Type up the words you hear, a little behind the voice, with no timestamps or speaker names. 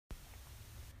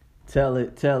Tell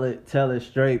it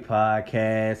straight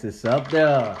podcast. It's up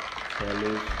there. Tell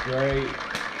it straight.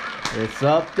 It's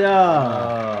up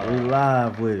there. We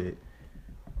live with it.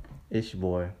 It's your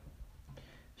boy,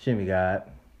 Shimmy God.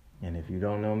 And if you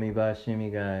don't know me by Shimmy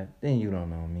God, then you don't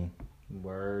know me.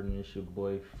 Word, and it's your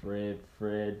boy Freddie.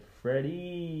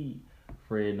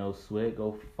 Fred No Sweat.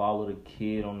 Go follow the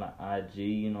kid on the IG,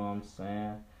 you know what I'm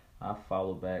saying? I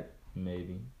follow back,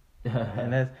 maybe.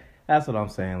 And that's what I'm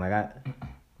saying. Like,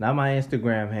 not my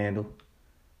Instagram handle.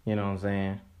 You know what I'm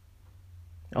saying?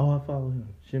 Oh, I follow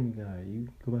him. Shimmy God. You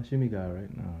go by Shimmy God,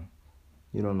 right? No.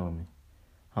 You don't know me.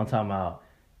 I'm talking about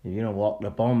if you done walked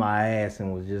up on my ass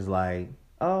and was just like,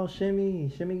 oh, Shimmy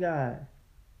God.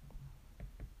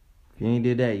 If you ain't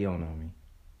did that, you don't know me.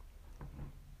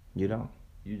 You don't.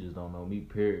 You just don't know me,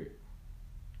 period.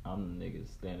 I'm the nigga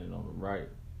standing on the right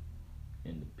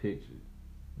in the picture.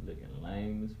 Looking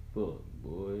lame as fuck,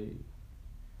 boy.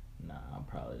 Nah, I'm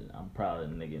probably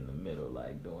the nigga in the middle,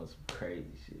 like doing some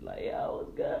crazy shit. Like, yo,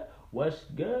 what's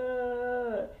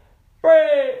good?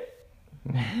 Fred!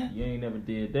 You ain't never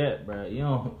did that, bro. You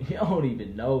don't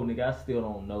even know, nigga. I still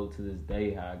don't know to this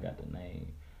day how I got the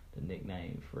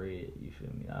nickname Fred. You feel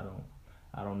me?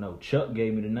 I don't know. Chuck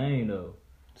gave me the name though.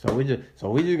 So we just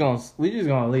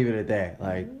gonna leave it at that.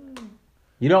 Like,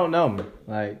 you don't know me.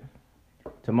 Like,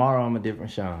 tomorrow I'm a different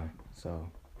Sean.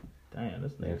 So. Damn,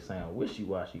 this nigga sound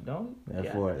wishy-washy, don't he?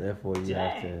 Therefore you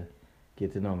have to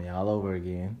get to know me all over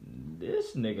again.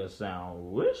 This nigga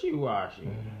sound wishy-washy.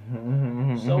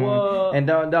 So, and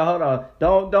don't hold on.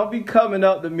 Don't be coming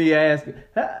up to me asking,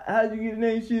 how'd you get the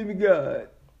name Shimmy God?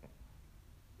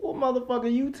 Well, motherfucker,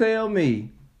 you tell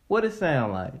me. What it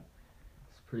sound like?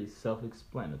 It's pretty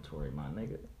self-explanatory, my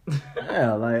nigga.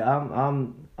 Yeah, like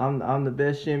I'm the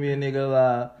best shimmy nigga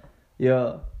alive.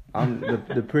 Yeah. I'm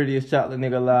the prettiest chocolate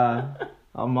nigga alive.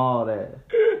 I'm all that.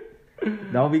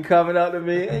 Don't be coming up to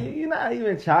me. You're not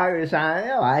even chocolate shine.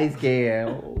 You're ice can.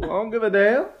 I don't give a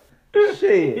damn.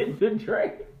 Shit. The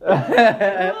Drake.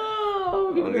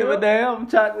 Don't give a damn. I'm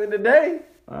chocolate today.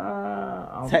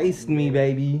 Taste me,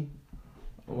 baby.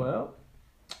 Well,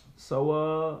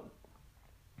 so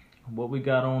what we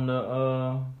got on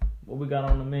the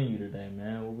menu today,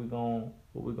 man? What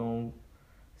we gonna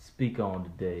speak on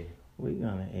today? We're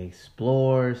gonna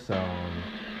explore some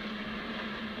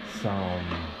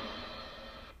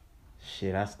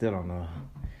shit. I still don't know.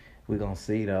 We're gonna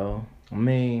see though. I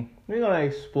mean, we're gonna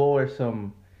explore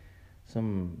some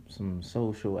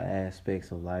social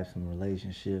aspects of life, some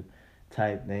relationship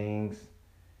type things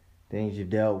you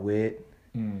dealt with.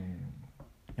 I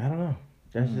don't know.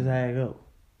 That's just how it go.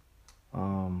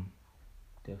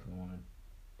 Definitely wanna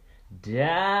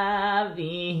dive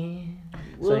in.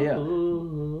 So yeah,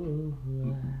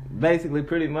 basically,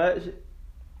 pretty much,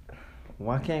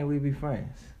 why can't we be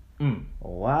friends?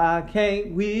 Why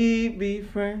can't we be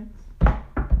friends?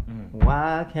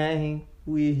 Why can't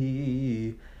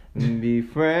we be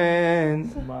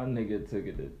friends? My nigga took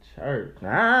it to church. Oh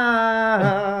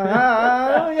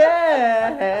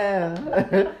yeah,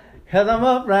 'cause I'm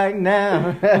up right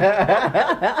now.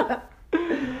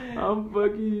 I'm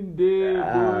fucking dead,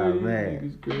 boy. Man.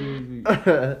 These niggas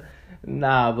crazy.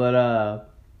 Nah, but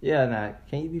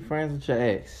can you be friends with your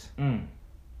ex? I'm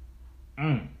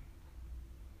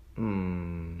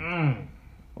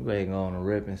I'll go ahead and go on a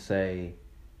rip and say,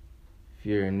 if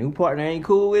your new partner ain't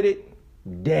cool with it,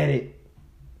 dead it.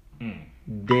 Dead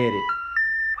it.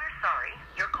 We're sorry,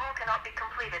 your call cannot be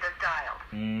completed as dialed.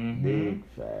 Big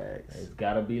facts. It's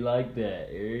gotta be like that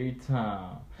every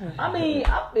time. I mean,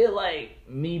 I feel like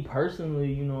me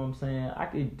personally, you know what I'm saying? I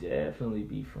could definitely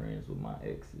be friends with my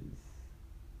exes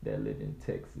that live in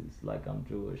Texas, like I'm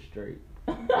George Strait.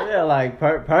 Yeah, like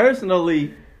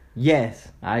personally,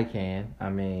 yes, I can. I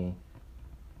mean,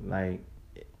 like,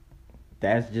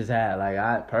 that's just how. Like,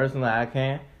 I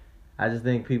can. I just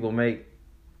think people make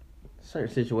certain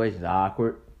situations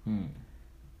awkward.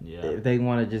 Yeah. If they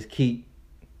want to just keep,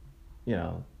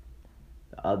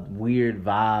 a weird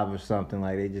vibe or something,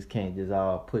 like they just can't just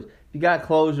all push. If you got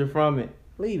closure from it,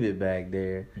 leave it back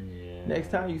there. Yeah. Next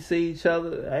time you see each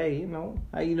other, hey,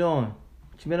 how you doing?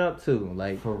 What you been up to?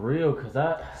 Like, for real, cause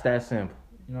it's that simple.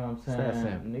 You know what I'm saying? It's that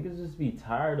simple. Niggas just be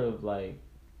tired of like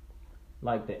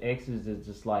the exes that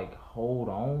just like hold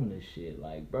on to shit.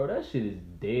 Like, bro, that shit is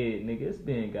dead, nigga. It's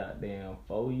been goddamn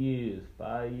 4 years,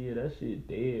 5 years. That shit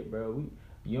dead, bro.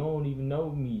 You don't even know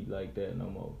me like that no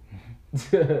more.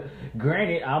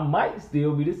 Granted, I might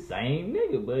still be the same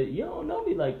nigga, but you don't know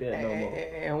me like that no more.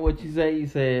 And what you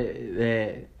said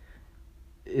that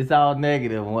it's all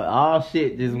negative. All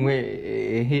shit just went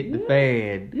and hit the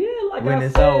fan. Yeah, like when I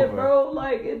it's said, over. bro.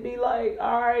 Like, it'd be like,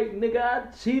 all right, nigga, I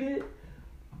cheated.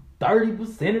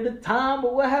 30% of the time,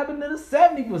 but what happened to the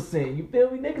 70%? You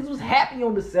feel me? Niggas was happy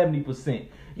on the 70%.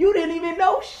 You didn't even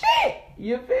know shit.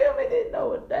 You feel me? Didn't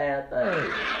know a damn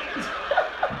thing.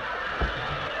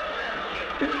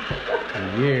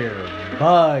 You're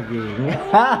bugging.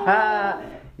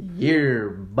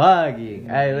 You're bugging.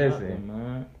 Hey,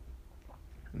 listen.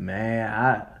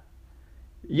 Man,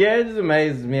 it just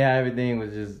amazes me how everything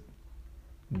was just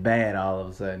bad all of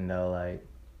a sudden, though. Like,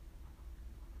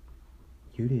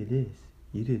 you did this,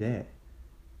 you did that,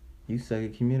 you suck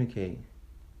at communicating,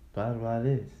 blah, blah,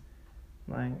 this.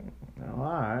 Like, oh,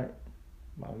 alright.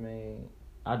 I mean,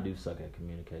 I do suck at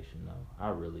communication, though. I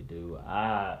really do.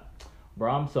 Bro,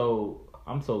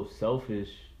 I'm so selfish.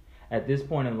 At this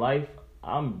point in life,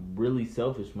 I'm really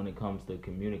selfish when it comes to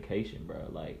communication, bro.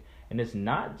 Like, and it's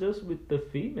not just with the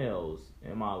females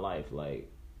in my life.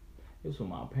 Like, it's with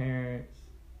my parents.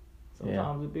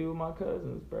 Sometimes it be with my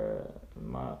cousins, bro.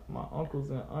 My uncles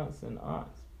and aunts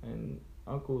and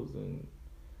uncles and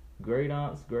great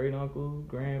aunts, great uncles,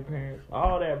 grandparents,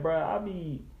 all that, bro.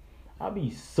 I be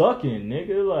sucking,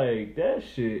 nigga. Like, that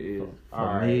shit is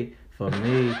For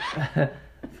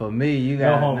me, you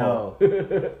gotta know.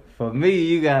 For me,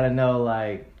 you gotta know,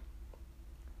 like,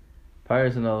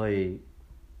 personally,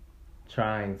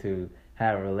 trying to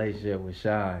have a relationship with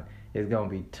Sean is gonna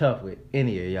be tough with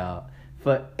any of y'all.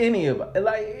 For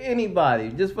anybody,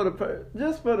 just for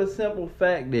the simple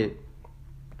fact that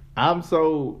I'm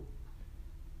so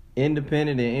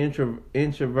independent and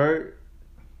introvert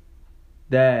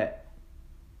that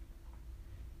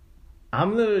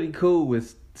I'm literally cool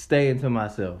with staying to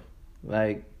myself.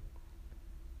 Like,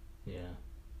 yeah,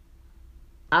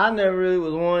 I never really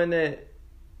was one that,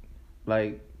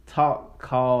 like,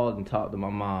 called and talked to my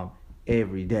mom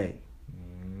every day.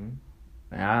 Mm-hmm.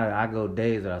 And I go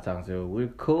days without talking to her. We're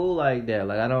cool like that.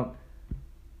 Like, I don't.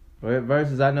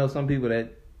 Versus, I know some people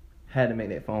that had to make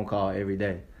that phone call every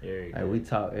day. Like, we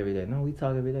talk every day. No, we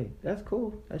talk every day. That's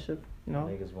cool. That should, you know.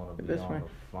 Niggas want to be on the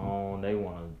phone. They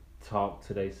want to talk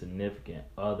to their significant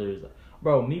others.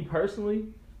 Bro, me personally,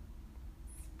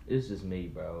 it's just me,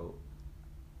 bro.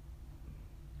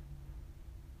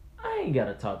 I ain't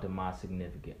gotta talk to my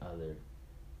significant other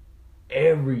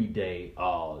every day,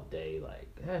 all day. Like,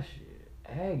 that shit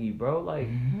aggy, bro. Like,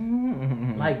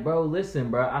 bro,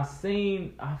 listen, bro. I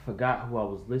forgot who I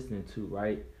was listening to,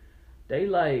 right? They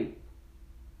like,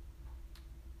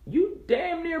 you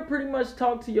damn near pretty much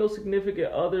talk to your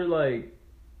significant other, like,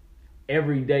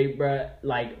 every day, bro.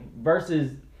 Like,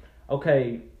 versus,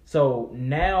 okay, so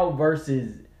now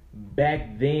versus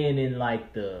back then in,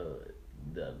 like, the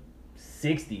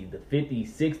 60s, the 50s,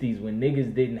 60s, when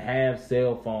niggas didn't have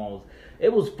cell phones.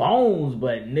 It was phones,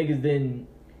 but niggas didn't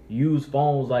use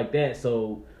phones like that.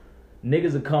 So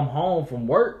niggas would come home from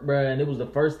work, bruh, and it was the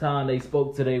first time they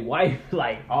spoke to their wife,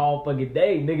 like, all fucking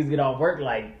day. Niggas get off work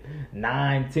like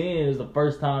 9, 10. It was the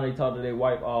first time they talked to their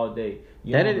wife all day.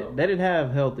 They didn't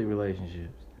have healthy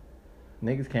relationships.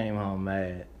 Niggas came home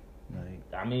mad. Like,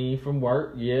 I mean, from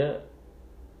work, yeah.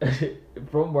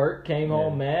 From work, came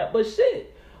home mad. But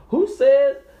shit, who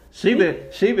says she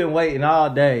been waiting all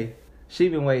day? She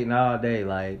been waiting all day,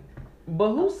 like.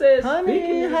 But who says honey,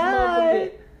 speaking this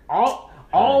hi. motherfucker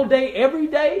all day, every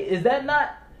day? Is that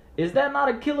not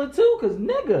a killer too? Cause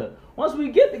nigga, once we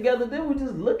get together, then we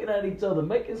just looking at each other,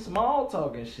 making small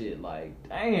talk and shit. Like,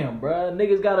 damn, bruh,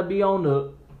 niggas gotta be on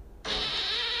the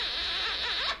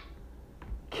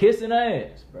kissing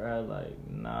ass, bruh. Like,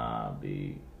 nah,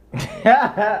 B.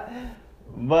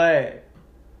 But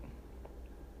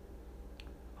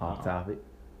off topic.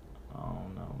 I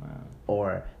don't know, man.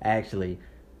 Or actually,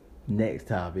 next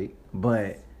topic.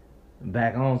 But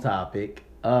back on topic.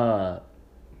 I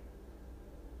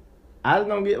just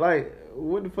don't get, like,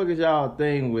 what the fuck is y'all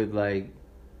thing with, like,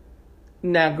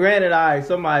 now granted,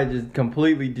 somebody just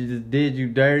completely just did you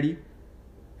dirty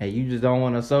and you just don't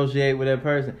want to associate with that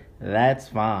person. That's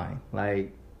fine.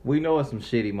 Like, we know it's some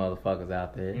shitty motherfuckers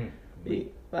out there.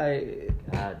 Like,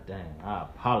 god damn, I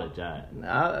apologize.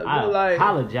 I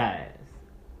apologize.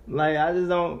 Like, I just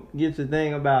don't get the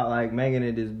thing about, like, making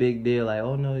it this big deal. Like,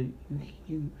 oh no,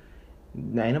 you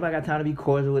ain't nobody got time to be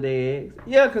cordial with their ex.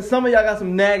 Yeah, cause some of y'all got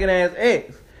some nagging ass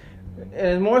ex, and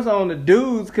it's more so on the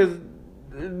dudes, cause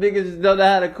niggas just don't know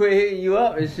how to quit hitting you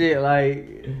up and shit.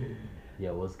 Like,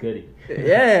 yeah, what's goody?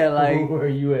 Yeah, like, where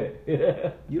you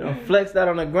at? You done flexed that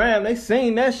on the gram. They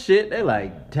seen that shit. They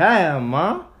like, damn,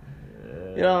 ma.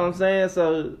 You know what I'm saying?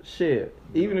 So, shit.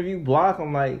 Even if you block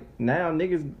them, like, now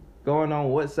niggas going on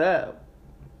WhatsApp,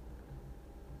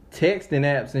 texting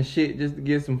apps and shit just to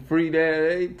get some free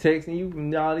data. They texting you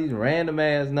from all these random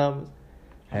ass numbers.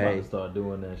 I'm about Hey. to start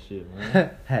doing that shit,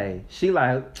 man. Hey, she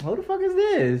like, who the fuck is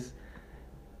this?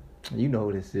 You know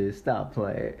who this is. Stop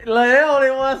playing. Like, they don't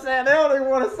even want to say it. They don't even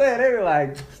want to say it. They be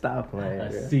like, stop playing. A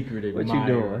nigga. secret What admirer. you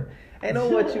doing? Ain't know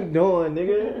what you doing,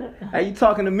 nigga. Hey, you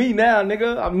talking to me now,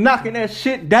 nigga? I'm knocking that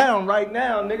shit down right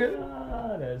now, nigga.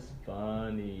 Ah, that's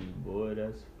funny, boy.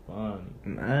 That's funny.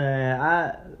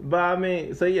 Man, but I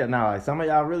mean, so yeah, nah, like some of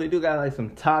y'all really do got like some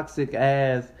toxic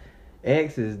ass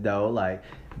exes though. Like,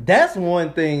 that's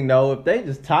one thing though. If they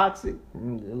just toxic,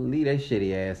 leave that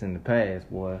shitty ass in the past,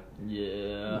 boy.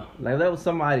 Yeah. Like, that was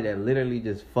somebody that literally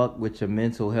just fucked with your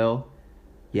mental health.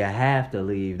 You have to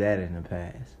leave that in the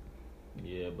past.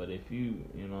 Yeah, but if you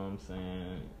know what I'm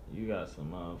saying, you got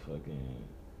some motherfucking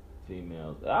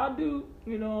females. I do,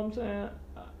 you know what I'm saying?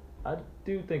 I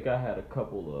do think I had a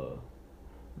couple of,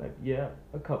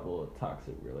 a couple of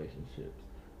toxic relationships.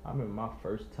 I remember my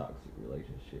first toxic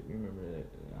relationship. You remember that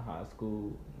in high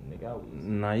school? Nigga, I was...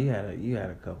 No, you had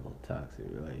a couple of toxic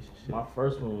relationships. My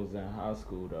first one was in high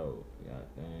school, though. God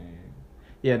dang.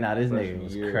 Yeah, nah, this Freshman nigga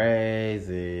was year.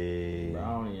 crazy. Bro, I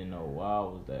don't even know why I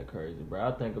was that crazy, bro.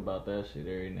 I think about that shit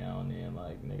every now and then.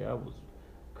 Like, nigga, I was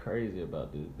crazy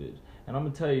about this bitch. And I'm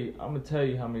gonna tell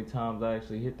you how many times I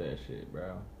actually hit that shit,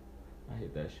 bro. I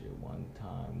hit that shit one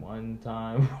time,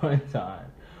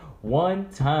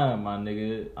 my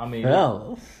nigga. I mean,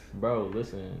 Fellas. bro,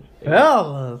 listen.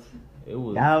 Fellas. It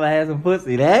was. Y'all ever had some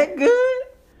pussy that good?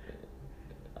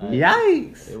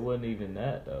 Yikes. It wasn't even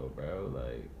that, though, bro.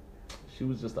 Like, she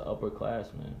was just an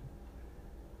upperclassman.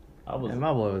 I was. And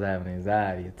my boy was having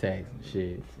anxiety attacks and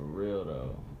shit. For real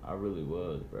though, I really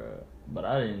was, bro. But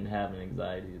I didn't have an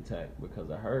anxiety attack because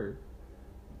of her.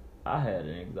 I had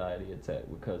an anxiety attack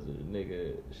because of the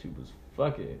nigga she was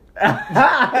fucking.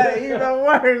 Even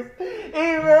worse.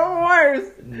 Even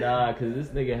worse. Nah, cause this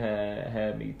nigga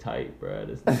had me tight, bro.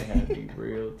 This nigga had me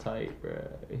real tight, bro.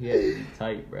 He had me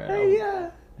tight, bro. Hey, yeah.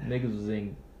 Niggas was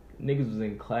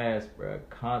in class, bro,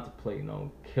 contemplating on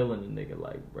killing the nigga.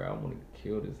 Like, bro, I want to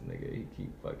kill this nigga. He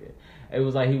keep fucking. It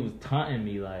was like he was taunting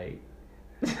me, like.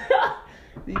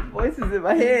 These voices in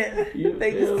my head. You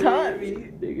They feel just taunt me.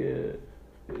 Nigga.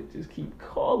 They just keep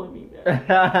calling me,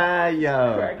 man.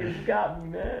 Yo. Crackers got me,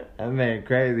 man. That man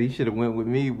crazy. He should have went with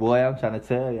me, boy. I'm trying to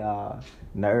tell y'all.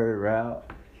 Nerd route.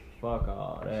 Fuck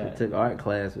all that. Should've took art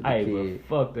class with the Hey, kid.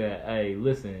 but fuck that. Hey,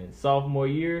 listen, sophomore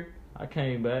year, I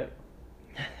came back.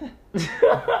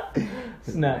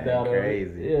 Snapped Man, out of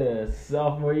crazy. it. Yeah,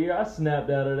 sophomore year, I snapped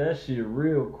out of that shit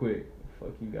real quick. Fuck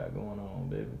you got going on,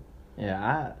 baby.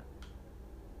 Yeah,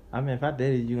 I mean, if I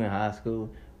dated you in high school,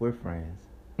 we're friends.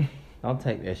 Don't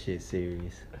take that shit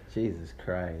serious. Jesus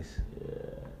Christ. Yeah.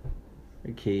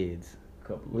 We're kids.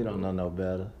 We don't know no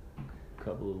better.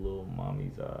 Couple of little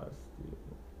mommies eyes still.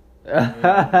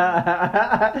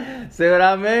 See what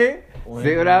I mean?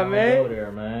 See what I Go mean?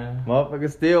 there, man.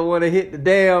 Motherfuckers still want to hit the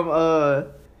damn,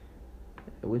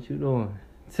 what you doing?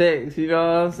 Text, you know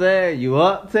what I'm saying? You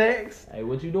up, text? Hey,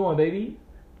 what you doing, baby?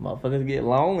 Motherfuckers get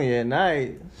lonely at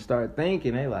night. Start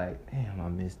thinking, they like, damn, I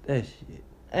missed that shit.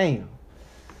 Damn.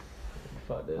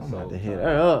 Fuck that. I'm about to hit time.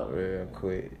 her up real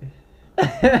quick.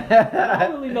 I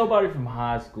don't really nobody from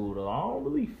high school though. I don't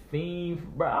really fiend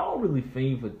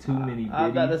for too many I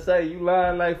was about to biddies. say, you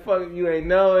lying like fuck if you ain't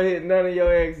never hit none of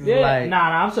your exes. Yeah, like,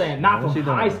 nah, I'm saying not What from you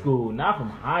doing? high school. Not from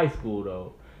high school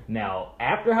though. Now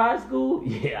after high school,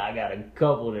 yeah, I got a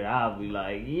couple that I'll be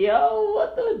like, yo,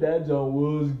 what that joint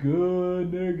was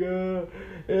good, nigga.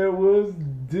 It was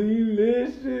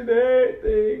delicious,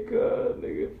 everything, cuz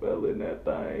nigga fell in that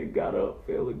thing, got up,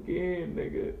 fell again,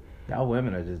 nigga. y'all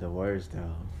women are just the worst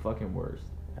though. Fucking worst.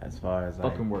 As far as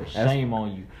like, Fucking worst. that's- Shame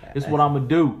on you. This is what I'm gonna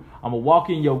do. I'm gonna walk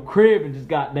in your crib and just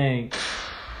goddamn.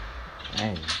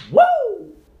 Dang,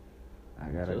 Woo! I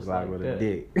got a Just Glock like with that. a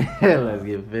dick. Let's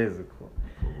get physical.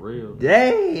 For real.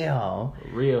 Damn. For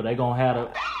real. They gonna have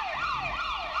a.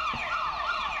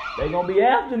 They gonna be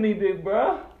after me, big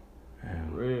bro. For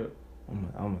Damn. real. I'm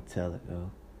gonna tell it though.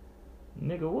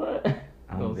 Nigga, what?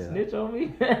 I'm Gonna be like- snitch on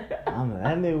me?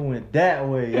 That nigga went that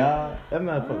way, y'all. That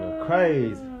motherfucker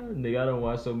crazy. Nigga, I don't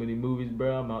watch so many movies,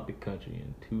 bro. I'm out the country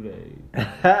in 2 days.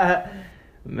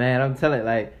 Man, I'm telling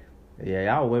like, yeah,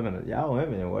 y'all women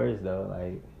are worse though.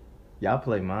 Like, y'all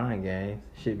play mind games.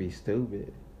 Shit be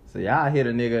stupid. So y'all hit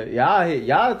a nigga.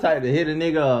 Y'all the type to hit a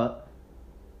nigga up.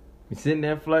 You sitting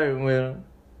there flirting with him,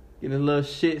 get a little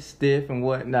shit stiff and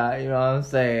whatnot. You know what I'm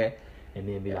saying? And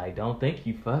then be like, don't think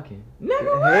you fucking.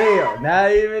 Nigga, what? Hell,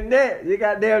 not even that. You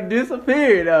goddamn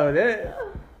disappeared though. That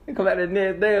you come out the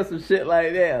next day or some shit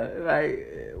like that.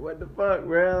 Like, what the fuck,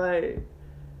 bro? Like,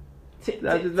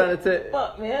 I was just about to tell.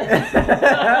 Fuck, man.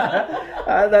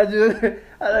 I thought you was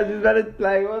about to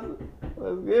like,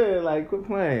 What's good? Like, quit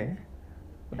playing.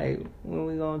 Like, when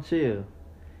we gonna chill?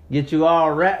 Get you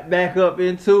all wrapped back up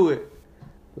into it.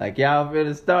 Like, y'all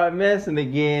finna start messing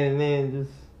again and then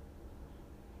just...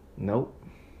 Nope.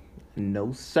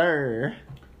 No, sir.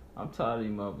 I'm tired of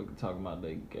these motherfuckers talking about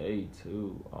they gay,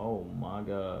 too. Oh, my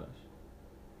gosh.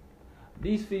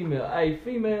 These females, I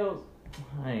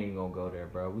ain't gonna go there,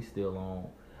 bro. We still on.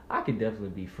 I could definitely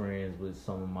be friends with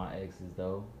some of my exes,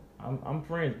 though. I'm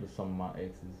friends with some of my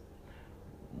exes.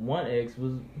 One ex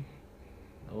was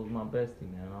my bestie,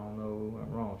 man. I don't know what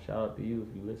went wrong. Shout out to you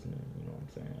if you listening. You know what I'm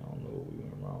saying? I don't know what we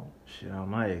went wrong. Shit, all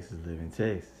my exes live in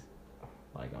Texas.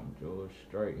 Like I'm George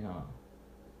Strait, huh?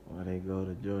 Why they go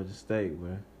to Georgia State,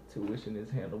 bro? Tuition is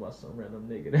handled by some random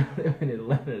nigga down there in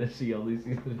Atlanta that she only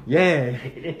sees. Yeah.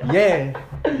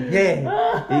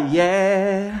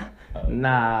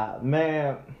 Nah,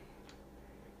 man.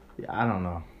 I don't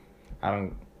know.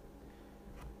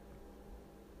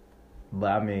 But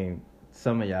I mean,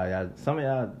 some of y'all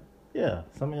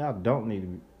don't need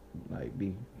to like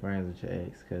be friends with your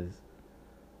ex, cause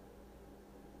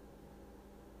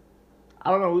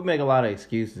I don't know. We make a lot of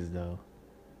excuses though.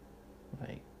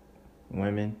 Like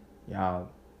women, y'all,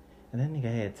 and that nigga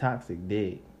had toxic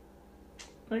dick.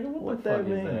 Nigga, What the fuck that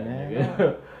mean, is that, man?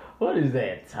 nigga? What is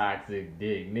that toxic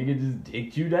dick? Nigga just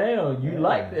dicked you down. You Yeah.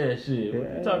 like that shit.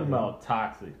 What you talking about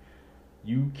toxic?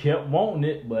 You kept wanting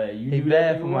it, but you He knew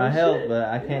bad that for nigga my wasn't health, shit. but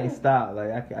I can't Yeah. stop.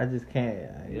 Like I just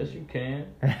can't. Yes, you can.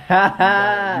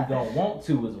 You don't want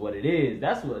to is what it is.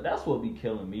 That's what be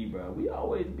killing me, bro. We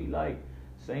always be like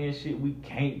saying shit we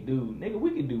can't do. Nigga, we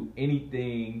can do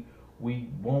anything we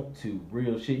want to.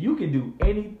 Real shit. You can do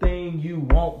anything you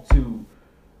want to.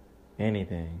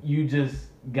 Anything. You just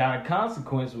got a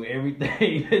consequence with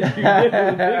everything that you do.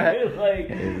 Nigga. Like,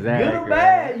 Exactly. good or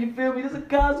bad, you feel me? There's a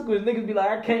consequence. Niggas be like,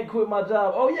 I can't quit my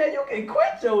job. Oh yeah, you can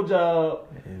quit your job.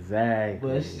 Exactly.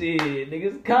 But shit,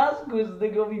 niggas consequences, they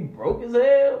gonna be broke as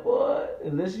hell, boy.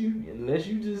 Unless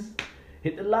you just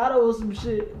hit the lotto or some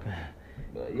shit.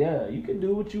 But yeah, you can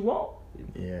do what you want.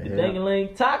 Yeah. The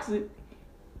dang toxic.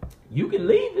 You can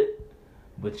leave it,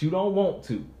 but you don't want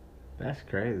to. That's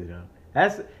crazy though.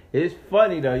 It's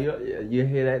funny though. You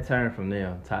hear that term from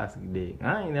them, toxic dick.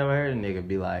 I ain't never heard a nigga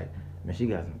be like, man, she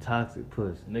got some toxic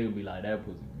pussy. Nigga be like, that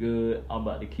pussy good. I'm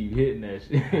about to keep hitting that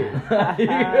shit.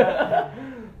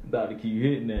 About to keep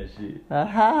hitting that shit.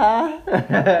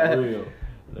 For real.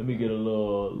 Let me get a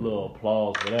little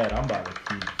applause for that. I'm about to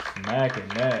keep smacking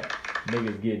that.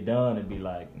 Niggas get done and be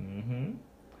like,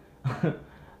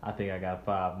 I think I got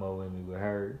 5 more in me with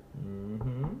her.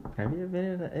 Have you ever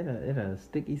been in a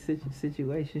sticky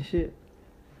situation shit?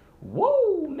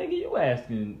 Whoa, nigga, you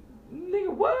asking, nigga,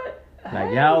 what? Like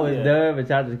Hell y'all was yeah. done, but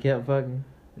y'all just kept fucking.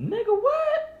 Nigga,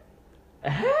 what?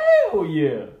 Hell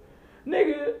yeah.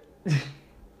 Nigga,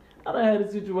 I done had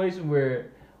a situation where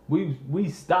we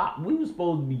stopped. We was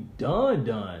supposed to be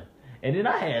done. And then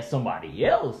I had somebody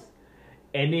else.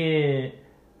 And then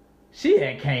she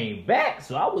had came back,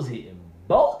 so I was hitting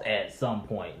both at some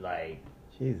point. Like,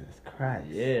 Jesus Christ.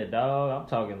 yeah, dog. I'm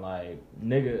talking like,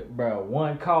 nigga, bro,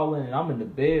 one calling and I'm in the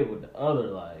bed with the other,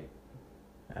 like.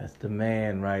 That's the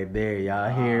man right there. Y'all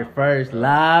hear it Nah, first. bro.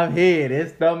 Live here.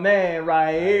 It's the man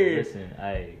right here. Listen,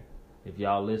 hey, if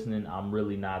y'all listening, I'm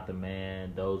really not the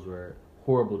man. Those were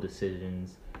horrible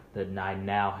decisions that I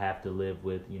now have to live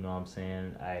with. You know what I'm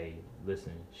saying? Hey,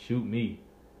 listen, shoot me.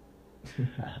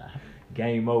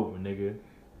 Game over, nigga.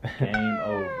 Game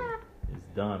over. It's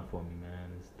done for me, man.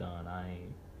 It's done. I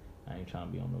ain't trying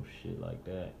to be on no shit like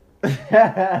that.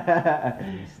 At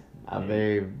least, I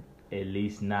mean, at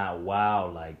least not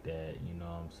wild like that. You know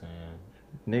what I'm saying?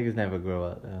 niggas never grow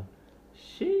up though.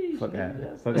 Sheesh. Fuck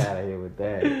nigga, out of here with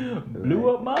that. Blew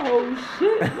up my whole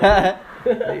shit.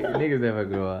 Niggas never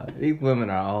grow up. These women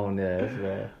are on theirs,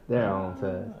 man. Their own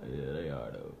time. Yeah, they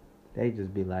are though. They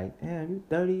just be like, damn, you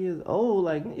 30 years old.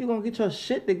 Like, you gonna get your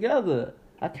shit together.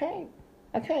 I can't.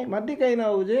 My dick ain't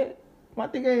old yet.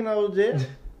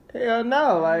 Hell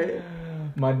no. Like,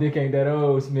 My dick ain't that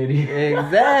old, Smitty.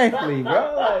 exactly,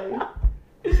 bro.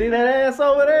 Like, see that ass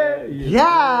over there? Yeah.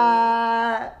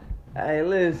 Yeah. Hey,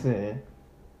 listen.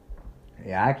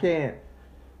 Yeah, I can't.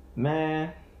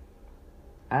 Man.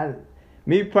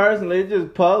 Me personally, it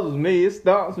just puzzles me. It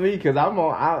stumps me because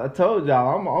I told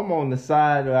y'all, I'm on the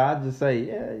side where I just say,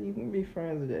 yeah, you can be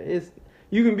friends with your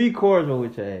you can be cordial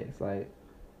with your ex. Like,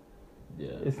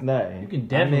 Yeah. it's nothing. You can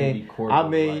definitely be cordial. I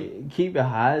mean, keep it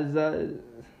high as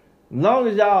long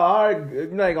as y'all are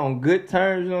like on good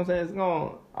terms, you know what I'm saying? It's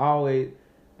gonna always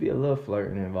be a little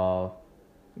flirting involved.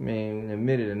 I mean,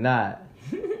 admit it or not.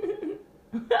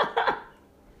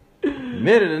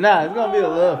 It's gonna be a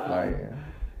little flirting.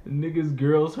 Niggas,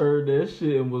 girls heard that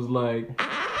shit and was like,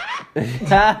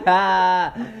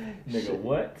 nigga,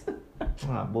 what?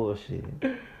 Ah, bullshit.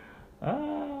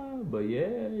 But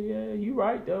yeah, you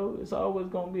right though. It's always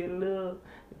gonna be a little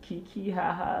kiki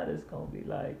ha ha. That's gonna be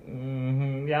like,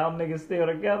 y'all niggas still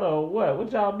together or what?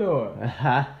 What y'all doing?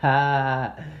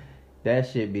 That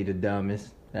shit be the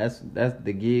dumbest. That's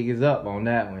the gig is up on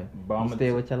that one. You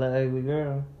stay with your little ugly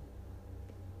girl.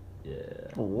 Yeah.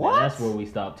 What? Man, that's where we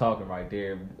stop talking right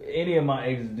there. Any of my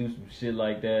exes do some shit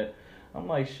like that, I'm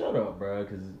like, shut up, bro,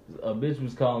 because a bitch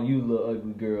was calling you little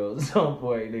ugly girl at some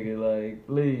point, nigga. Like,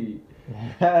 please,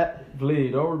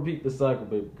 don't repeat the cycle,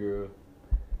 baby girl.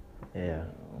 Yeah.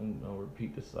 Don't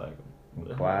repeat the cycle.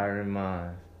 Inquiring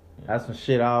minds. That's some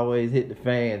shit always hit the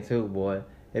fan too, boy.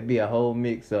 It be a whole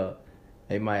mix up.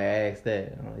 They might ask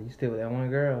that, oh, you still with that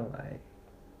one girl? Like,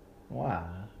 why?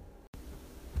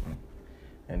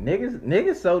 And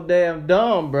niggas so damn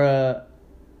dumb, bruh.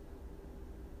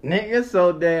 Niggas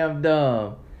so damn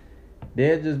dumb.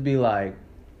 They'll just be like,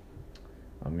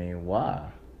 I mean, why?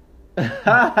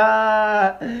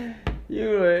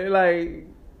 You like,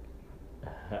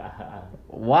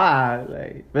 why?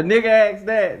 Like, but nigga ask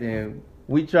that, then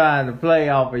we trying to play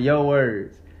off of your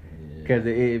words. Cause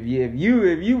if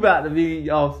you about to be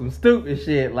off some stupid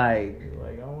shit, like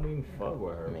I don't even fuck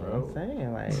with her, bro. I'm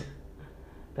saying, like,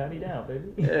 pat me down,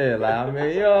 baby. Yeah, like, I mean,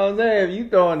 you know what I'm saying? If you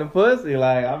throwing the pussy,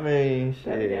 like, I mean, shit.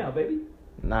 Pat me down, baby.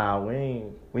 Nah,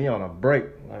 we on a break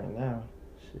right now.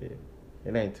 Shit.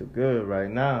 It ain't too good right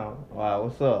now. Wow,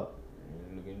 what's up?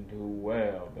 You're looking too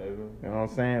well, baby. You know what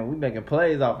I'm saying? We making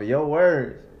plays off of your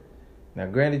words. Now,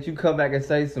 granted, you come back and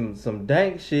say some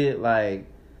dank shit like,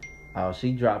 oh,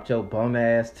 she dropped your bum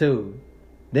ass too.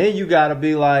 Then you gotta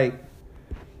be like,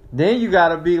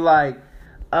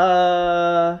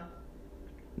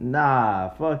 nah,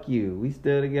 fuck you. We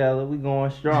still together. We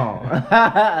going strong.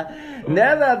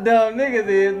 That's how dumb niggas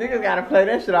is. Niggas gotta play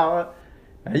that shit off.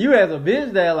 And you as a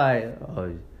bitch that like, oh,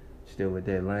 you still with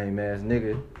that lame ass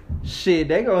nigga. Shit,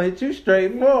 they gonna hit you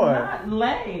straight more. Not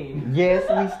lame. Yes,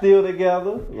 we still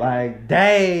together. Like,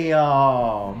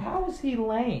 damn. How is he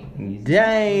lame?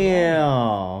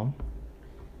 Damn.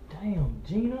 Damn,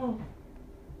 Gino.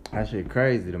 That shit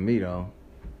crazy to me though.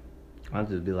 I'll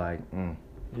just be like,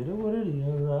 It is what it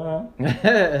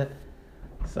is,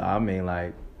 So I mean,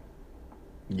 like,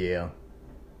 yeah,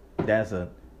 that's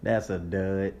a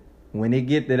dud. When it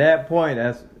get to that point,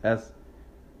 that's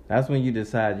when you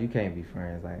decide you can't be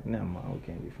friends. Like, never mind, we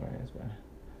can't be friends, man.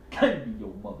 Can't be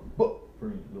your mother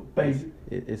friend, little baby.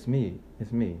 It's me.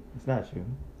 It's not you.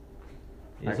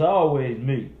 It's always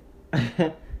me.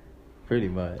 Pretty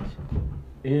much.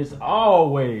 It's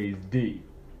always D.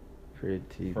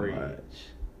 Pretty Free. much.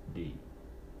 D.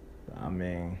 I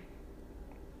mean,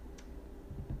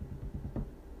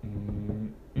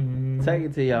 Mm-hmm. take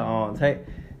it to your own. Take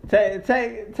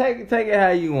it how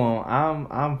you want.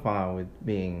 I'm fine with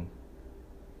being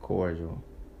cordial.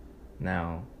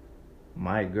 Now,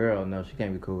 my girl, no, she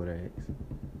can't be cool with her ex.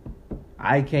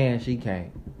 I can, she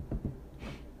can't.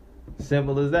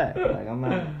 Simple as that. Like, I'm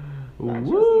not.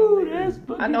 Woo, that's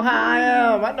I know how I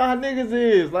am. I know how niggas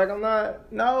is. Like, I'm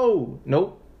not.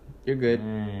 Nope. You're good.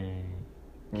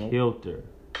 Kilter.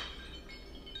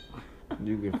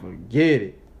 You can forget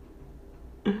it.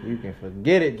 You can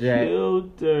forget it, Jack.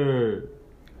 Kilter.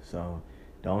 So,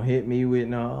 don't hit me with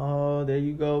no, oh, there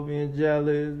you go, being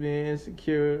jealous, being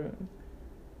insecure.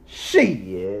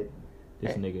 Shit.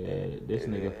 This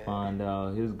nigga find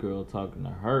out his girl talking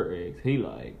to her ex. He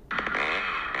like,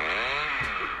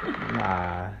 Nah,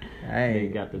 I they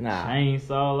ain't got the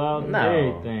chainsaw out and No,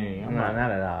 everything. I'm like,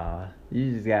 not at all.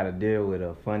 You just gotta deal with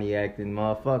a funny acting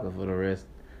motherfucker for the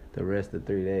rest of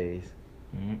 3 days.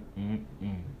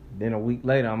 Then a week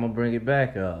later, I'm gonna bring it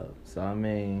back up. So I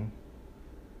mean,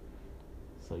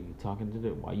 so you talking to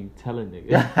them? Why you telling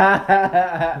niggas?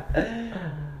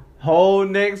 whole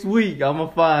next week, I'm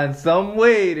gonna find some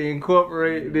way to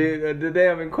incorporate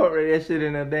incorporate that shit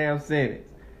in a damn sentence.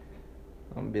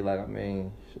 I'm gonna be like, I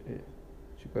mean, shit.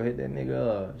 You go hit that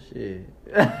nigga up, shit.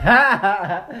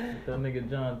 That nigga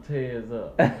John tears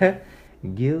up.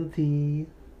 Guilty.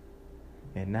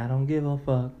 And I don't give a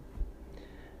fuck.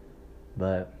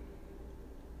 But,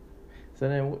 so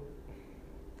then,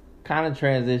 kind of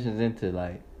transitions into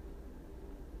like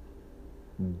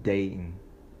dating,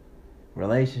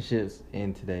 relationships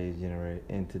in today's generation.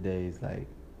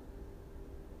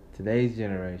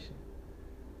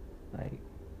 Like,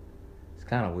 it's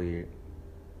kind of weird.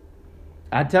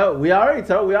 We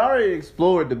already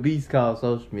explored the beast called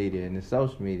social media, and it's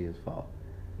social media's fault.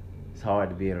 It's hard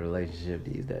to be in a relationship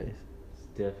these days. It's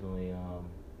definitely,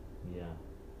 yeah.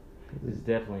 It's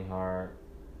definitely hard.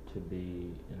 to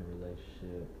be in a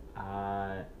relationship,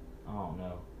 I don't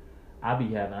know. I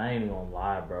ain't even gonna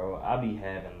lie, bro. I be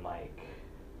having like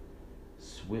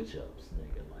switch ups,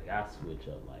 nigga. Like I switch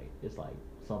up. Like it's like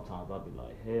sometimes I'll be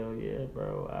like, hell yeah,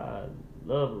 bro. I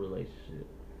love a relationship.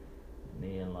 And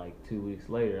then like 2 weeks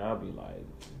later, I'll be like,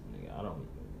 nigga, I don't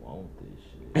even want this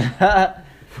shit.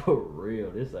 For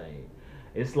real, this ain't.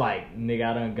 It's like, nigga,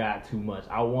 I done got too much.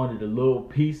 I wanted a little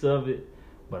piece of it,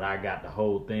 but I got the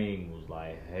whole thing. Was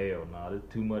like, hell no, this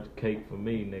too much cake for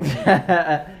me,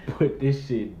 nigga. Put this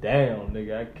shit down,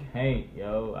 nigga. I can't,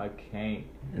 yo. I can't.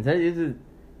 And tell you,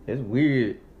 it's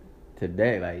weird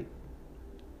today. Like,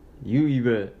 you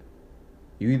either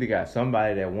got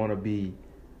somebody that want to be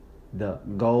the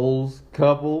goals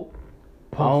couple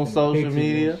on social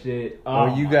media, or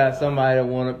you got somebody that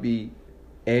want to be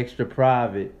extra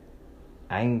private.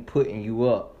 I ain't putting you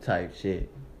up type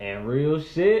shit. And real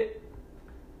shit,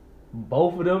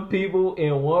 both of them people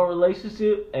in one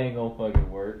relationship ain't gonna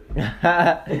fucking work.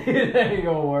 It ain't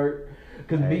gonna work.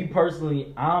 Cause me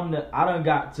personally, I done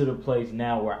got to the place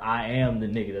now where I am the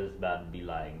nigga that's about to be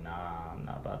like, nah, I'm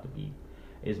not about to be.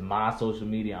 It's my social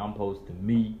media. I'm posting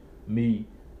me. Me.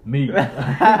 Oh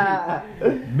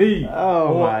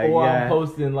my or God. I'm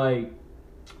posting like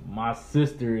my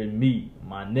sister and me,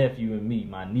 my nephew and me,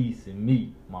 my niece and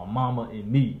me, my mama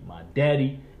and me, my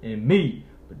daddy and me.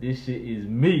 But this shit is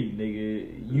me,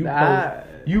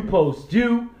 nigga. You post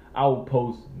you, I will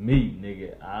post me,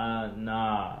 nigga.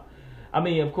 Nah. I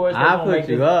mean, of course, I'll put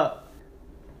you up.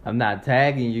 I'm not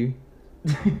tagging you.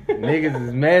 Niggas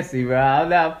is messy, bro. I'm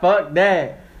not, fuck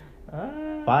that.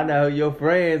 Find out who your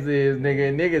friends is,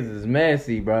 nigga. Niggas is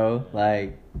messy, bro.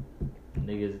 Like,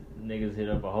 niggas hit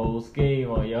up a whole scheme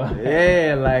on y'all.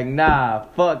 Yeah, like, nah,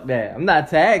 fuck that. I'm not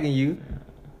tagging you,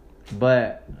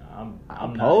 but I'm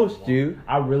post you.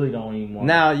 I really don't even want.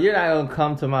 Now, you're not gonna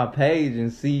come to my page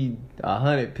and see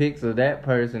 100 pics of that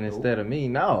person instead of me.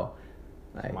 No.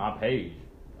 Like, my page.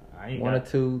 I ain't one got...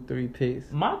 or 2, 3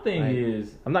 pics. My thing like,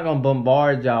 is, I'm not gonna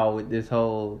bombard y'all with this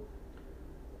whole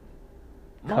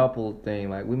couple thing.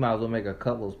 Like, we might as well make a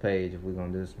couples page if we're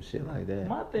gonna do some shit like that.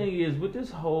 My thing is with this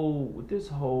whole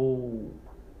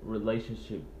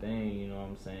relationship thing, you know what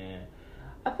I'm saying?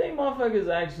 I think motherfuckers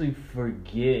actually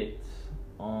forget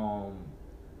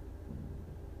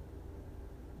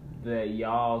that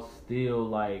y'all still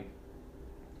like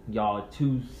y'all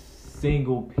two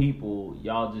single people,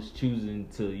 y'all just choosing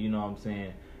to, you know what I'm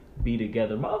saying, be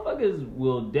together. Motherfuckers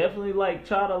will definitely like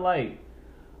try to like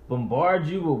bombard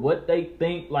you with what they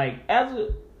think, like as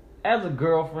a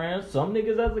girlfriend, some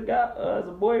niggas as a guy, as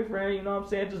a boyfriend, you know what I'm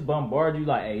saying, just bombard you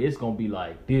like, hey, it's gonna be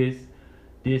like this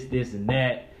and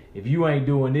that. If you ain't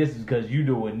doing this, it's because you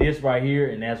doing this right here,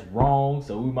 and that's wrong,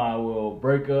 so we might as well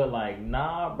break up. Like,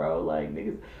 nah, bro, like,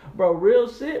 niggas, bro, real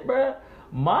shit, bro.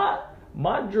 My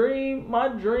dream,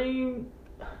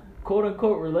 quote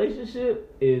unquote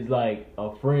relationship is like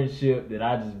a friendship that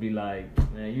I just be like,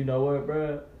 man, you know what,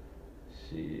 bro?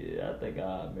 Shit, I think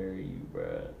I'll marry you,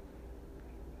 bro.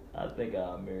 I think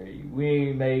I'll marry you. We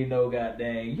ain't made no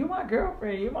goddamn, you my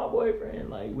girlfriend, you my boyfriend.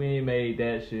 Like, we ain't made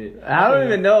that shit. I don't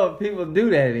even know if people do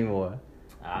that anymore.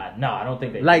 No, I don't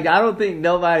think they like, do. I don't think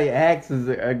nobody asks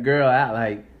a girl out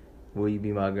like, will you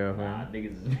be my girlfriend? Nah,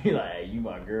 niggas just be like, hey, you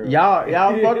my girl.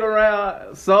 Y'all fuck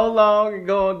around so long and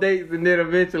go on dates, and then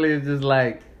eventually it's just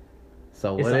like,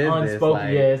 so what is this? Unspoken,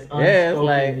 Like, it's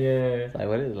unspoken, it's like,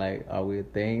 what is it? Like, are we a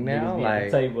thing now? Niggas be like,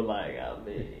 at the table like, I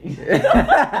mean.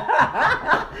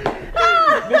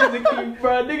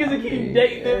 niggas will keep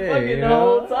dating and fucking the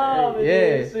whole time. And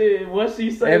then shit, what she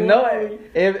say?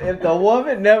 If the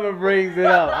woman never brings it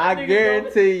up, I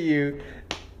guarantee you,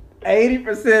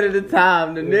 80% of the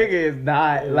time, the nigga is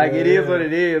not. Like, it is what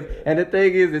it is. And the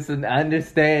thing is, it's an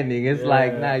understanding. It's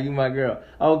like, nah, you my girl.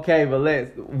 Okay, but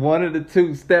let's one of the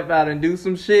two step out and do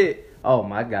some shit. Oh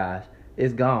my gosh.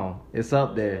 It's gone. It's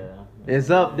up there. It's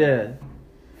up there.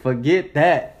 Forget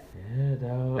that. Yeah,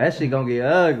 dog. That shit gonna get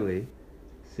ugly.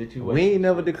 Situation. We ain't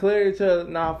never declared each other,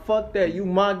 nah, fuck that, you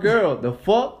my girl. The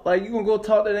fuck? Like, you gonna go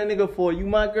talk to that nigga for you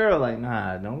my girl? Like,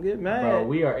 nah, don't get mad. Bro,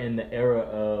 we are in the era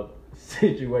of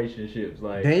situationships.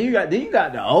 Like, Then you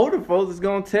got the older folks that's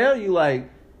gonna tell you, like,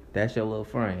 that's your little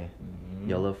friend. Mm-hmm.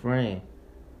 Your little friend.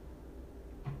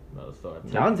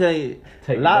 I'm telling you,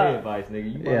 take my advice,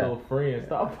 nigga. You my little friend.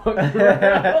 Stop fucking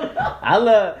around.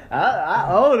 I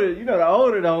older, you know, the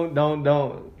older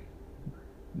don't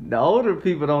the older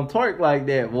people don't twerk like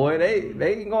that, boy. They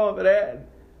ain't going for that.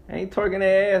 They ain't twerking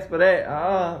their ass for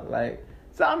that. Like,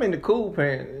 so I'm in the cool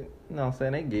parent. You know what I'm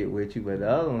saying? They get with you, but the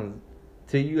other ones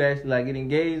till you actually like get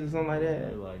engaged or something like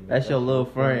that. Like, That's your little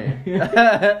friend.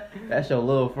 That's your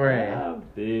little friend.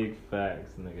 Big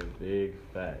facts, nigga. Big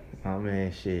facts. Oh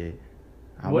man, shit.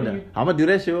 I'm What gonna do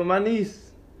that shit with my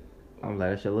niece. I'm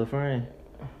like, that's your little friend.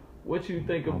 What you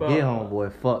think Don't about? get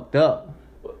homeboy fucked up.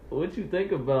 What you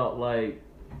think about like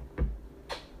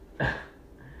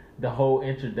the whole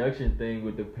introduction thing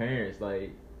with the parents?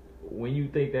 Like, when you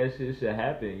think that shit should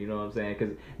happen, you know what I'm saying?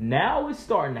 Because now it's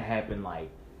starting to happen. Like,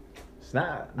 It's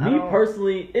not. me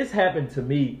personally, it's happened to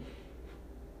me.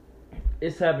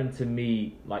 It's happened to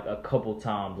me like a couple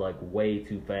times, like way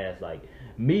too fast. Like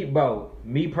me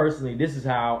personally, this is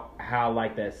how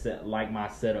like that set, like my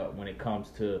setup when it comes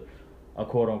to a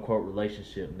quote unquote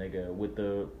relationship,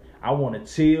 nigga. I want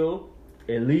to chill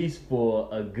at least for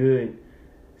a good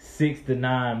 6 to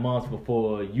 9 months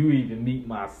before you even meet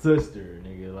my sister,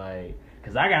 nigga. Like,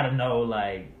 cause I gotta know,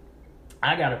 like,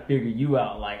 I gotta figure you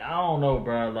out. Like, I don't know,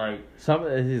 bro. Like, Some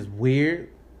of it is weird.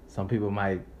 Some people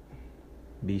might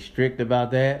be strict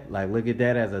about that. Like, look at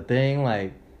that as a thing.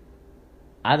 Like,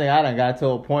 I think I done got to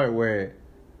a point where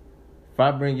if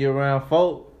I bring you around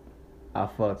folk, I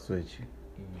fucks with you.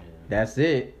 yeah, That's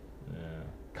it. yeah.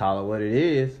 Call it what it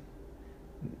is.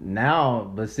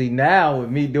 Now with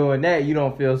me doing that, you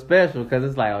don't feel special because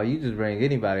it's like, oh, you just bring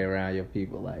anybody around your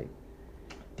people. Like,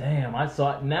 Damn, I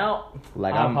saw it now.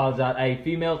 Like, I apologize. Hey,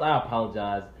 females, I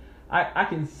apologize. I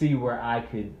can see where I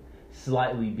could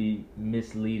slightly be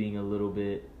misleading a little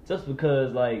bit, just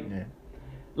because like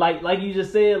you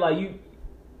just said, like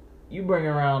you bring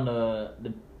around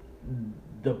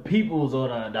the peoples or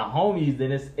the homies,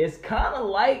 then it's kind of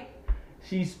like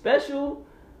she's special.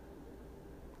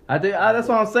 I think that's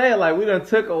what I'm saying. Like, we done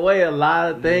took away a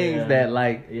lot of things that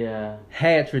like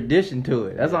had tradition to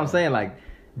it. That's what I'm saying. Like,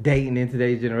 dating in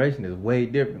today's generation is way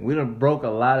different. We done broke a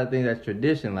lot of things that's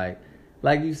tradition. Like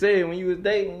you said, when you was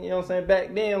dating, you know what I'm saying,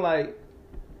 back then, like,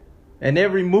 and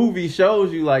every movie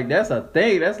shows you like that's a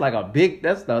thing. That's like a big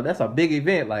that's a big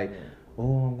event. Like,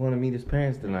 oh, I'm going to meet his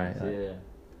parents tonight. Like,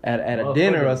 at a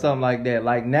dinner or something like that.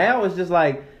 Like, now it's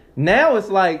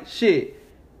like shit.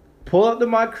 Pull up to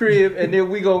my crib and then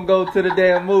we gonna go to the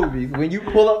damn movies. When you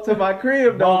pull up to my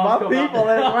crib, though, my people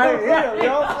is right here. You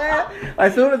know what I'm saying?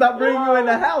 As soon as I bring you in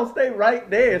the house, they right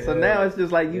there. So now it's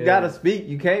just like you gotta speak.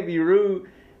 You can't be rude.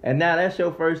 And now that's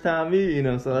your first time meeting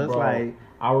them. So it's like,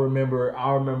 I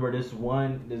remember this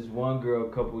one girl a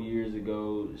couple years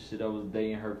ago. Shit, I was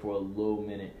dating her for a little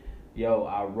minute. Yo,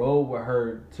 I rode with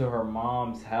her to her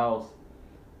mom's house.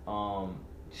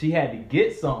 She had to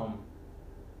get something.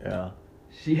 yeah.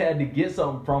 She had to get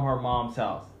something from her mom's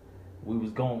house. We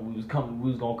was gonna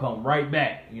come right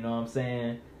back. You know what I'm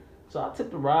saying? So I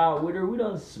took the ride with her. We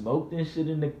done smoked and shit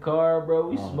in the car, bro.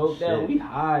 We smoked out. We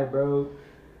high, bro.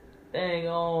 Dang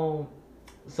on.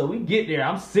 So we get there.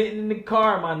 I'm sitting in the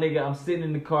car, my nigga. I'm sitting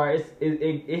in the car.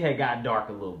 It had got dark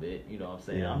a little bit. You know what I'm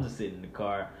saying? Yeah. I'm just sitting in the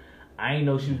car. I ain't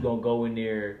know she was gonna go in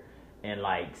there and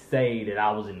like say that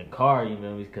I was in the car. You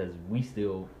know, because we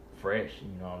still fresh, you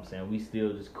know what I'm saying? We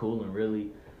still just cool and really,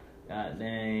 god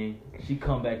dang. She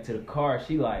come back to the car,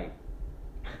 she like,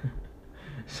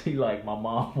 my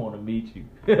mom want to meet you.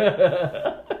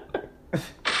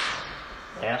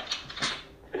 Yeah.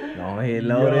 Go ahead,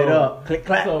 load it up. Click,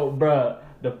 clack. So,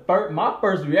 bruh, my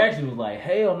first reaction was like,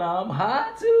 hell nah, I'm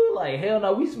high too? Like, hell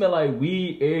nah, we smell like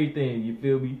weed, everything, you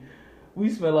feel me?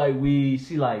 We smell like weed.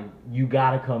 She like, you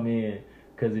gotta come in,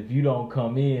 because if you don't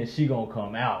come in, she gonna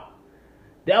come out.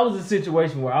 That was a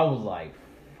situation where I was like,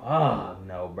 fuck,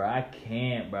 no, bro, I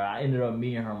can't, bro. I ended up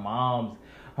meeting her mom's.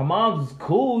 Her mom's is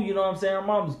cool, you know what I'm saying? Her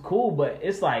mom's is cool, but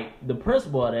it's like, the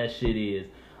principle of that shit is,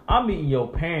 I'm meeting your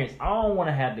parents. I don't want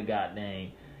to have the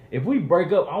goddamn. If we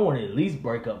break up, I want to at least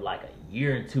break up like a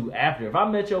year or two after. If I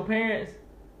met your parents,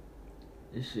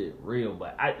 this shit real,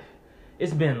 but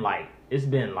it's been like,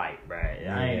 bro.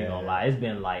 I ain't even gonna lie. It's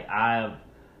been like, I've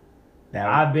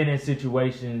been in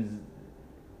situations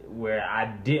where I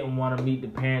didn't want to meet the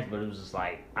parents, but it was just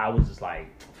like, I was just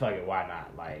like, fuck it, why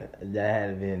not? Like, that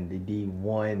had been the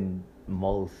one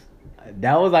most.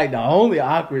 That was like the only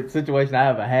awkward situation I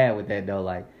ever had with that though.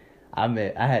 Like, I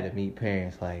had to meet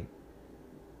parents like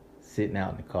sitting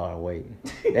out in the car waiting.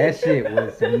 That shit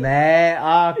was mad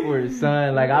awkward,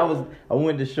 son. Like, I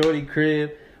went to Shorty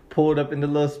crib, pulled up in the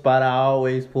little spot I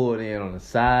always pulled in on the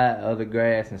side of the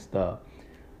grass and stuff.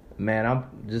 Man, I'm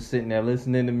just sitting there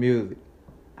listening to music.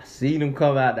 I see them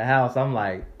come out the house. I'm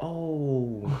like,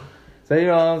 oh. So, you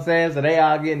know what I'm saying? So they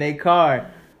all get in their car.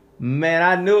 Man,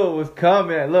 I knew it was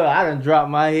coming. Look, I done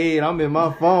dropped my head. I'm in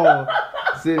my phone.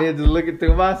 Sitting here just looking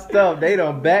through my stuff. They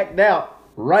done backed out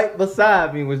right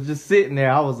beside me. Was just sitting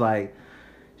there. I was like,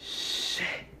 shit.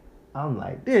 I'm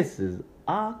like, this is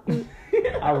awkward.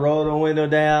 I rolled the window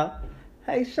down.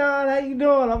 Hey, Sean, how you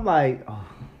doing? I'm like, oh,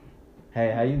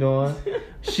 hey, how you doing?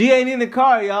 She ain't in the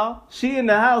car, y'all. She in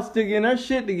the house still getting her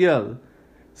shit together.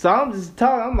 So I'm just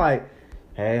talking. I'm like,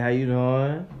 hey, how you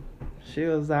doing? She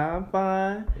was like, I'm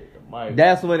fine.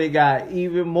 That's when it got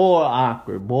even more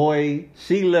awkward, boy.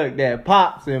 She looked at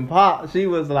Pops and Pops. She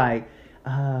was like,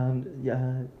 you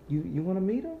want to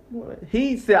meet him?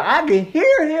 He said, I can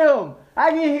hear him.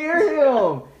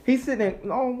 He's sitting there,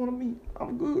 no, I don't want to meet.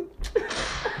 I'm good.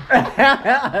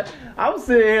 I'm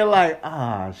sitting here like,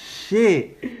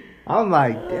 shit. I'm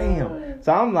like, damn.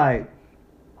 So I'm like,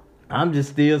 I'm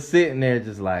just still sitting there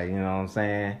just like, you know what I'm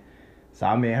saying? So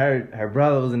I mean, her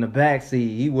brother was in the back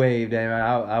seat. He waved at him.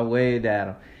 I waved at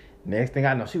him. Next thing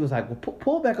I know, she was like, well,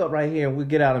 pull back up right here and we'll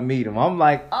get out and meet him. I'm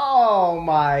like, oh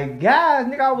my gosh,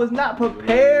 nigga, I was not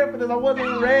prepared for this. I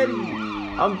wasn't ready.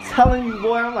 I'm telling you,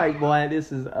 boy. I'm like, boy,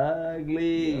 this is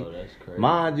ugly. Yo, that's crazy.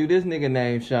 Mind you, this nigga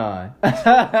named Sean.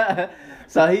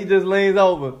 So he just leans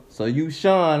over. So you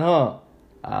Sean, huh?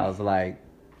 I was like,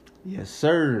 yes,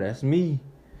 sir. That's me.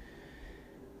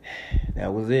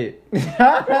 That was it.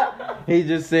 He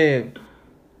just said,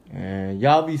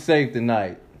 y'all be safe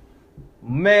tonight.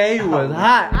 Man, he was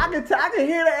hot. I could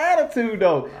hear the attitude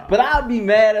though. But I'd be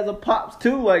mad as a Pops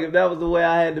too. Like if that was the way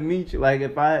I had to meet you. Like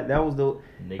if that was the.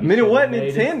 I mean, it wasn't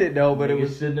intended though, but it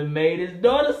was. Shouldn't have made his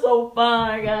daughter so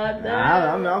fine.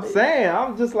 Goddamn. I'm saying.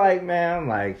 I'm just like, man. I'm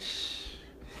like, shh.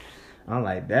 I'm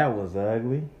like, that was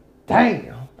ugly.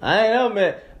 Damn. I ain't never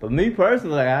met. But me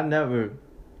personally, like I've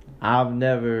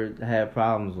never had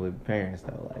problems with parents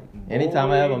though. Like anytime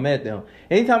I ever met them,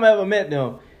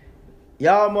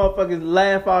 y'all motherfuckers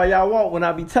laugh all y'all want when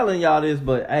I be telling y'all this,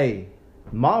 but hey,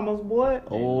 mamas, boy,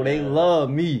 they love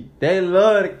me. They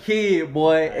love the kid,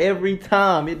 boy, every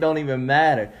time. It don't even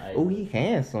matter. Oh, he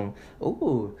handsome.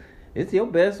 Ooh, it's your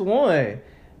best one.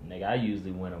 Nigga, I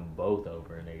usually win them both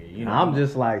over, nigga. You know, I'm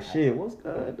just like, shit, what's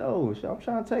good though? I'm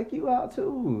trying to take you out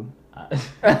too.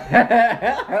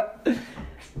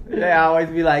 They always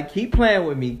be like, keep playing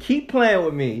with me.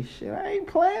 Shit, I ain't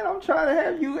playing. I'm trying to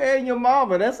have you and your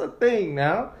mama. That's a thing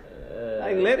now.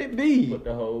 Like, let it be. Put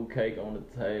the whole cake on the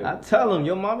table. I tell him,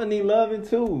 your mama need loving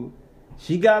too.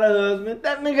 She got a husband.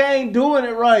 That nigga ain't doing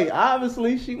it right.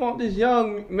 Obviously, she want this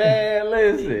young man.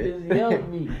 Listen. Need this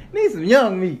young meat. Need some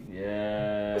young meat.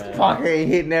 Yeah. Mr. Parker ain't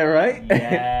hitting that right.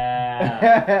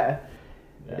 Yeah.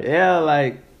 Yeah,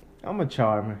 like, I'm a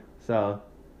charmer. So,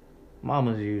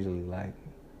 mama's usually like,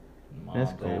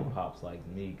 that's cool. And Pops like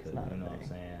me, because, you know what I'm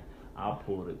saying? I'll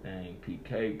pull the dang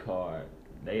PK card.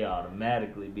 They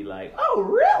automatically be like, oh,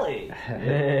 really?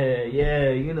 yeah,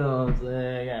 you know what I'm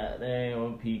saying? God dang,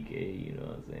 on PK, you know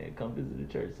what I'm saying? Come visit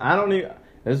the church. I don't even,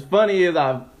 as funny as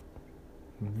I'm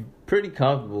pretty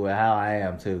comfortable with how I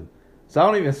am, too. So I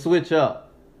don't even switch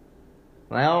up.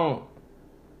 Like, I don't,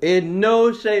 in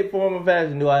no shape, form, or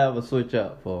fashion do I ever switch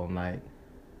up for them. Like,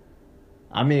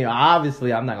 I mean,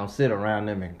 obviously, I'm not going to sit around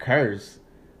them and curse.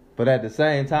 But at the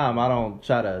same time, I don't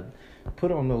try to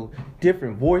put on no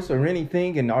different voice or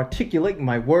anything and articulate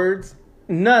my words.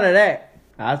 None of that.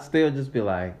 I still just be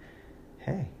like,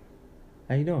 hey,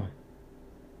 how you doing?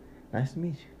 Nice to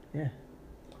meet you. Yeah.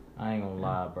 I ain't gonna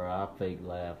lie, bro. I fake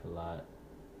laugh a lot.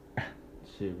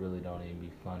 Shit really don't even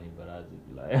be funny, but I just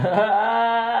be like,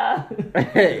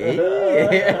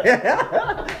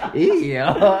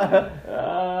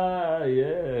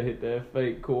 yeah, hit that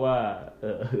fake Kawhi.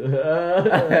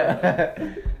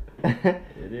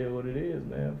 It is what it is,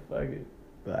 man. Fuck it.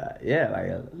 But yeah, like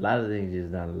a lot of things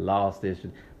just done lost this.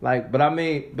 Like, but I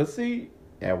mean, but see,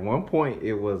 at one point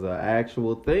it was an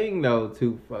actual thing though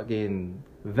to fucking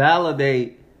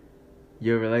validate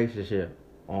your relationship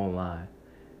online.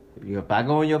 If I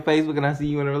go on your Facebook and I see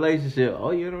you in a relationship,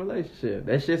 oh, you in a relationship.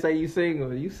 That shit say you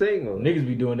single. You single. Niggas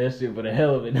be doing that shit for the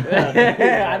hell of it.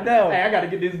 I know. Hey, I gotta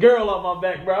get this girl off my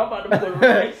back, bro. I'm about to put a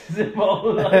relationship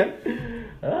on. Like,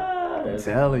 I'm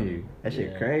telling you, that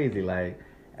shit crazy. Like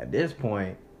at this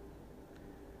point,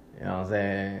 you know what I'm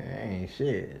saying? It ain't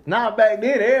shit. Nah, back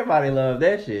then everybody loved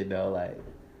that shit though. Like,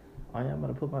 oh yeah, I'm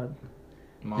gonna put my.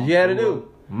 What you had to do?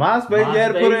 MySpace, you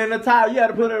had to put it in the top. You had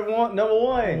to put it in number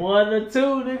one. 1 or 2,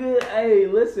 nigga. Hey,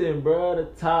 listen, bro. The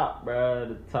top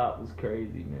was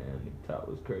crazy, man. The top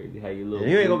was crazy. How you look?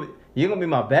 You ain't gonna be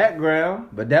my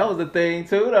background, but that was the thing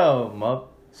too, though. My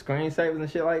screensavers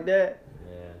and shit like that.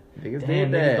 Yeah, niggas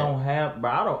damn, did that. Niggas don't have,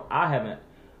 bro. I haven't.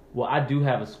 Well, I do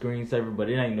have a screensaver, but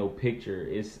it ain't no picture.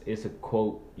 It's a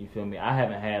quote. You feel me? I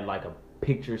haven't had like a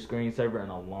picture screensaver in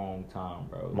a long time,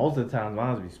 bro. Most of the times,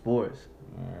 mine be sports.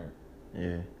 Alright.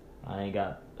 Yeah. I ain't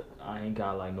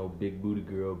got like no big booty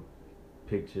girl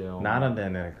picture on. Nah, I done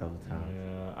done that a couple times.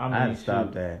 Yeah, I had to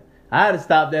stop that. I had to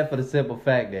stop that for the simple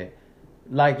fact that,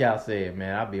 like y'all said,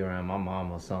 man, I be around my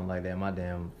mom or something like that. My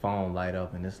damn phone light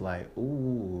up and it's like,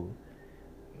 ooh.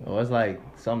 Or it's like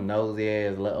some nosy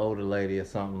ass older lady or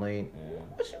something like,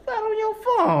 what you got on your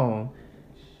phone?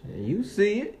 You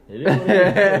see it. It is what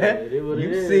it is. It is what it You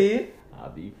is. see it. I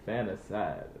be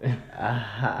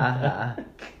fantasizing.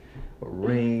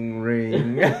 Ring,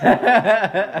 ring.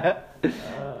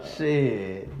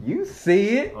 Shit, you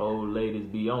see it. Old ladies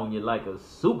be on you like a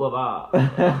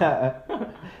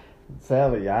supervisor.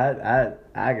 Telling you,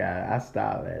 I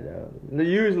stopped that though.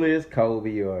 Usually it's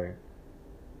Kobe or it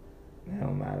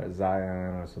don't matter,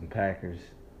 Zion or some Packers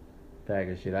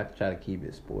shit. I try to keep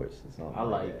it sports or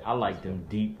something. I like them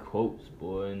deep quotes,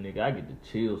 boy. Nigga, I get to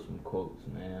chill some quotes,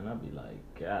 man. I be like,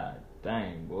 God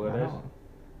dang, boy.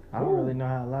 I don't really know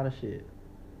how a lot of shit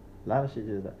just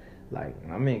like,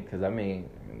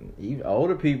 even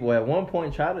older people at one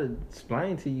point try to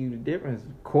explain to you the difference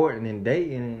of courting and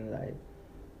dating, and like,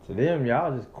 to them,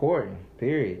 y'all just courting,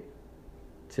 period.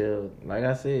 Till, like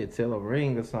I said, till a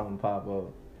ring or something pop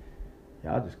up.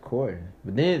 Y'all just courting.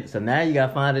 But then, so now you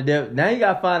gotta find a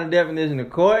definition of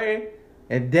courting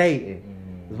and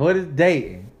dating. Mm. What is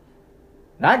dating?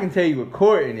 And I can tell you what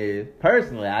courting is.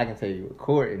 Personally, I can tell you what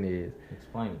courting is.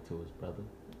 Explain it to us, brother.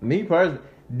 Me personally,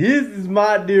 this is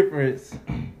my difference.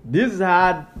 This is how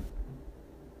I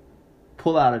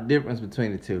pull out a difference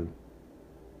between the two.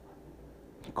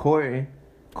 Courting,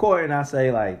 I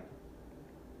say, like,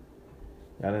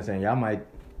 y'all understand, y'all might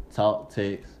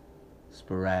text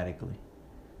sporadically.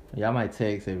 Y'all might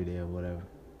text every day or whatever.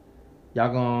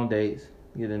 Y'all go on dates,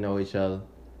 get to know each other.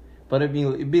 But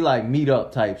it'd be like meet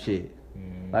up type shit.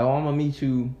 Mm. Like, I'm gonna meet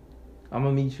you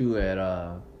at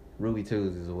Ruby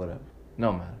Tuesdays or whatever.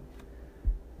 No matter.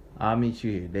 I'll meet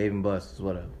you here, Dave and Buster's,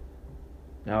 whatever.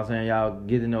 You know what I'm saying? Y'all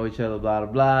get to know each other, blah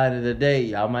blah blah. End of the day,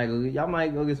 y'all might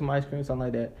go get some ice cream, something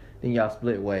like that. Then y'all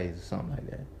split ways or something like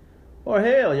that. Or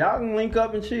hell, y'all can link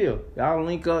up and chill. Y'all can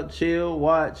link up, chill,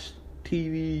 watch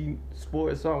TV,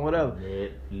 sports, something, whatever.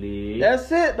 Netflix.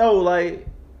 That's it though. Like,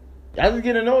 y'all just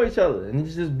get to know each other and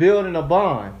it's just building a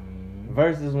bond. Mm.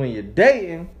 Versus when you're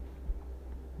dating.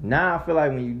 Now I feel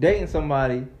like when you dating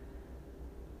somebody,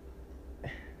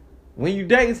 you're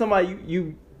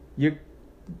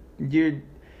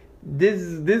this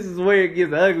is where it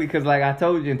gets ugly, because like I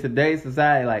told you, in today's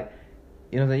society, like,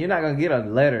 you know what I'm saying, you're not gonna get a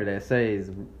letter that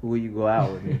says, will you go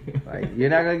out with me? Like, you're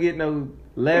not gonna get no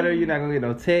letter, you're not gonna get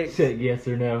no text. Check yes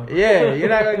or no. Yeah, you're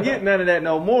not gonna get none of that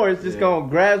no more. It's just gonna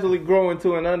gradually grow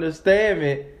into an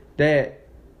understanding that,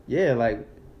 yeah, like,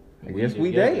 I guess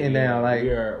we dating now. Like,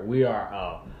 we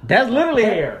are that's literally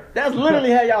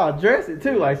how y'all address it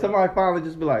too. Like, somebody finally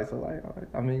just be like, so like,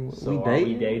 I mean, so we dating? Are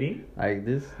we dating? Like,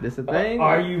 this a thing?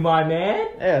 Are you my man?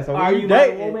 Yeah, so are you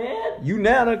dating, my woman? You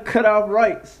now done cut off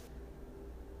rights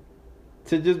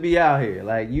to just be out here.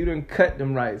 Like, you done cut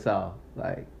them rights off.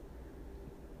 Like,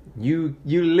 you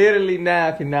literally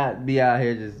now cannot be out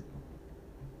here just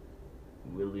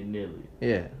willy nilly.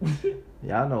 Yeah.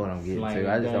 Y'all know what I'm getting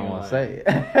to. I just don't want to say it.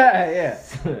 Yeah.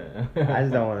 I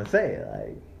just don't want to say it.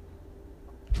 Like,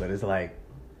 but it's like,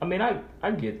 I mean,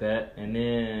 I get that, and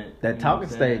then that talking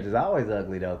stage is always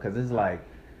ugly though, because it's like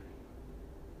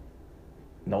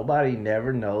nobody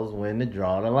never knows when to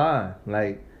draw the line.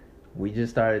 Like, we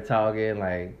just started talking,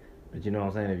 like, but you know what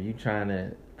I'm saying? If you trying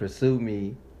to pursue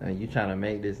me and you trying to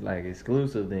make this like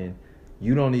exclusive, then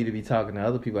you don't need to be talking to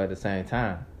other people at the same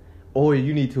time. Or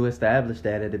you need to establish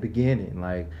that at the beginning.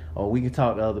 Like, oh, we can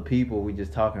talk to other people, we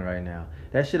just talking right now.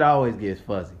 That shit always gets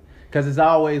fuzzy. Because it's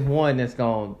always one that's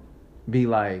going to be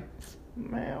like,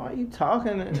 man, why you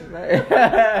talking? Like,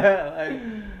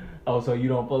 oh, so you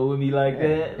don't fuck with me like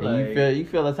that? Like, you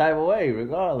feel a type of way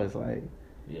regardless. Like,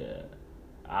 yeah.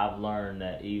 I've learned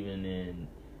that even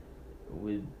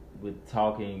with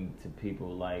talking to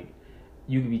people, like,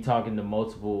 you can be talking to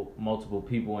multiple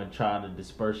people and trying to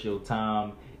disperse your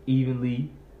time evenly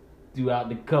throughout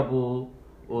the couple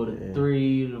or the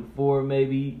 3 to 4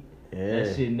 maybe. Yeah.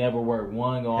 That shit never work.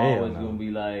 One always gonna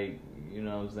be like, you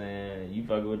know what I'm saying, you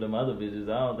fucking with them other bitches,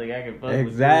 I don't think I can fuck with you.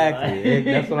 Exactly.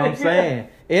 That's what I'm saying.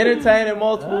 Entertaining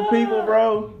multiple people,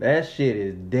 bro, that shit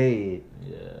is dead.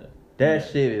 Yeah. That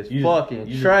shit is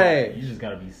fucking trash. You just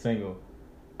gotta be single.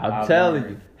 I'm telling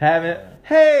you.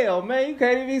 Hell, man, you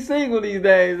can't even be single these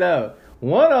days, though.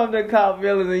 One of them caught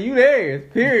feelings and you theirs.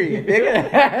 Period.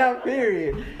 Nigga.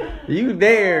 Period. You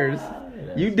theirs.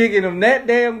 You digging them that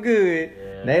damn good. Yeah.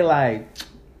 They like,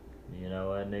 you know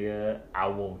what, nigga? I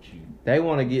want you. They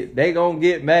gonna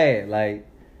get mad. Like,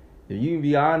 if you can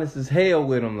be honest as hell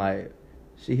with them, like,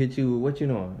 she hit you with what you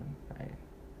doing? Like,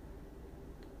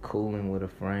 cooling with a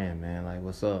friend, man. Like,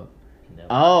 what's up? Never-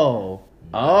 Oh,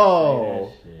 never say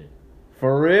that shit.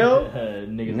 for real?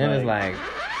 Niggas And then it's like,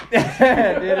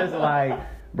 then it's like,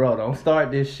 bro, don't start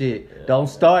this shit. Yeah. Don't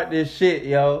start this shit,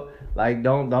 yo. Like,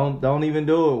 don't even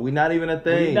do it. We not even a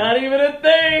thing. We not even a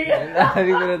thing. We're not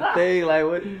even a thing. Like,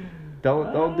 what?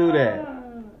 Don't do that.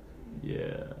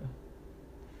 Yeah.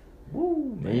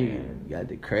 Woo, man. You got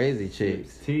the crazy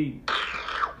chicks. T.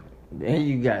 Then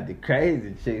you got the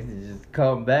crazy chicks that just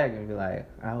come back and be like,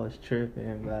 I was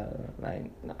tripping, blah, blah.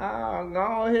 Like, nah,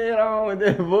 go ahead on with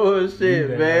that bullshit,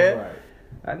 You man. damn right.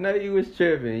 I know you was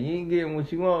tripping. You ain't getting what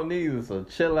you want neither, so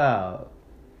chill out.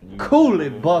 You Cool it,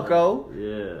 damn bucko. right.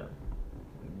 Yeah.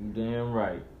 You damn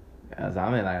right. Cause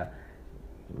I mean, like, a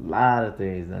lot of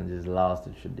things done just lost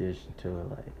the tradition to it.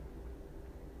 Like,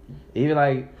 even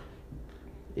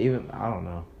I don't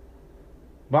know.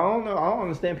 But I don't know. I don't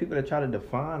understand people that try to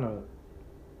define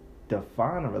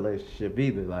a relationship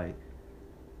either. Like,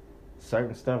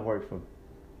 certain stuff work for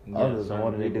others certain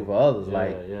more than they do people. for others. Yeah,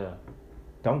 Like, yeah.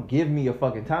 don't give me a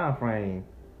fucking time frame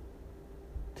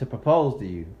to propose to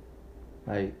you.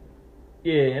 Like,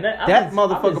 Yeah, and that I've been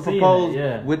motherfucker seeing proposed that,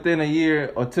 yeah. within a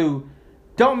year or two.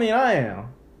 Don't mean I am.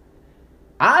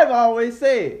 I've always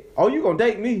said, oh, you gonna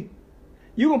date me?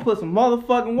 You gonna put some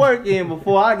motherfucking work in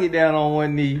before I get down on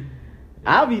one knee.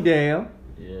 I'll be damn.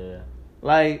 Yeah.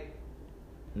 Like,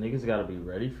 Niggas gotta be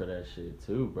ready for that shit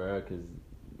too, bro. Cause,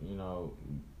 you know,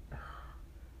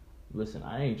 listen,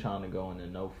 I ain't trying to go into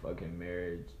no fucking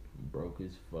marriage broke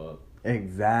as fuck.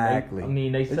 exactly. I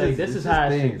mean, they It's say just- this it's is just how it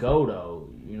things. should go, though.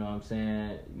 You know what I'm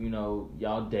saying? You know,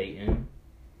 y'all dating,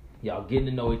 y'all getting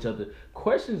to know each other.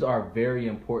 Questions are very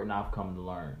important. I've come to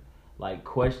learn. Like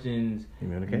questions.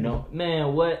 Communication. No,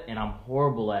 man, what? And I'm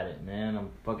horrible at it, man. I'm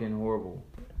fucking horrible.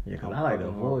 Yeah, cause I'm I like to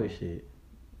fucking avoid horrible. shit.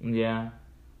 Yeah,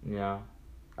 yeah.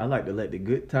 I like to let the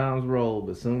good times roll,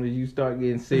 but as soon as you start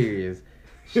getting serious,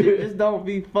 shit just don't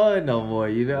be fun no more.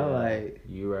 You know, Yeah. like,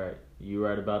 You right. You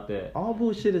right about that. all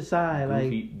bullshit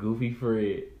aside, Goofy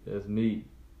Fred. That's me.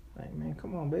 like, man,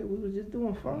 come on, baby, we was just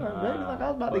doing fun, Nah, baby. Like, I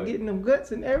was about to fuck. get in them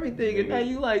guts and everything, and now Nigga.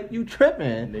 you like, you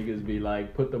tripping. Niggas be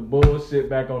like, put the bullshit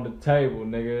back on the table,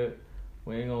 nigga.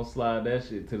 We ain't gonna slide that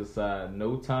shit to the side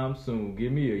no time soon.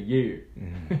 Give me a year.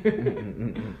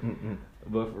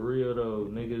 But for real though,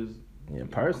 niggas. Yeah,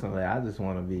 personally, I just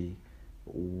want to be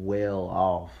well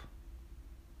off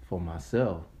for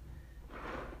myself.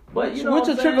 But you know which what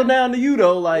I'm will trickle saying? down to you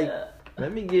though. Like, Yeah.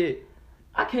 let me get.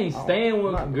 I can't I'm stand not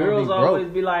when gonna girls be broke. always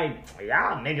be like,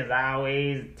 y'all niggas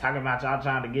always talking about y'all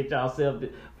trying to get yourself.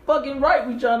 Fucking right,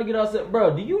 we trying to get ourselves.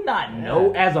 Bro, do you not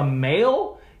know Yeah. as a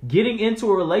male getting into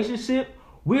a relationship,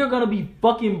 we are gonna be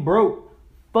fucking broke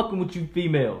fucking with you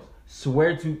females.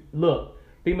 Swear to, look,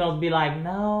 females be like,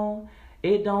 no,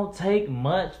 it don't take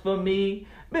much for me.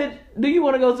 Bitch, do you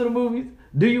want to go to the movies?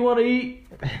 Do you want to eat?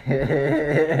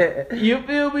 You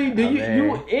feel me? Do Oh, you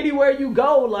man. anywhere you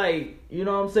go, like, you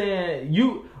know what I'm saying?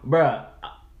 You, bruh,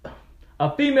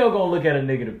 a female gonna look at a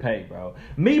nigga to pay, bro.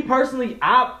 Me personally,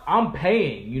 I'm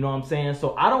paying, you know what I'm saying?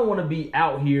 So I don't want to be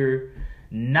out here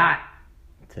not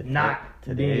being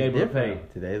Today's able to different.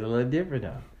 pay. Today's a little different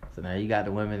though. So now you got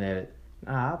the women that,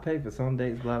 I'll pay for some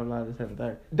dates, blah blah blah, this and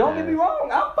that. Don't get me wrong,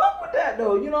 I fuck with that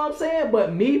though, you know what I'm saying?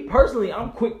 But me personally,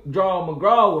 I'm quick draw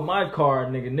McGraw with my card,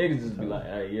 nigga. Niggas just be like,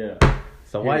 hey, yeah.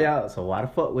 So why the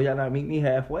fuck will y'all not meet me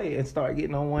halfway and start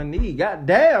getting on one knee? God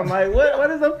damn, like what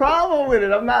is the problem with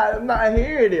it? I'm not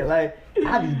hearing it. Like,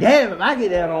 I be damn if I get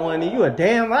down on one knee. You a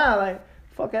damn lie. Like,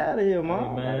 fuck out of here,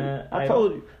 mom. Hey, man, Like,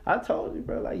 I told you,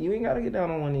 bro. Like, you ain't gotta get down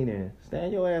on one knee then.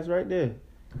 Stand your ass right there.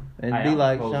 And Hey, be I'm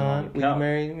like, proposing on Sean, the will you couch.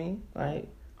 marry me? Like,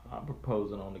 I'm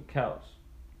proposing on the couch.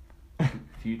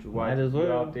 Future Might wife, as you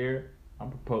well. out there, I'm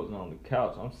proposing on the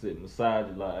couch. I'm sitting beside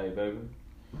you like, hey, baby.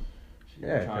 She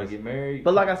Yeah, trying 'cause- to get married.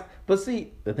 but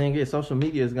see, the thing is, social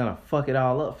media is gonna fuck it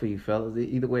all up for you fellas.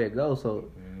 Either way it goes. So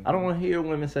I don't want to hear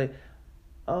women say,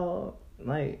 "Oh,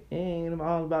 like it ain't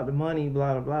all about the money,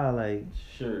 blah blah blah." Like,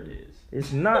 Sure it is.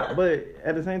 it's not. But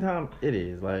at the same time, it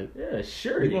is. Like, Yeah,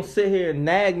 sure you it gonna is. sit here and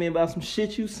nag me about some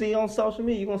shit you see on social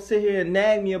media. You gonna sit here and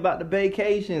nag me about the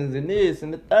vacations and this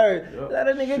and the third. Yup, Let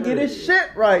a nigga sure get his it is. shit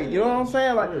right. You know what I'm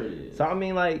saying? Like, Sure it is. so I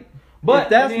mean, like. But if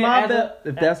that's then my as a-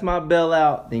 if that's my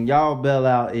bailout, then y'all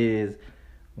bailout is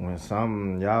when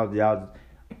y'all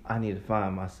I need to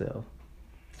find myself.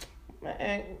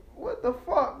 Man, what the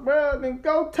fuck, bro? Then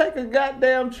go take a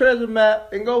goddamn treasure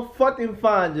map and go fucking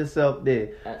find yourself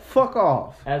there. Fuck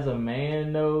off. As a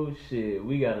man, though, shit,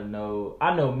 we gotta know.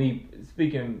 I know me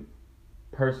speaking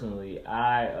personally.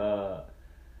 Niggas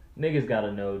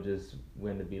gotta know just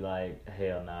when to be like,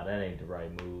 hell nah, that ain't the right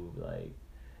move. Like,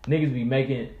 niggas be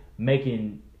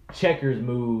making checkers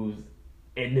moves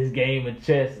in this game of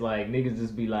chess. Like niggas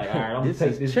just be like, all right, I'm gonna This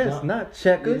take is this chess, jump. not It's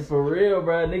checkers. for real,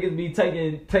 bro. Niggas be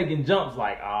taking jumps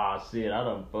like, ah, shit, I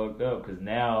done fucked up because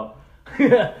now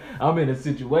I'm in a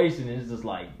situation. And it's just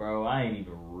like, bro, I ain't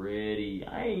even ready.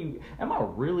 Am I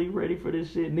really ready for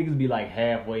this shit? Niggas be like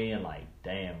halfway in, like,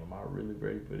 damn, am I really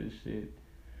ready for this shit?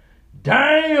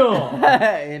 Damn.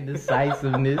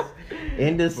 Indecisiveness. For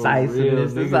real,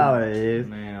 That's all it is.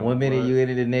 Man, One minute what? you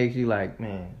into the next, you like,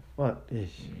 man, fuck this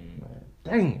shit. Man.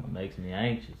 Damn. Makes me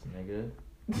anxious, nigga.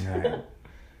 Nah.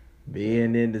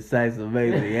 Being indecisive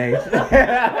makes me anxious.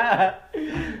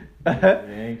 Makes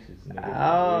me anxious, nigga.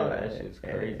 Oh, Yeah, that shit's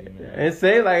crazy, man. It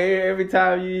seems like every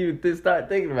time you even start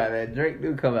thinking about that, Drake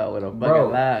do come out with a fucking Bro,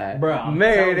 lie. bro, I'm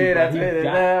Married telling you, it, bro, I he spent it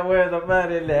got- down, where's the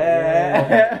money now?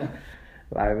 Yeah.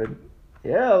 Like, but,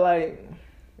 yeah, like,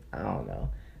 I don't know.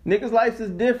 Niggas' lives is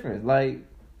different. Like,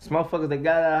 some motherfuckers that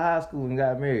got out of high school and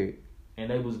got married. And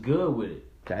they was good with it.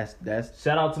 That's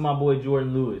Shout out to my boy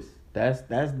Jordan Lewis.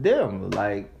 them.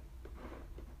 Like,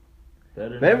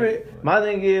 Better than Every, my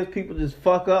thing is, people just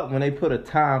fuck up when they put a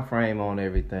time frame on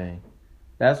everything.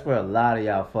 That's where a lot of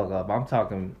y'all fuck up. I'm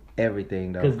talking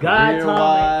everything though. Because God time ain't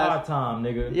Career-wise, our time,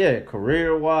 nigga. yeah,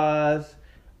 career wise,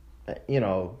 you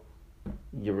know,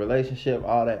 your relationship,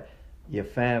 all that, your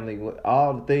family,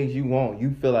 all the things you want.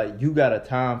 You feel like you got a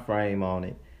time frame on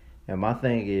it. And my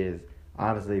thing is,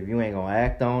 honestly, if you ain't gonna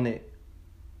act on it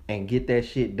and get that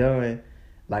shit done,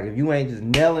 like if you ain't just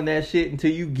nailing that shit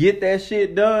until you get that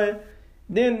shit done,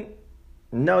 then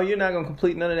no, you're not gonna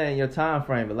complete none of that in your time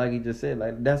frame. But like he just said,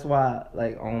 like that's why,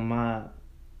 like on my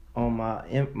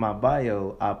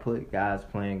bio, I put guys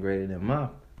playing greater than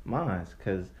mine,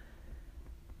 cause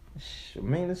I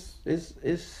mean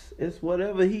it's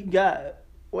whatever he got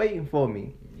waiting for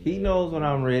me. He knows when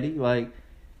I'm ready. Like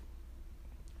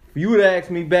if you would ask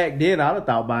me back then, I'd have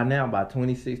thought by now, by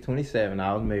 26, 27,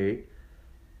 I was married,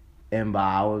 and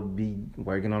I would be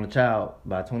working on a child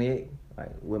by 28.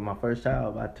 Like with my first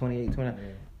child by 28, 29.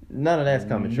 None of that's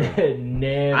coming true.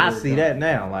 Never. I see that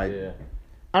now. Like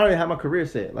I don't even have my career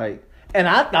set. Like, and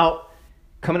I thought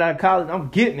coming out of college, I'm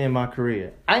getting in my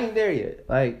career. I ain't there yet.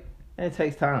 Like, and it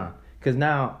takes time. Cause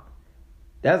now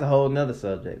that's a whole nother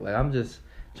subject. Like I'm just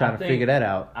trying to figure that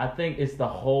out. I think it's the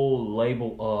whole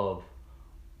label of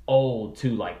old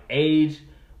too, like age.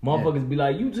 Motherfuckers be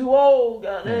like, you too old,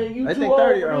 goddamn, you They too think old.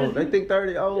 30 for old. this. They think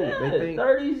 30 old. Yeah, They think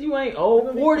 30s you ain't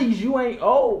old. 40s you ain't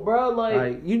old, bro.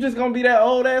 like you just gonna be that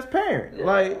old ass parent. Yeah,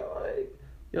 Like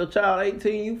your child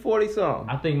 18, you 40 something.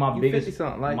 I think my You biggest 50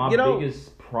 something. Like my get old.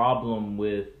 biggest problem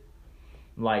with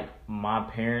like my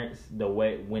parents, the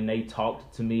way when they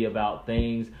talked to me about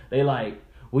things, they like,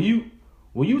 well you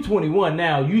 21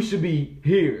 now, you should be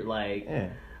here. Like Yeah.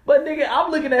 but nigga,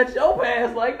 I'm looking at your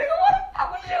ass like, nigga, what the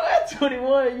fuck was you at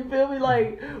 21? You feel me?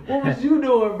 Like, what was you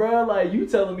doing, bro? Like, you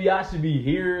telling me I should be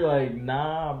here? Like,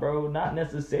 nah, bro, not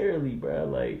necessarily, bro.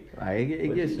 Like it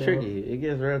but gets you know. tricky. It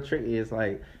gets real tricky. It's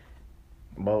like,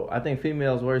 well, I think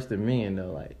females worse than men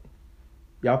though. Like,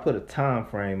 y'all put a time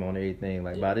frame on everything.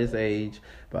 Like by this age,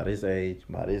 by this age,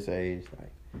 by this age.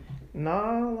 Like,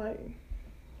 nah, like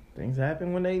things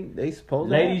happen when they supposed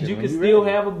to. ladies, happen, you when can still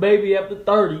ready. have a baby after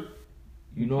 30.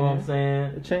 You know what I'm The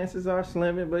saying? chances are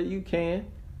slimming, but you can.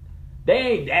 They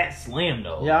ain't that slim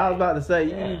though. Yeah, I was about to say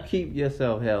you Yeah. keep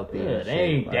yourself healthy. Yeah, and they shit,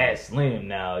 ain't like, that slim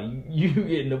now. You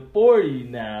getting to 40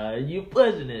 now. You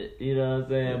pushing it. You know what I'm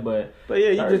saying? But But yeah,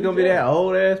 you just gonna be 30, that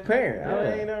old ass parent. I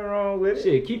Yeah. ain't nothing wrong with it.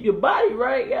 shit, keep your body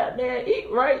right, goddamn. Eat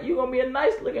right. You gonna be a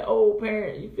nice looking old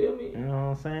parent. You feel me? You know what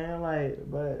I'm saying? Like,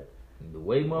 but The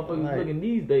way motherfuckers Like- looking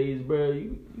these days, bro,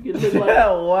 you can look like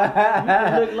wow, you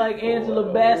can look like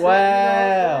Angela Bassett. Wow.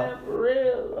 You know what I'm saying? For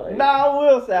real. Like, No, I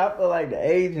will say I feel like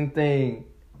the aging thing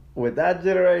with that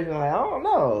generation, like I don't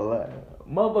know. Like,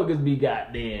 motherfuckers be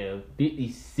goddamn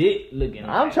 56 looking.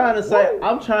 I'm like, trying to say, whoa.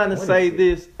 I'm trying to What say is it?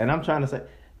 this, and I'm trying to say,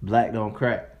 black don't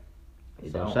crack.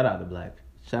 It So don't. shout out to black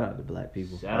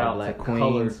people, Shout all the out black to queens,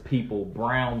 colored people,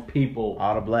 brown people.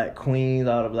 all the black queens,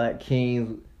 all the black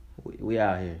kings. We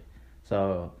out here.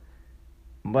 So,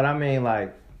 but I mean,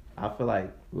 like, I feel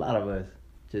like a lot of us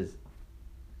just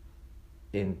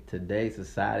in today's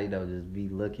society though just be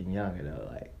looking younger though,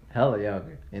 like hella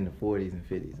younger in the 40s and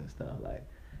 50s and stuff. Like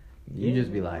you Yeah,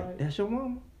 just be like, like- that's your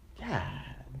mama? God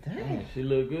Damn, damn. she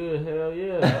look good. Hell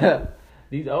yeah.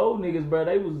 These old niggas, bro,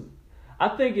 they was. I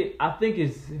think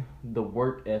it's the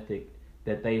work ethic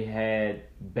that they had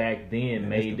back then Man,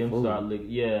 made it's the them food. start looking.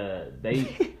 Yeah, these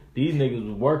niggas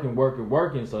was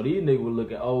working. So these niggas were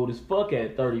looking old as fuck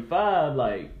at 35.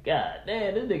 Like, god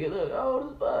damn, this nigga look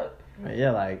old as fuck.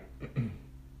 Yeah, like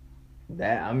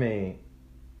that. I mean,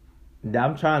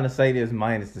 I'm trying to say this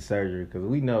minus the surgery because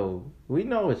we know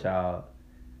what y'all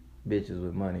bitches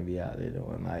with money be out there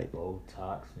doing. Like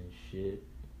Botox and shit.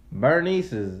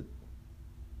 Bernice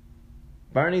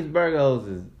Burgos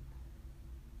is.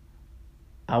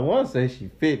 I want to say she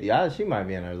 50. She might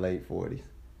be in her late 40s.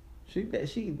 If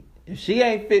she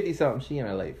ain't 50 something, she in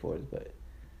her late 40s. But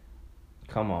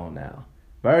come on now,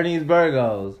 Bernice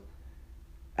Burgos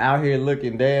out here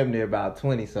looking damn near about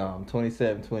 20 something,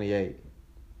 27, 28.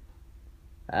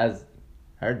 That's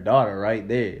her daughter right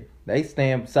there. They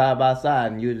stand side by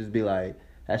side, and you just be like,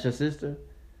 "That's your sister?"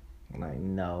 I'm like,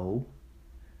 no.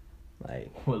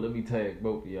 Like, well, let me tag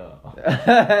both of y'all.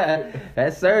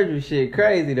 that surgery shit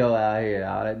crazy though out here.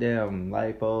 All that damn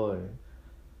lipo and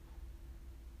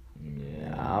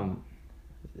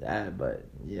but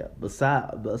yeah.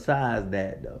 Besides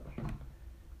that though,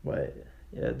 but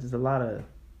yeah, just a lot of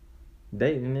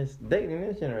dating this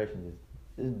generation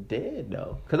is dead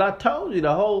though. Cause I told you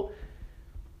the whole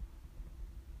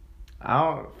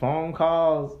phone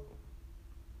calls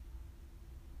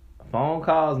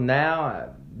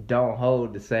now don't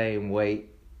hold the same weight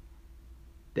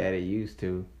that it used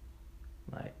to.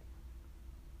 Like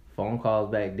phone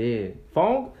calls back then.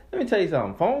 Let me tell you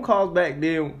something. Phone calls back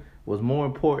then was more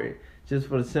important just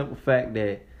for the simple fact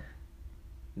that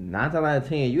 9 times out of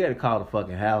 10 you had to call the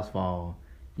fucking house phone.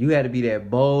 You had to be that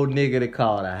bold nigga to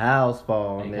call the house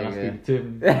phone, hey, nigga. Can I speak to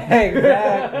Tiffany?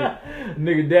 Exactly.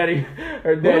 Nigga,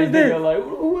 her daddy nigga like,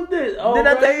 who is this? Oh, did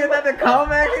I tell you not to call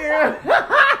back here?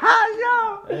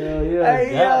 Yo. Hell yeah.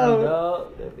 Hey, yo.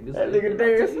 That nigga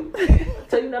Darius.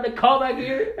 Tell you not to call back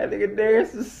here? That nigga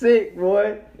Darius is sick,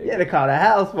 boy. You had to call the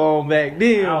house phone back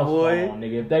then, house boy. Phone,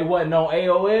 nigga. If they wasn't on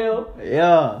AOL,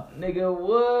 yeah. Nigga,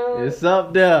 what? It's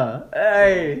up there.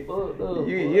 Hey.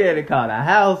 You had to call the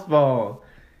house phone.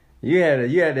 You had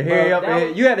to hurry up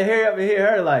and you had to hurry up and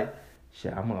hear her like,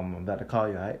 shit, I'm about to call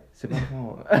you, all right? Sit by the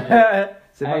phone.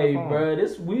 Hey, bro,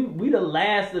 we the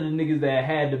last of the niggas that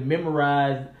had to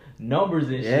memorize numbers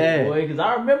and shit, boy. Because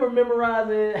I remember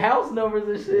memorizing house numbers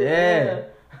and shit. Yeah.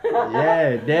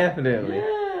 Yeah, definitely.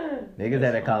 Yeah. Niggas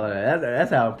had to call it.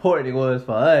 That's how important it was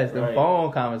for us. The Right.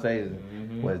 phone conversations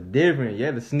was different. You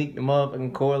had to sneak the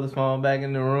motherfucking cordless phone back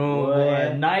in the room, Boy, boy.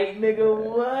 at night, nigga,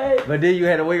 what? But then you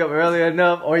had to wake up early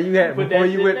enough, or you had Put before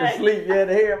that you shit went back. to sleep, you had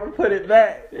to hurry up and put it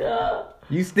back. Yeah.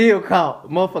 You still caught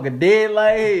motherfucker dead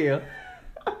like hell.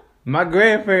 My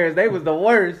grandparents, they was the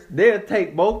worst. They'd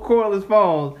take both cordless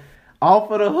phones off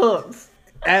of the hooks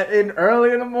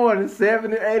early in the morning,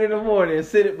 7 to 8 in the morning, and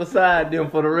sit it beside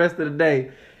them for the rest of the day.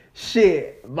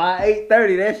 Shit, by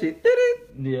 8:30, that shit.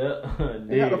 Yeah.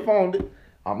 They got the phone.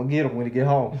 I'm gonna get him when he get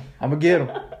home. I'm gonna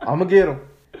get him.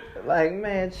 Like,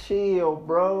 man, chill,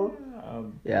 bro.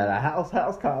 Yeah, the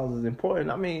house calls is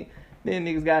important. I mean, then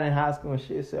niggas got in high school and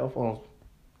shit, cell phones.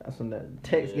 That's when the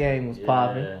text game was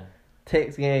popping.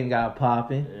 Text game got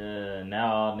popping. Yeah,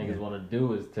 now all niggas want to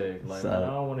do is text. Like, man, I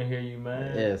don't want to hear you,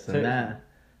 man. Yeah, so Text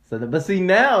now, me. but see,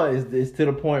 now it's to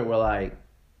the point where like,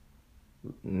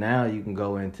 now you can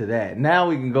go into that. Now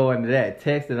we can go into that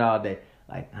texting all day.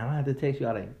 Like, I don't have to text you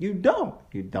all day. You don't.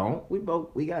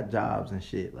 We got jobs and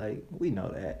shit. Like, we know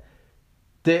that.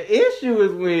 The issue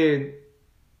is when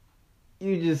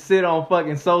you just sit on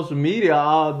fucking social media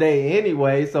all day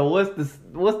anyway. So what's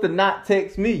the not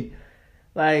text me?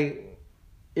 Like,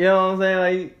 you know what I'm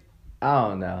saying? Like, I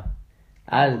don't know.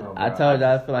 I told you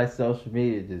I feel like social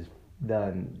media just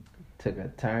done took a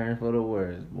turn for the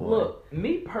worse, boy. Look,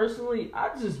 me personally,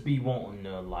 I just be wanting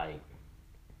to like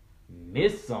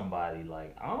miss somebody.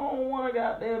 Like, I don't want to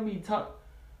goddamn be talk,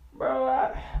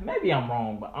 bro. Maybe I'm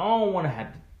wrong, but I don't want to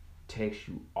have to text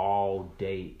you all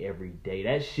day, every day.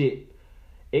 That shit,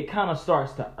 it kind of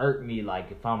starts to irk me.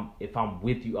 Like if I'm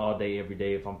with you all day, every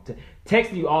day. If I'm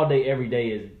texting you all day, every day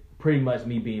is pretty much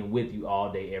me being with you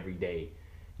all day, every day.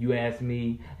 You ask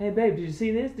me, hey babe, did you see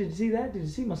this? Did you see that? Did you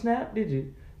see my snap? Did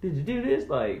you do this?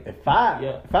 Like, if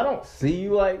I don't see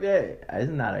you like that,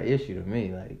 it's not an issue to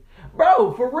me. Like,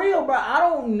 bro, for real, bro.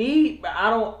 I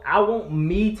want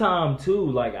me time too.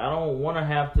 Like, I don't want to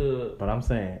have to. But I'm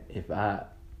saying, if I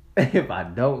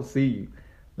don't see you,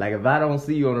 like if I don't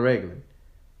see you on the regular,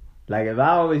 like if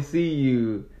I only see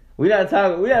you, we not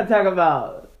talking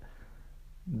about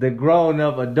the grown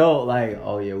up adult. Like,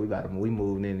 oh yeah, we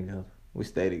moving in together, we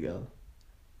stay together.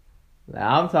 Like,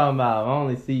 I'm talking about if I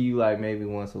only see you like maybe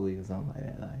once a week or something like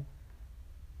that. Like,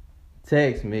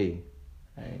 text me.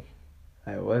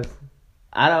 Like what's?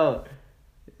 I don't.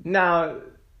 Now,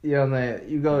 you know what I'm saying.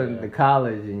 You go to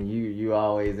college and you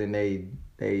always in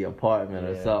they apartment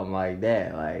or something like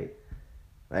that. Like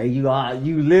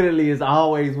you literally is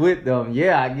always with them.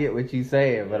 Yeah, I get what you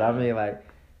saying, but I mean like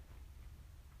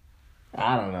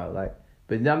I don't know, like,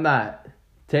 but I'm not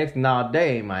texting all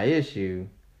day ain't my issue.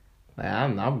 Like,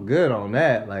 I'm good on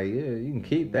that. Like, yeah, you can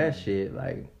keep that shit.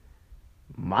 Like,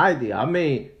 my deal. I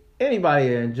mean, anybody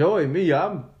that enjoy me,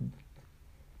 I'm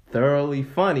thoroughly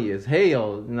funny as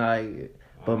hell. Like,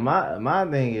 but my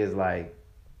thing is like,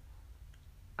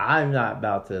 I'm not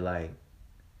about to like.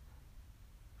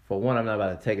 For one, I'm not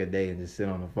about to take a day and just sit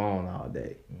on the phone all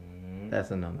day. Mm-hmm.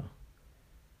 That's a no-no.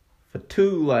 For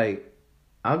two, like,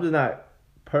 I'm just not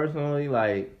personally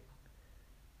like.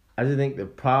 I just think the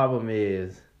problem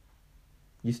is,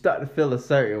 you start to feel a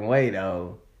certain way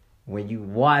though when you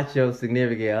watch your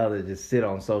significant other just sit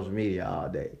on social media all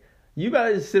day. You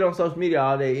gotta just sit on social media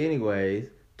all day anyways.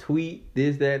 Tweet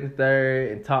this, that, and the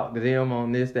third, and talk to them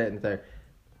on this, that, and the third.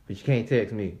 But you can't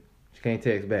text me. You can't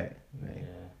text back.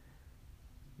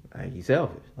 Like you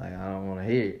selfish. Like, I don't want to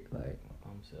hear it. Like,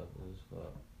 I'm selfish as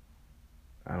fuck.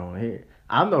 I don't want to hear it.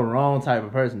 I'm the wrong type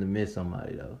of person to miss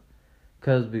somebody though.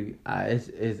 Cause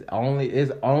it's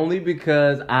only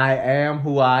because I am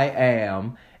who I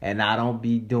am, and I don't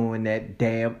be doing that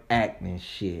damn acting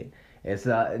shit. It's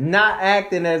not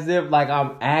acting as if like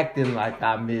I'm acting like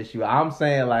I miss you. I'm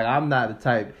saying like I'm not the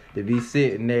type to be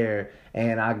sitting there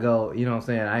and I go, you know what I'm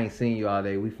saying? I ain't seen you all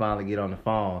day. We finally get on the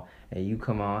phone and you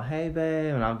come on, hey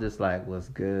babe, and I'm just like, what's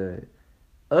good?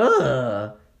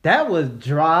 That was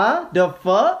dry. The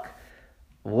fuck?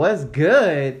 What's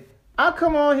good? I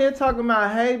come on here talking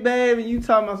about, hey, babe, and you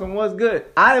talking about some what's good.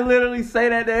 I literally say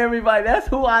that to everybody. That's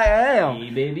who I am.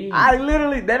 Hey, baby.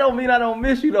 That don't mean I don't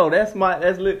miss you, though.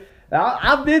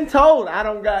 I've been told I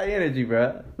don't got energy,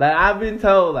 bro. Like, I've been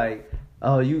told, like,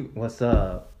 oh, what's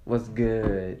up? What's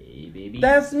good? Hey, baby.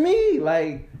 That's me.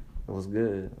 Like, what's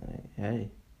good? Like,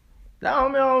 hey. That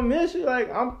don't mean I don't miss you.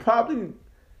 Like, I'm probably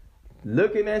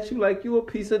looking at you like you a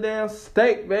piece of damn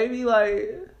steak, baby. Like,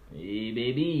 hey,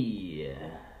 baby.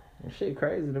 that shit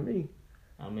crazy to me.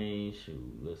 I mean,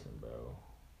 shoot, listen, bro.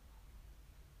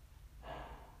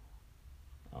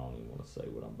 I don't even want to say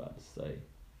what I'm about to say.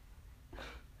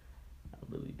 I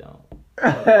really don't.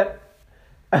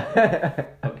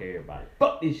 Fuck everybody.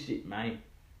 Fuck this shit, man.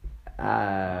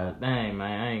 Dang, man,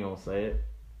 I ain't gonna say it.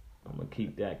 I'm gonna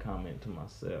keep that comment to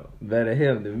myself. Better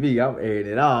him than me. I'm airing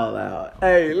it all out.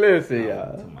 Hey, listen,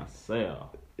 y'all. To myself.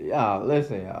 Y'all,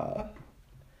 listen, y'all.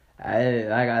 Like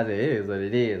I said, it is what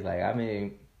it is. Like, I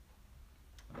mean,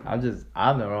 I'm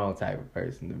the wrong type of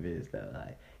person to miss though.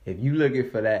 Like, if you looking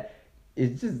for that,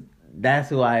 it's just, that's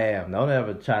who I am. Don't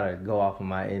ever try to go off of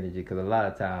my energy, because a lot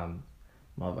of times,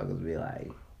 motherfuckers be like,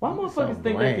 why motherfuckers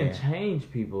think bland. they can change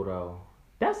people though?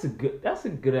 That's a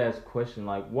good ass question.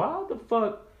 Like, why the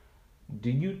fuck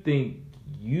do you think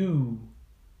you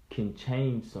can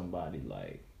change somebody?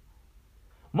 Like,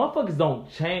 motherfuckers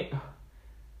don't change.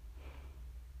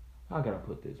 How can I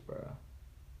put this, bro?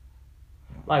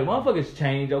 Like, motherfuckers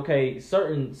change. Okay,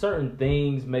 certain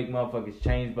things make motherfuckers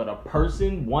change, but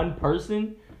one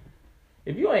person,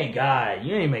 if you ain't God,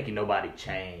 you ain't making nobody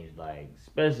change. Like,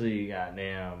 especially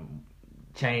goddamn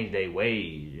change their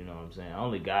ways. You know what I'm saying?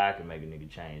 Only God can make a nigga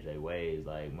change their ways.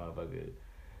 Like, motherfucker,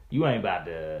 you ain't about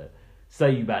to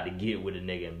say you about to get with a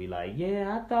nigga and be like,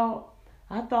 yeah,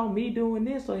 I thought me doing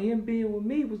this or him being with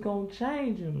me was gonna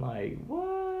change him. Like,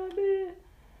 what, man?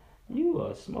 You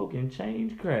are smoking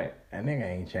change crack. That nigga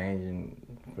ain't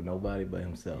changing for nobody but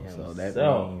himself. So that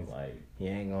means like, he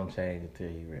ain't gonna change until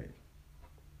he ready.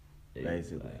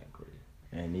 Basically. Exactly.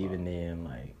 And even then,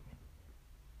 like,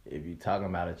 if you talking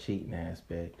about a cheating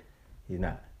aspect, he's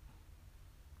not.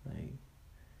 Like,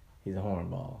 he's a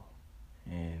hornball.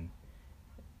 And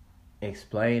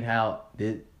explain how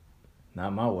this,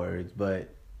 not my words,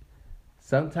 but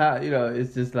sometimes, you know,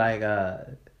 it's just like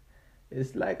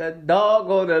it's like a dog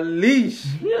on a leash.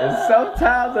 And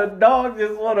sometimes a dog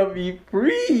just want to be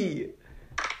free.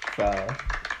 So,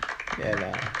 yeah,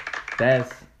 nah.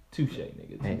 That's touche,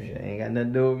 nigga. ain't got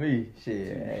nothing to do with me. Shit.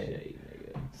 Touche, Hey,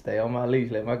 nigga. stay on my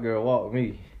leash. Let my girl walk with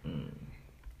me.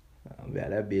 Got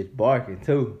that bitch barking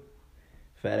too.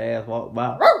 Fat ass walk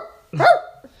by.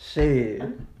 Shit.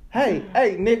 Hey,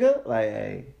 nigga. Like,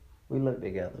 hey, we look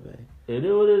together, babe. It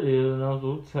is what it is, and I'm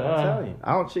so tired. I'm telling you,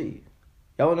 I don't cheat.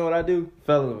 Y'all know what I do?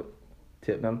 Fellas,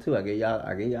 tip number 2. I gave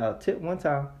y'all a tip one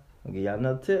time. I'll give y'all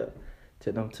another tip.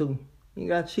 Tip number 2. You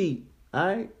gotta cheat.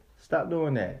 Alright? Stop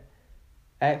doing that.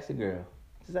 Ask the girl.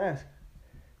 Just ask her.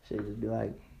 She'll just be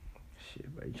like,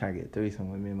 shit, bro, you trying to get a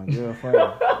threesome with me and my girlfriend?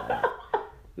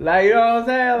 Like, you know what I'm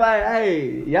saying? Like,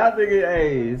 hey, y'all think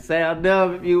hey, say I'm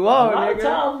dumb if you want, A lot nigga. of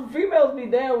times, females be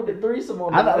down with the threesome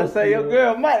on I thought to say your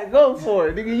girl might go for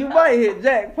it, nigga. You might hit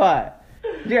jackpot.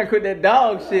 You gotta quit that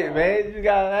dog shit, man. You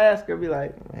gotta ask her, be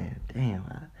like, man, damn,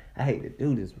 I hate to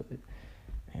do this, but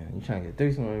man, you trying to get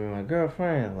threesome with me and my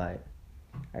girlfriend? Like,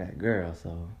 I got a girl,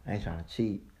 so I ain't trying to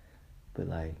cheat. But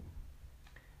like,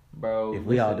 bro, if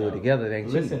we all do it though. together, they ain't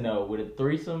cheating. Listen though, with a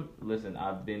threesome, listen,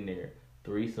 I've been there.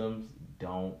 Threesomes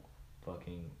don't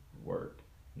fucking work.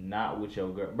 Not with your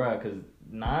girl, bro. Because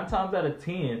 9 times out of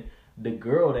 10, the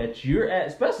girl that you're at,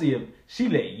 especially if she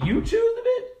let you choose the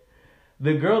bitch,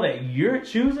 the girl that you're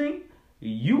choosing,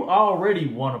 you already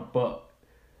want to fuck.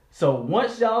 So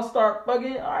once y'all start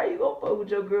fucking, all right, you gonna fuck with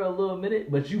your girl a little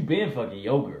minute, but you been fucking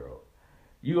your girl.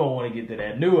 You gonna want to get to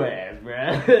that new ass,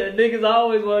 bruh. Niggas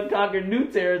always want to conquer new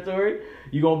territory.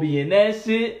 You gonna be in that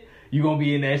shit. You gonna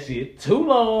be in that shit too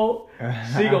long.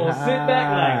 She gonna sit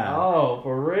back like, oh,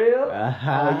 for real?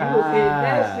 Oh, you was hitting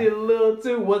that shit a little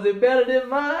too. Was it better than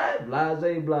mine?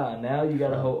 Blase blah. Now you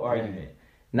got a whole argument.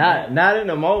 Not in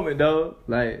the moment though.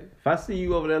 Like if I see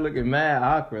you over there looking mad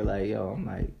awkward, like yo, I'm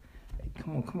like, hey,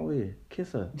 come over here,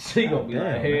 kiss her. She gonna be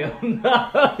like, hell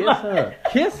nah.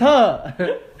 Kiss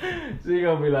her. She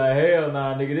gonna be like, hell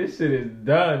nah, nigga, this shit is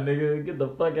done, nigga. Get the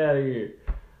fuck out of here.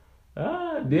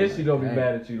 Then she gonna be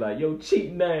mad at you like, yo,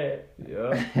 cheating ass.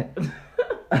 Yeah.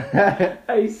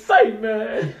 Hey, say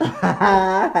man.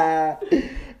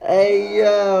 Hey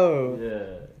yo.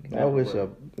 Yeah. I wish I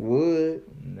would.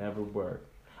 Never work.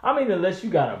 I mean, unless you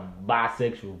got a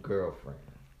bisexual girlfriend.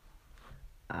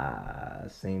 I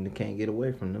seem to can't get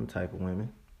away from them type of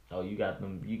women. Oh, you got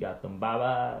them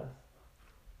bye-byes?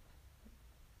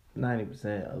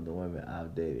 90% of the women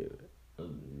I've dated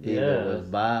Yes. either was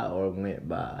bi or went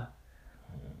bi.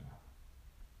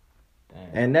 Damn.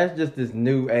 And that's just this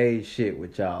new age shit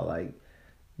with y'all. Like,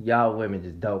 y'all women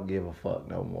just don't give a fuck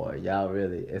no more. Y'all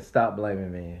really, and stop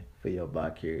blaming men for your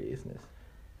bi-curiousness.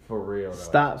 For real,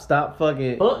 though. Stop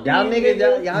fucking. Fuck y'all these niggas,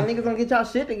 niggas. y'all niggas don't get y'all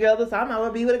shit together, so I might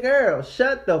well be with a girl.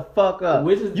 Shut the fuck up.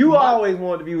 Which is You my- always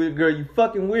want to be with a girl, you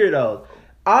fucking weirdos.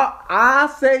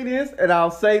 I say this, and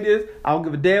I'll say this. I don't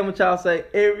give a damn what y'all say.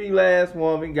 Every last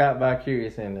woman got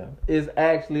bi-curious in them. It's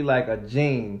actually like a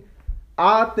gene.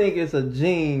 I think it's a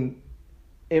gene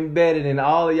embedded in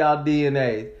all of y'all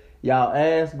DNAs. Y'all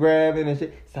ass grabbing and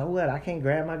shit. So what? I can't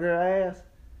grab my girl ass?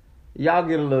 Y'all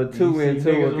get a little too into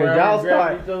it because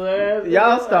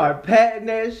y'all start patting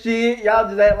that shit. Y'all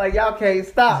just act like y'all can't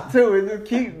stop too and just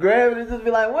keep grabbing and just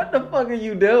be like, what the fuck are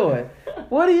you doing?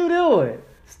 What are you doing?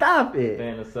 Stop it.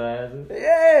 Fantasizing.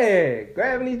 Yeah,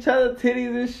 grabbing each other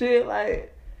titties and shit like.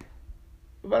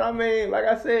 But I mean, like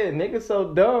I said, niggas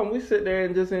so dumb. We sit there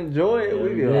and just enjoy it. We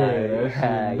be that like, shit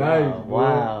y'all nice, boy.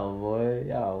 wow, boy,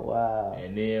 y'all wow.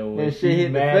 And then when Then she shit hit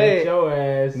the mad fan. at your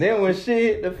ass, Then when shit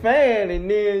hit the fan and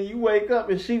then you wake up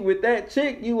and she with that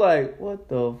chick, you like, what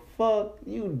the fuck?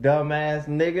 You dumbass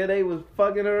nigga. They was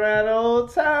fucking around the whole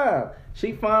time.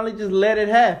 She finally just let it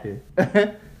happen.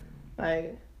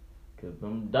 Like, cause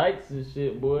them dykes and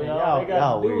shit, boy. Man, all they gotta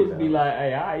y'all do weird, is be though. like,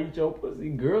 hey, I eat your pussy.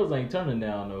 Girls ain't turning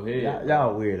down no head.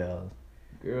 y'all weirdos.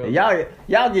 Girls. And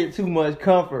y'all get too much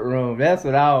comfort room. That's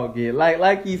what I don't get.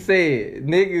 Like you said,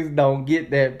 niggas don't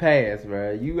get that pass,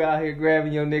 bro. You out here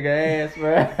grabbing your nigga ass,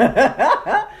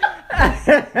 bro.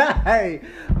 Hey,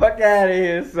 fuck out of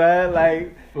here, son.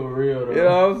 Like, For real, though. you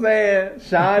know what I'm saying?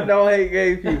 Sean don't hate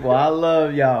gay people. I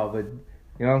love y'all, but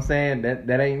you know what I'm saying?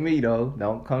 That ain't me though.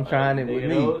 Don't come trying it with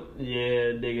me.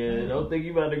 Nigga, don't think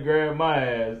you about to grab my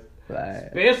ass. Like,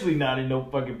 Especially not in no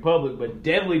fucking public, but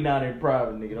definitely not in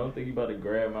private, nigga. Don't think you about to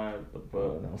grab my ass. The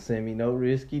fuck. don't send me no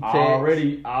risky text. I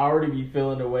already be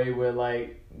feeling the way where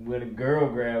like when a girl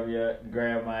grab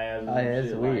my ass. Oh, yeah, it's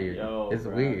shit, weird. Like, yo, It's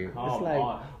bro, weird. come It's like,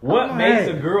 on. What come makes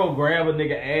on. a girl grab a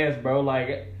nigga ass, bro?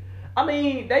 Like, I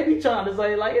mean, they be trying to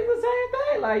say like it's the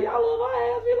same thing. Like y'all love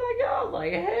my ass, be like y'all.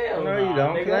 Like hell, No, you nah,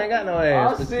 don't, 'cause Nigga. I ain't got no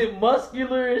ass, All but shit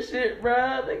muscular and shit, bro.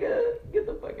 Nigga, get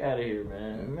the fuck out of here,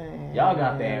 man. Man, Y'all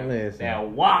got that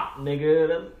listen. wop,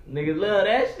 nigga. Niggas love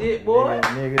that shit, boy.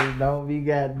 Niggas don't be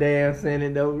goddamn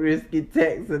sending no risky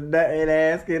texts or nothing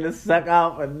asking to suck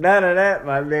off or none of that,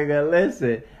 my nigga.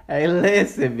 Listen. Hey,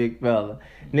 listen, big fella.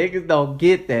 Niggas don't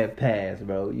get that pass,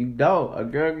 bro. You don't. A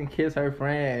girl can kiss her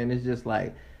friend and it's just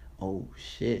like, oh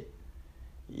shit.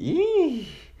 Yee.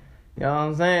 You know what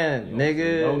I'm saying? You don't see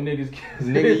Nigga. no niggas kiss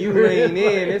Nigga, his you friend, lean in.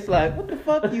 like- It's like, what the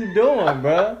fuck you doing,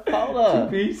 bro? Hold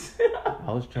up. Two-piece.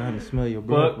 I was trying to smell your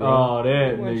breath, Fuck bro. all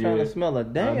that, You wasn't nigga. trying to smell a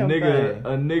damn a nigga, thing.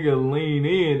 a nigga lean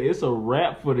in. It's a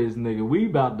wrap for this nigga. We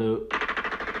about to.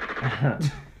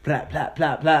 Plop, plop,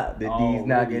 plop, plop. The Oh, D's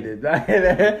not really?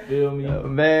 getting Feel me?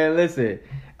 Man, listen.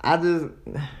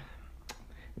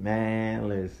 Man,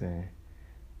 listen.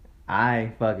 I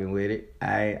ain't fucking with it.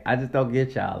 I just don't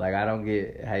get y'all. Like, I don't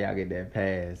get how y'all get that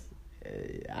pass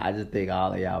I just think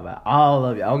all of y'all, but all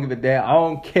of y'all, I don't give a damn. I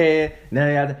don't care. None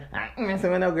of y'all, I ain't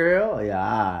messing with no girl. Yeah,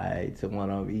 alright. So one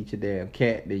of them eat your damn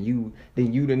cat. Then you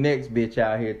the next bitch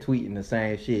out here tweeting the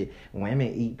same shit.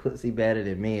 Women eat pussy better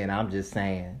than men. I'm just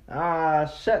saying.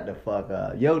 Shut the fuck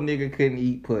up. Yo nigga couldn't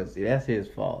eat pussy. That's his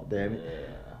fault, damn it.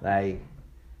 Yeah. Like,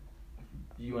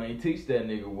 you ain't teach that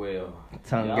nigga well.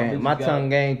 my tongue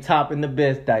game topping the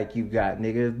best dyke you got,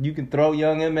 nigga. You can throw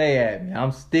Young M.A. at me.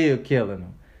 I'm still killing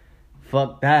him.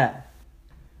 Fuck that.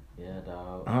 Yeah,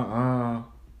 dog.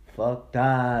 Fuck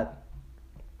that.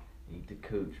 Eat the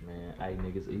cooch, man. Hey,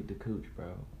 niggas, eat the cooch, bro.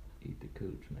 Eat the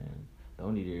cooch, man.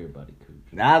 Don't eat everybody cooch.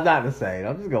 Nah, I was about to say,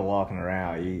 I'm just gonna walking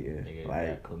around eating. Nigga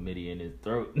Like, got chlamydia in his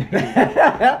throat.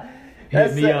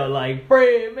 That's Hit me it. up like,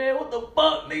 Fred, man, what the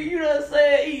fuck, nigga? You done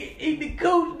said eat the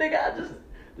cooch, nigga. I just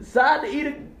decided to eat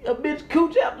a bitch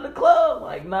cooch after the club.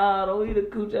 Like, nah, don't eat a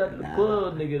cooch after the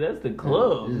club, nigga. That's the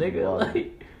club, Just nigga. walk.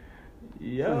 Like,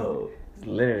 yo. It's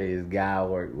literally this guy I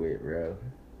work with, bro.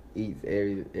 Eats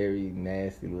every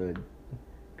nasty little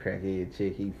crackhead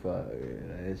chick he fuck.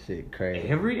 That shit crazy.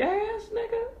 Every ass,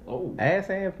 nigga? Oh. Ass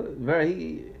and pussy, bro.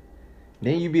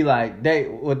 Then you be like,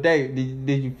 Dave,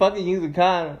 did you fucking use a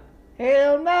condom?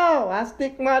 Hell no. I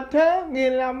stick my tongue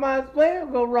in it. I might as well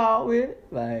go raw with it.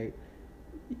 Like,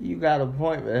 you got a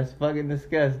point, but that's fucking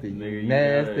disgusting. Nigga, You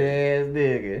nasty ass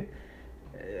nigga.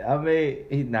 I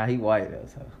mean, he white though,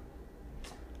 so.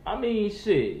 I mean,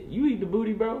 shit. You eat the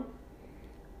booty, bro?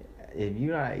 If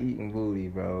you're not eating booty,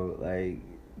 bro, like,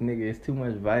 nigga, it's too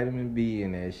much vitamin B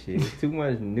in that shit. It's too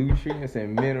much nutrients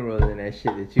and minerals in that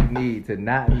shit that you need to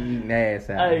not be eating ass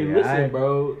out Hey, here.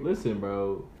 listen,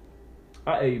 bro.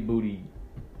 I ate booty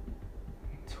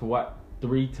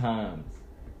 3 times.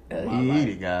 in my You life.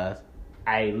 eat it, guys.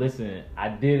 Hey, listen. I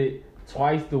did it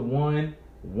twice to one,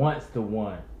 once to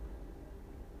one.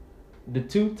 The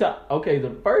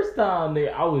first time,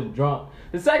 nigga, I was drunk.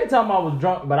 The second time I was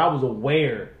drunk, but I was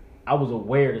aware.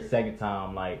 The second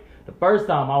time. Like, the first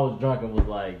time I was drunk and was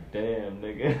like, damn,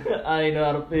 nigga. I ain't know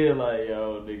how to feel. Like,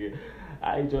 yo, nigga,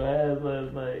 I ate your ass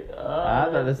last night. I was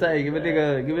about to say, give a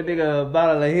nigga a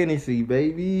bottle of Hennessy,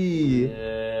 baby.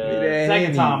 Yeah.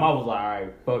 Second time, I was like,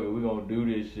 alright, fuck it, we gonna do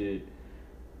this shit.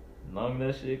 As long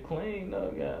as that shit clean,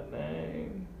 though,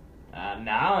 goddamn.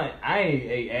 I ain't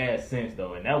ate ass since,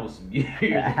 though, and that was some years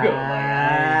ago.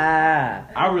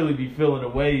 Like, I really be feeling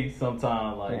away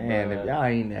sometimes. Like, Man, bruh, if y'all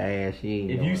ain't the ass, you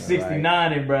ain't if doing you it 69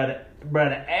 right. and brother,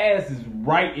 the ass is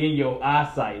right in your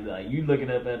eyesight. Like, you looking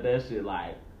up at that shit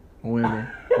like. Women,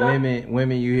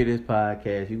 you hear this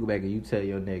podcast, you go back and you tell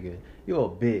your nigga, you a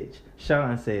bitch.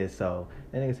 Sean said so.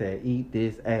 That nigga said, eat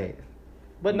this ass.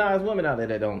 But nah, there's women out there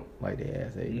that don't like their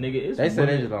ass. Nigga, They said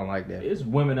they just don't like that. It's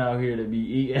women out here that be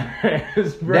eating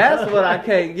ass, bro. That's what I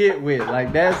can't get with.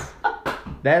 Like, that's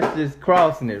just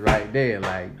crossing it right there.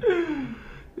 Like,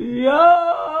 Yo!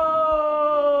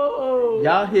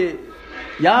 y'all hit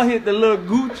the little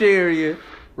gooch area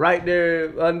right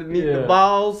there underneath the Yeah.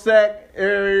 ball sack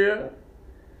area.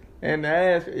 And the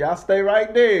ass, y'all stay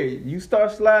right there. You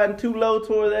start sliding too low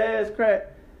towards the ass crack,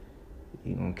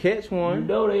 you gonna catch You one.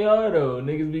 know they are, though. Them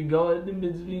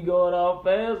bitches be going off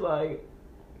fast, like,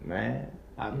 Man,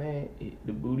 I mean, hit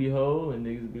the booty hole, and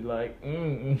niggas be like,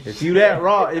 if you that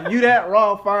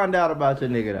raw, find out about your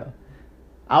nigga though.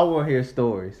 I want to hear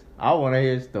stories.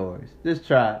 Just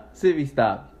try it. See if he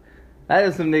stops. I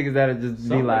know some niggas that'll just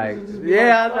Some be like, niggas just be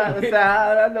yeah, like, I'm not fuck the it.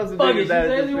 side. I know some fuck it, niggas she that'll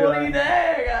said just you be want to like, eat the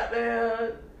ass,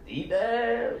 goddamn. Eat the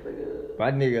ass, nigga.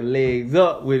 my nigga legs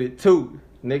up with it too.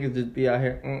 Niggas just be out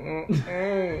here.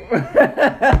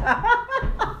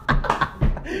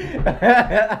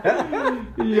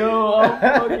 Yo, I'm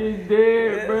fucking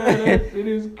dead, bro. That shit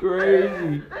is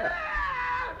crazy.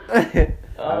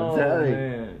 I'm telling you.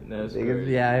 Man, that's Niggas crazy.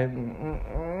 be out here.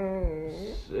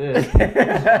 Shit.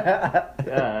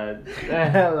 God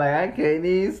damn. Like, I can't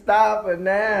even stop it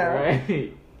now.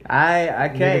 Right. I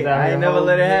can't. Niggas out I here ain't never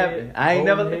let it holding happen. I ain't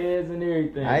never heads and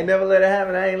everything. let it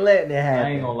happen. I ain't letting it happen. I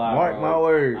ain't gonna lie, Mark bro. my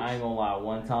words. I ain't gonna lie.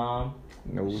 One time,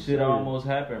 No, shit sir. almost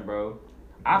happened, bro.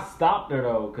 I stopped her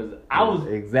though, cause I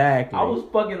was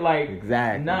fucking like,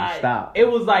 Exactly. Nah, Stop. It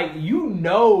was like, you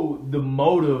know the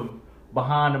motive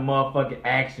behind the motherfucking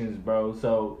actions, bro.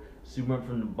 So she went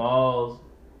from the balls.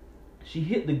 She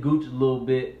hit the gooch a little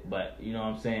bit, but you know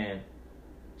what I'm saying.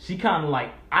 She kind of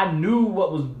like, I knew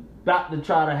what was about to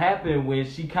try to happen when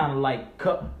she kind of like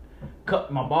cut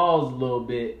my balls a little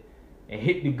bit and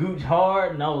hit the gooch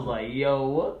hard, and I was like, yo,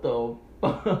 what the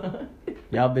fuck?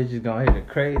 Y'all bitches gonna hear the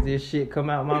craziest shit come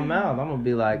out my mouth. I'm gonna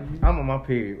be like, I'm on my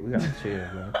period. We gotta chill,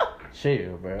 bro.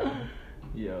 Chill, bro.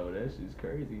 Yo, that shit's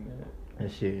crazy, man.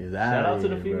 That shit is Shout out to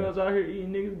the bro. females out here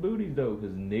eating niggas' booties though, cause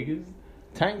niggas.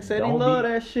 Tank said he Don't love be-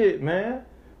 that shit, man.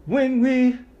 When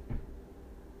we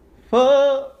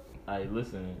fuck. Hey,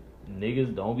 listen,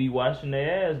 niggas don't be washing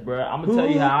their ass, bro. I'm gonna tell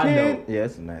you how I know. Yeah,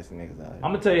 some nice niggas out here.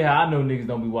 I'm gonna tell you how I know niggas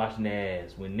don't be washing their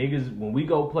ass. When we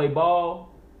go play ball,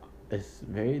 It's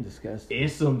very disgusting.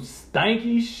 it's some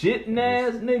stanky shitting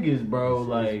ass niggas, bro. It's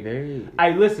Like, very.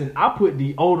 hey, listen, I put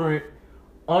deodorant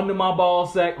under my ball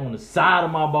sack, on the side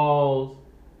of my balls.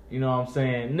 You know what I'm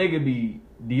saying? Nigga be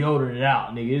deodorant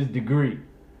out, nigga. It's degree.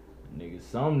 Nigga,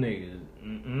 some niggas,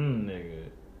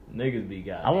 niggas be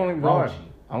got. I won't guard him.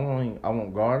 I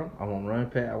won't guard him. I won't run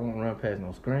past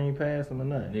no screen pass him or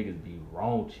nothing. Niggas be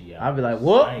raunchy out. I'll be like,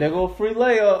 whoop, there go free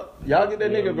layup. Y'all get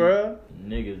that Yeah, nigga, bro.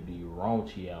 Niggas be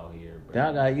raunchy out here, bro.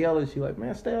 Then I got yell at you like,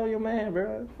 man, stay on your man,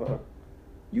 bro. Fuck.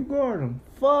 You guard him.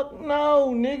 Fuck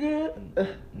no, nigga.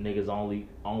 Niggas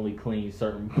only clean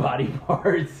certain body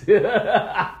parts.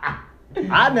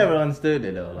 I never understood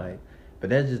it though, like, but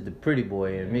that's just the pretty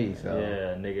boy in me. So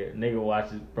Yeah, nigga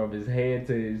washes from his head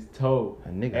to his toe. A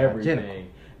nigga everything.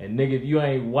 hygienical. And nigga, if you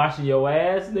ain't washing your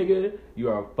ass, nigga, you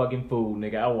are a fucking fool,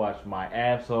 nigga. I wash my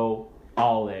asshole,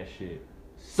 all that shit.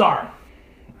 Sorry.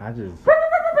 I just.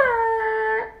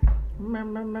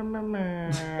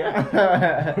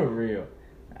 For real.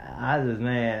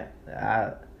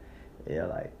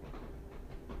 Like,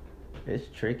 it's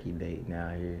tricky dating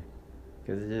out here,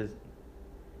 cause it's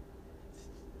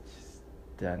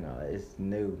I don't know, it's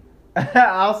new.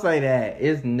 I'll say that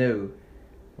it's new.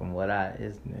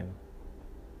 It's new.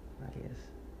 I guess.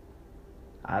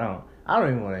 I don't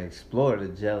even want to explore the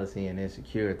jealousy and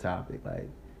insecure topic. Like,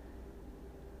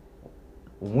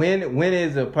 when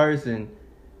is a person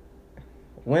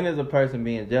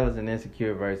being jealous and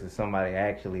insecure versus somebody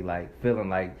actually like feeling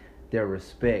like their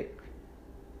respect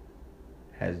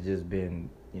has just been,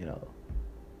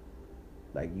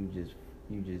 like you just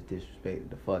disrespected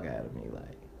the fuck out of me,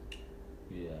 like,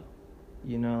 Yeah.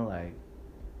 like,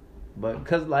 but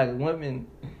cause like women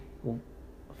will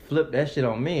flip that shit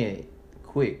on men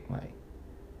quick, like,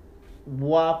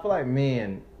 well, I feel like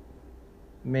men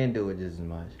do it just as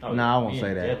much. Oh, I won't men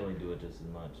say that. Definitely do it just as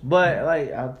much. But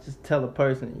like, I'll just tell a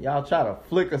person, y'all try to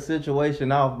flick a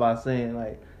situation off by saying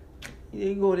like,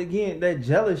 you go again, that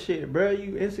jealous shit, bro.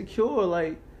 You insecure,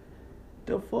 like,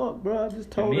 the fuck, bro. I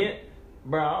just told men, her.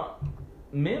 bro,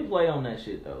 men play on that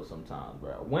shit though sometimes,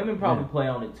 bro. Women probably Yeah. play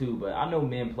on it too, but I know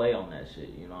men play on that shit.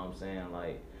 You know what I'm saying?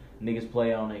 Like, niggas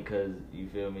play on it because, you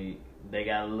feel me, they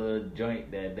got a little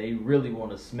joint that they really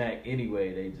want to smack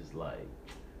anyway. They just like,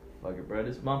 fuck it, bro.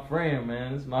 This is my friend,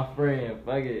 man. This is my friend.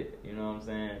 Fuck it. You know what I'm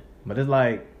saying? But it's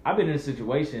like, I've been in a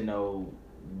situation though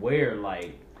where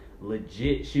like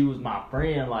legit she was my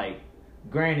friend. Like,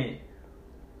 granted,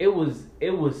 it was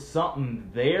something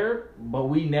there, but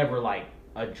we never like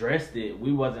addressed it.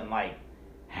 We wasn't like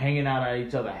hanging out at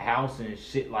each other's house and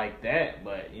shit like that.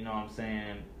 But you know what I'm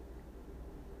saying?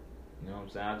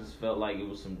 I just felt like it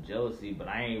was some jealousy, but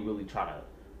I ain't really try to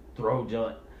throw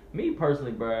jealous. Me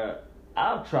personally, bruh,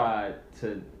 I've tried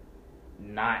to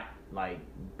not like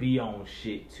be on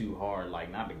shit too hard,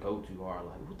 like not to go too hard.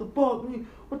 Like, what the fuck, man?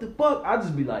 What the fuck? I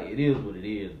just be like, it is what it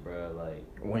is, bruh. Like,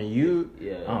 when you,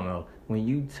 yeah. I don't know, when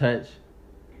you touch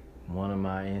one of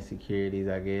my insecurities,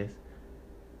 I guess,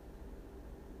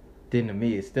 then to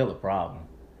me it's still a problem,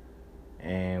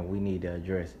 and we need to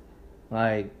address it.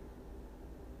 Like,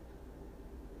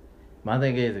 my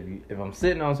thing is, if I'm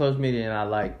sitting on social media and I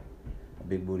like a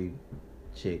big booty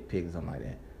chick pic or something like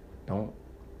that, don't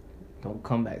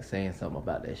come back saying something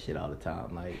about that shit all the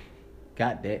time. Like,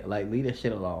 goddamn, like, leave that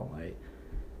shit alone. Like,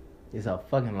 it's a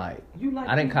fucking like. You like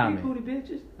I didn't big comment. booty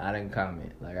bitches? I didn't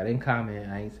comment. Like, I didn't comment.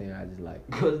 I ain't saying. I just like.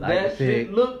 Cause like that the shit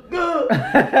pic. look good.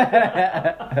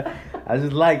 I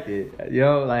just liked it. Like, you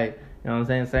know what I'm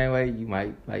saying? Same way you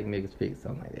might like niggas pick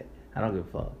something like that. I don't give a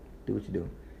fuck. Do what you do.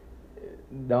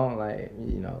 Don't like,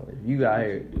 if you out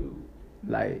here,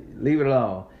 like, leave it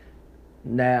alone.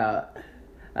 Now,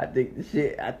 I think the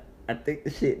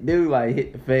shit do like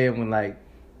hit the fan when like,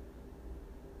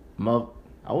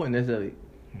 I wouldn't necessarily.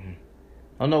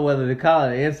 I don't know whether to call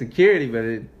it insecurity, but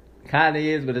it kind of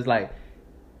is. But it's like,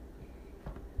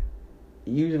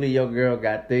 usually your girl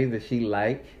got things that she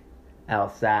like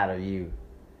outside of you.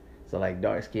 So like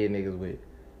dark skinned niggas with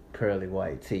pearly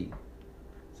white teeth.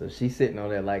 So she's sitting on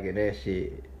there liking that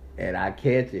shit, and I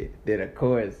catch it. Then of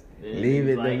course, Yeah, leave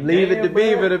it like, to damn,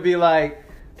 Beaver bro. to be like,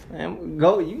 man,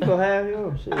 you go have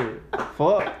your shit.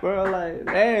 Fuck, bro, like,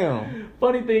 damn.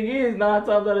 Funny thing is, 9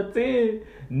 times out of 10,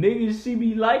 niggas she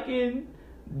be liking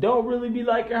don't really be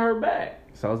liking her back.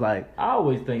 So it's like, I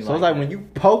always think so it's like that. when you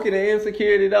poking the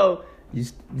insecurity though,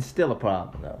 it's still a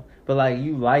problem though. But like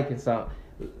you liking something,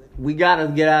 we gotta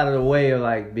get out of the way of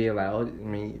like being like, oh, I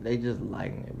mean, they just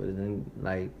liking it, but then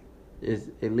like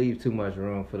it leaves too much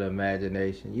room for the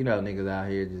imagination. You know, niggas out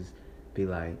here just be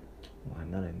like, well, I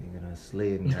know that nigga done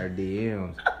slid in her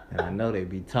DMs, and I know they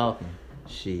be talking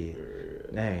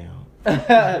shit. Damn.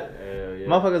 Yeah.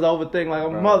 Motherfuckers overthink like a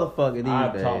motherfucker these days.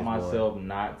 I've taught myself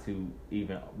not to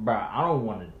even, bro. I don't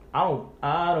want to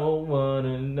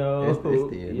know. It's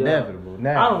the inevitable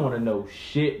now. I don't want to know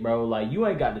shit, bro. Like, you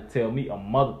ain't got to tell me a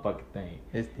motherfucking thing.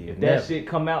 It's the If inevitable. that shit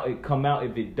come out, it come out.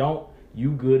 If it don't,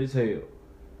 you good as hell.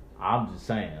 I'm just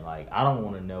saying, like, I don't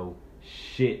want to know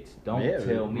shit. Don't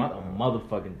tell me a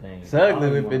motherfucking thing. It's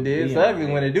ugly if it did. It's ugly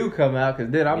when it do come out,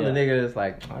 because then I'm the Yeah. nigga that's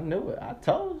like, I knew it. I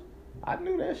told you. I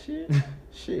knew that shit.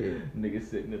 Shit. Nigga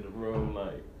sitting in the room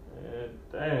like,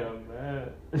 damn,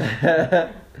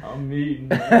 man. I'm eating.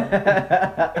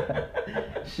 Man.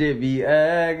 Shit be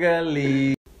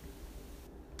ugly.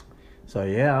 So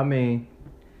yeah, I mean,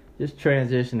 just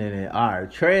transitioning it.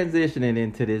 Alright, transitioning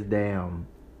into this damn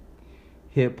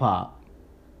hip hop.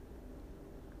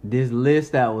 This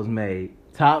list that was made.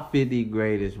 Top 50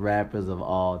 greatest rappers of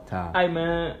all time. Hey,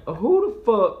 man, who the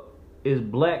fuck is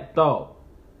Black Thought?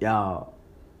 Y'all,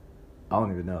 I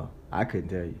don't even know. I couldn't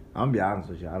tell you. I'm gonna be honest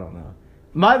with you. I don't know.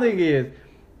 My thing is,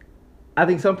 I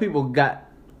think some people got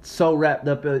so wrapped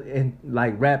up up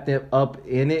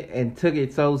in it and took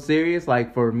it so serious.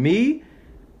 Like for me,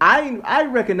 I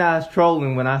recognize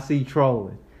trolling when I see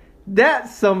trolling.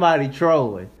 That's somebody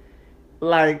trolling.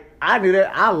 Like I knew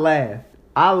that.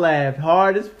 I laughed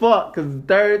hard as fuck because the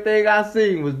third thing I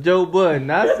seen was Joe Budden.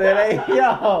 I said, hey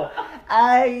yo.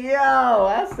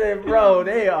 I said, bro,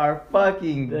 they are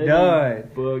fucking done.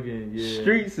 Bugging, yeah.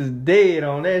 Streets is dead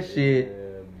on that shit.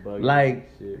 Yeah, bugging Like,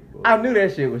 shit, boy. I knew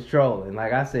that shit was trolling.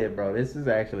 Like I said, bro, this is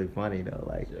actually funny though.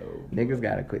 Like, Joe niggas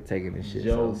gotta quit taking this shit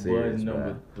Joe so serious, Budden bro.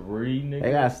 number 3, nigga.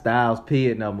 They got Styles P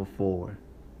at number 4.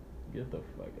 Get the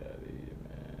fuck out of here,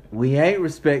 man. We ain't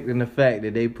respecting the fact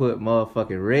that they put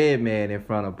motherfucking Redman in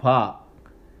front of Pop.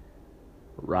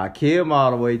 Rakim all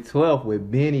the way 12th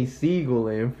with Benny Siegel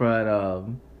in front of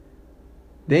him.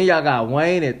 Then y'all got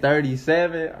Wayne at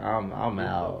 37. I'm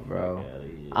out, bro.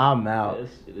 I'm out. That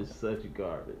shit is such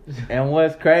garbage. And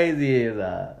what's crazy is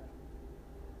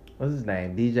what's his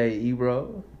name? DJ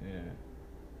Ebro. Yeah.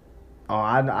 Oh,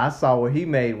 I saw where he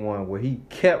made one where he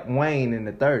kept Wayne in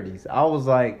the 30s. I was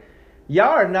like, y'all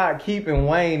are not keeping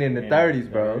Wayne in the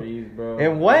 30s, bro. 30s, bro.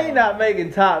 And Wayne not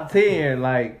making top 10,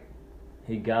 like.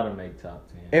 He gotta make top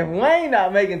 10. If Wayne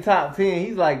not making top 10,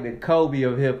 he's like the Kobe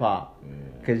of hip hop.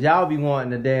 Yeah. Cause y'all be wanting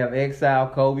the damn exile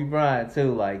Kobe Bryant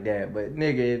too like that. But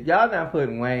nigga, if y'all not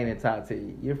putting Wayne in top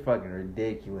 10, you're fucking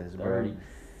ridiculous, bro.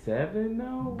 37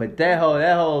 though? But that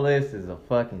whole list is a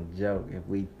fucking joke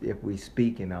if we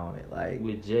speaking on it. Like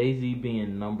with Jay-Z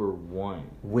being number 1.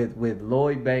 with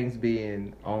Lloyd Banks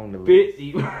being on the list.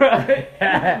 50,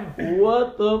 right?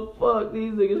 What the fuck?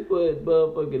 These niggas put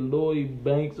motherfucking Lloyd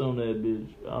Banks on that bitch.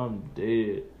 I'm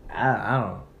dead.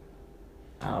 I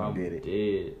don't I'm get it.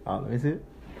 dead. Oh, let me see it.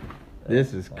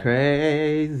 This is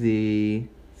crazy.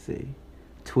 See.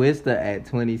 Twista at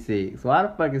 26. Why the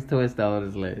fuck is Twista on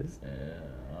this list? Yeah,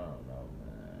 I don't know,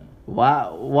 man.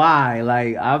 Why?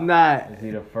 Like, I'm not. Is he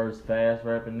the first fast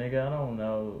rapping nigga? I don't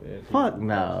know. If Fuck he's the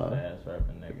no. first fast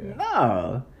rapping nigga.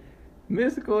 No.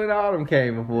 Mystical and Autumn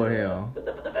came before him.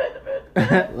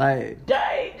 Like,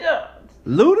 Danger!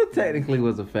 Luda technically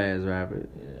was a fast rapper.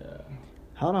 Yeah.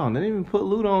 Hold on, they didn't even put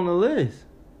Luda on the list.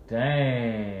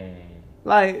 Dang.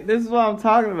 Like, this is what I'm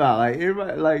talking about. Like,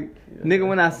 everybody, like, Yeah, nigga,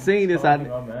 when I I'm seen this, talking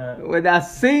about, man. when I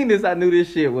seen this, I knew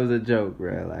this shit was a joke,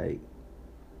 bro. Like,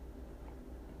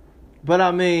 but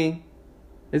I mean,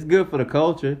 it's good for the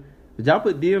culture. But y'all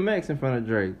put DMX in front of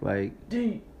Drake, like,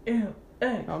 DMX.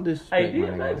 I'm just. Hey,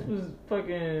 DMX was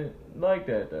fucking like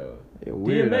that though. Yeah,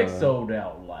 weird, DMX sold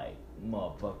out like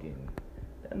motherfucking.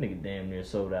 That nigga damn near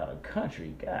sold out a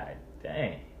country. God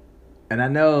dang. And I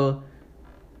know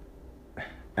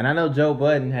Joe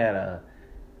Budden had a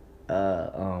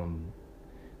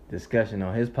discussion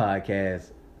on his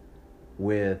podcast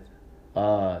with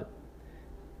one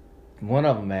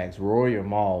of them asked Roy or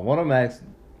Maul. One of them asked,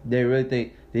 they really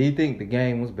think, did he think the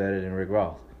game was better than Rick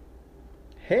Ross?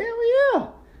 Hell yeah.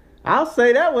 I'll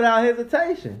say that without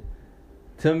hesitation.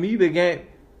 To me, the game,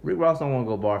 Rick Ross don't want to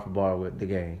go bar for bar with the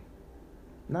game.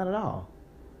 Not at all.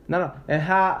 No.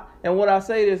 And what I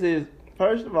say this is,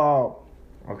 first of all,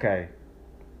 okay,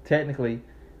 technically,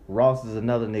 Ross is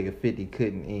another nigga 50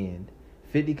 couldn't end.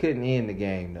 50 couldn't end the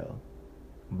game, though.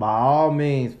 By all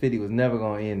means, 50 was never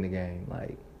going to end the game.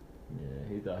 Like,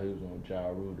 Yeah, he thought he was gonna Ja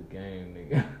Rule the game,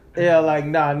 nigga. yeah, like,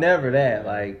 nah, never that.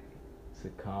 Like, It's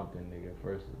a Compton nigga,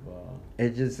 first of all.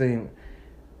 It just seemed.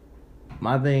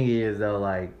 My thing is though,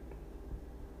 like,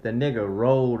 the nigga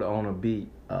rolled on a beat.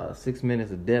 6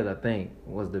 Minutes of Death, I think,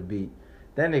 was the beat.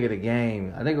 That nigga, The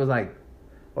Game, I think it was like,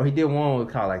 or he did one with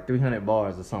called like 300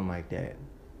 bars or something like that.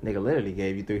 Nigga literally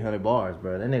gave you 300 bars,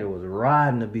 bro. That nigga was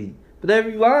riding the beat, but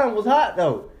every line was hot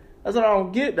though. That's what I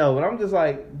don't get though. But I'm just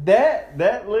like,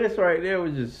 that list right there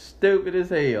was just stupid as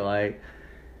hell. Like,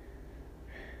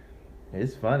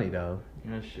 it's funny though.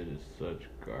 That shit is such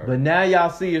garbage. But now y'all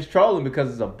see it's trolling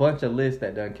because it's a bunch of lists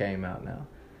that done came out now.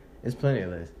 It's plenty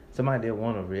of lists. Somebody did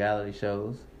one of reality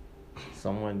shows.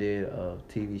 Someone did a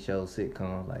TV show,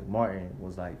 sitcom. Like Martin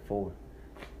was like 4,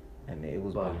 and it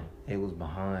was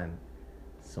behind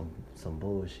some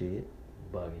bullshit.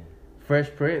 Bugging.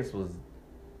 Fresh Prince was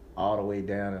all the way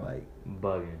down at like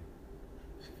Bugging.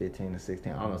 15 to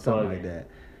 16. I don't know, something like that.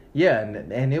 Yeah,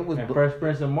 and it was And Fresh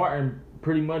Prince and Martin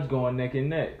pretty much going neck and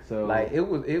neck. So like it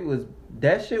was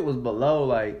that shit was below,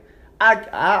 like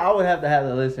I would have to have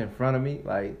the list in front of me.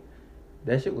 Like,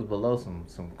 that shit was below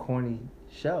some corny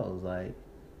shows. Like,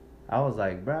 I was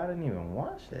like, bro, I didn't even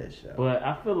watch that show. But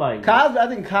I feel like Cosby, I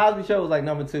think Cosby Show was like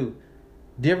number 2.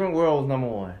 Different World was number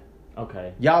 1.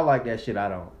 Okay. Y'all like that shit, I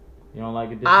don't. You don't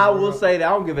like it? I will say that I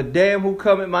don't give a damn who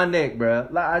come at my neck, bro.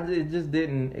 Like, it just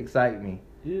didn't excite me.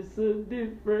 It's a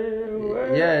different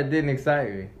world. Yeah, it didn't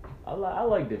excite me. I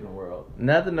like Different World.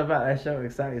 Nothing about that show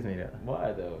excites me though.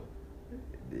 Why though?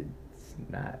 It's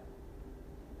not.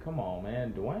 Come on,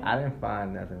 man, Dwayne. I didn't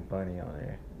find nothing funny on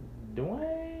there.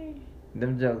 Dwayne.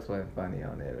 Them jokes wasn't funny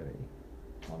on there to me.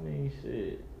 I mean,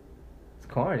 shit. It's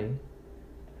corny.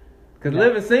 Cause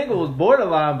Living Single was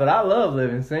borderline, but I love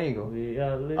Living Single.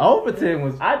 Overton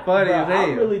was funny as hell. I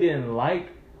really didn't like.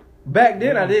 Back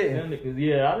then I didn't. Cause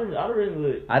yeah,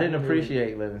 I didn't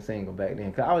appreciate Living Single back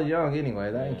then. Cause I was young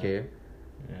anyways. I didn't care.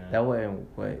 Yeah. That wasn't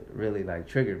what really like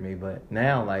triggered me. But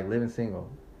now, like, Living Single,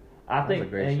 I think, a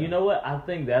great and show. you know what? I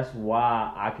think that's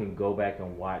why I can go back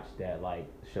and watch that, like,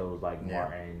 shows like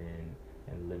Martin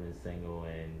and Living Single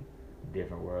and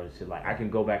Different World and shit. Like, I can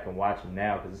go back and watch them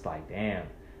now because it's like, damn,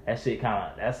 that shit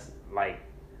that's like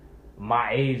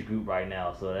my age group right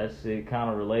now. So that shit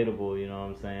kind of relatable. You know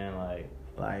what I'm saying? Like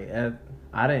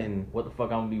I didn't. what the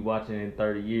fuck I'm gonna be watching in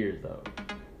 30 years though?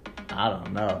 I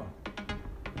don't know.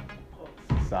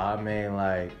 So I mean,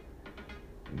 like,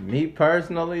 me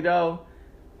personally though,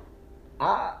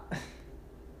 that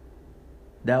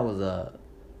was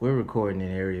we're recording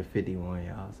in Area 51,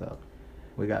 y'all. So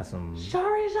we got some.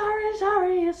 Sorry,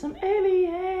 it's some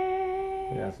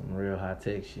alien. We got some real high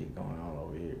tech shit going on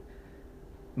over here.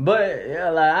 But yeah,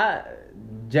 like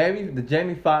the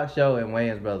Jamie Foxx show and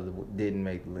Wayans Brothers didn't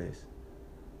make the list.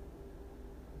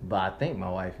 But I think my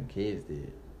wife and kids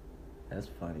did. That's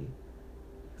funny.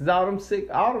 Cause all them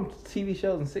TV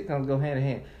shows and sitcoms go hand in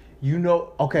hand. You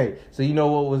know, okay, so you know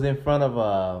what was in front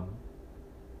of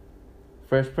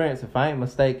Fresh Prince, if I ain't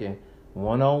mistaken,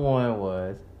 101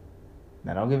 was.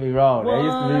 Now don't get me wrong, that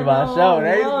used to be my show.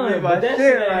 That used to be my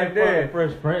shit right there.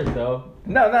 Fresh Prince though.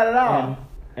 No, not at all.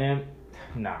 And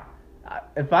nah.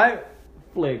 If I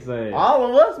Flex ass. all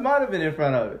of us might have been in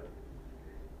front of it.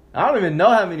 I don't even know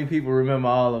how many people remember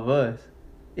All of Us.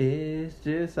 It's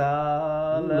just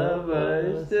all of us.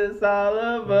 It's just all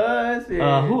of us.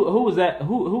 Yeah. Who was that?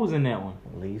 Who was in that one?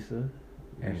 Lisa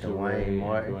and Lisa Dwayne Ray,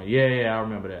 Martin. Yeah, I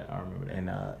remember that. And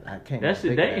I can't. That shit.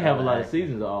 think They of didn't have a the lot of actors.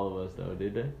 seasons of All of Us though,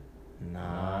 did they?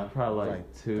 Nah, probably it was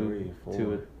like two, 3 or 4.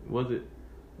 two.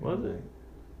 Was it?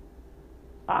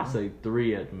 I say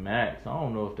 3 at the max. I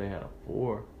don't know if they had a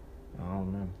 4. I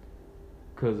don't know.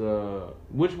 Cause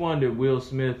which one did Will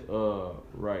Smith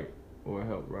write or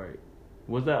help write?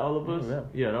 Was that All of Us? Yeah.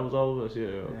 Yeah, that was All of Us. Yeah,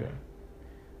 okay.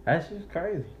 That's just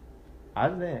crazy. I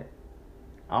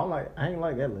ain't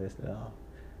like that list at all.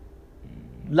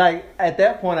 Like, at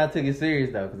that point, I took it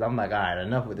serious, though, because I'm like, all right,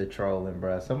 enough with the trolling,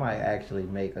 bro. Somebody actually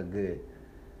make a good.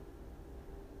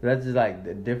 That's just like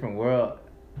the Different World.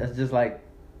 That's just like,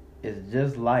 it's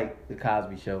just like the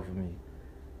Cosby Show for me.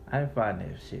 I didn't find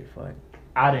that shit funny.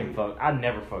 I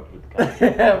never fucked with the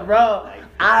Cosby. Bro, Like,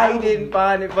 I didn't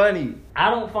find it funny. I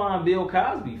don't find Bill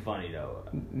Cosby funny though.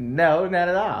 No, not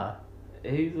at all.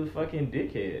 He's a fucking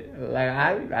dickhead. Like,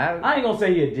 I ain't gonna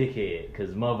say he a dickhead,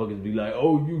 cause motherfuckers be like,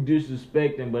 "Oh, you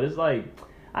disrespecting," but it's like,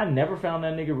 I never found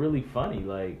that nigga really funny.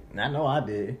 Like, I know I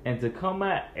did. and to come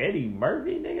at Eddie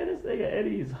Murphy, nigga, this nigga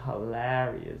Eddie's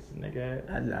hilarious,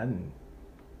 nigga. I didn't.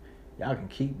 Y'all can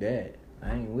keep that.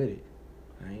 I ain't with it.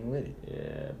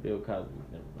 Yeah, Bill Cosby's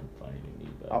never been funny to me,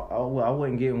 but I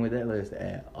wasn't getting with that list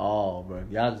at all, bro.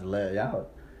 Y'all just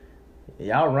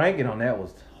y'all ranking on that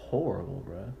was horrible,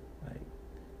 bro. Like,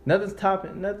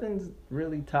 Nothing's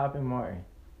really topping Martin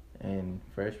and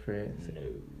Fresh Prince. No,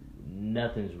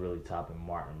 nothing's really topping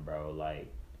Martin, bro.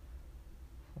 Like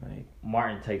Like,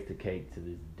 Martin takes the cake to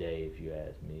this day, if you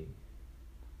ask me.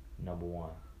 Number one,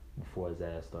 before his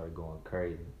ass started going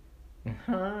crazy.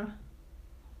 huh?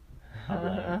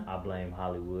 I blame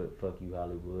Hollywood. Fuck you,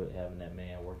 Hollywood, having that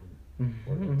man working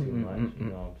too much. You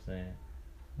know what I'm saying?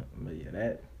 But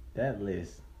yeah, that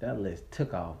list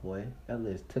took off, boy. That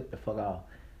list took the fuck off.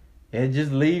 It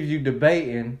just leaves you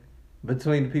debating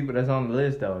between the people that's on the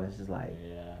list, though. And it's just like,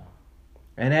 Yeah.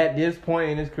 and at this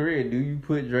point in his career, do you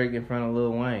put Drake in front of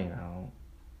Lil Wayne? I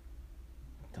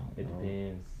don't It know.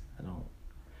 depends. I don't.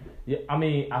 Yeah, I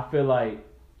mean, I feel like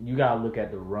you gotta look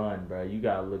at the run, bro. You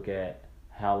gotta look at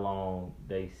how long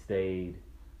they stayed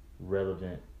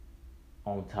relevant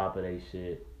on top of their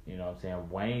shit. You know what I'm saying?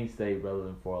 Wayne stayed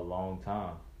relevant for a long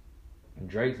time.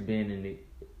 Drake's been in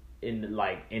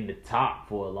the top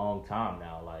for a long time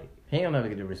now. Like, He don't never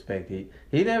get the respect he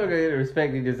never get the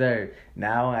respect he deserves.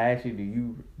 Now, actually, do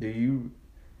you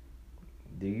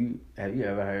have you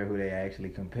ever heard who they actually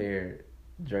compared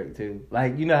Drake to?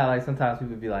 Like, you know how like sometimes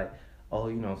people be like, oh,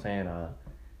 you know what I'm saying,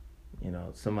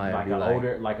 somebody like be an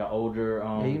older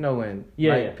yeah, you know when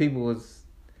yeah, like yeah. people was,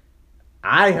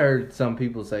 I heard some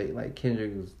people say like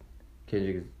Kendrick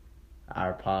is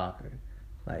our Pac, or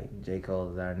like J.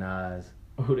 Cole is our Nas.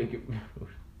 who they give.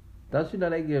 Don't you know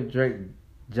they give Drake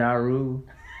Ja Rule?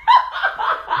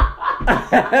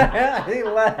 He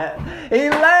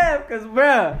laughed cause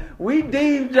bruh, we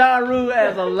deemed Ja Rule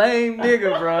as a lame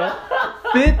nigga, bruh.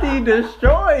 50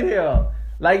 destroyed him.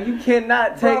 Like, you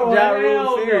cannot take Ja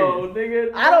Rule serious. No,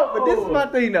 nigga, But this is my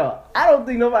thing though. I don't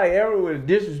think nobody ever would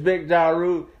disrespect Ja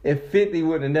Rule if 50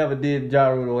 would have never did Ja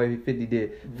Rule the way 50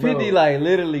 did. 50 Bro. like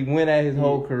literally went at his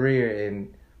whole career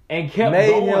and kept made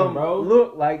going, him bro.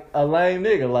 look like a lame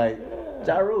nigga. Like,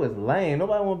 Yeah. Ja Rule is lame.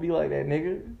 Nobody want to be like that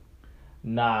nigga.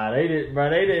 Nah, they didn't, bro.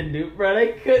 They didn't do, bro.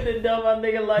 They couldn't have done my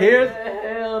nigga like Here's- that.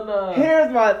 Hell no.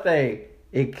 Here's my thing.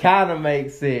 It kind of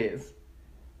makes sense.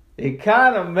 It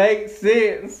kind of makes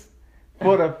sense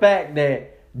for the fact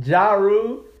that Ja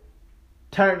Rule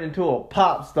turned into a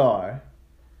pop star.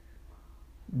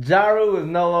 Ja Rule is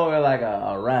no longer like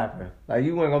a rapper. Like,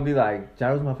 you weren't gonna be like, Ja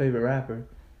Rule's my favorite rapper.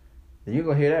 And you're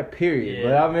gonna hear that, period.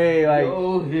 But I mean, like,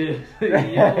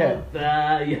 yeah,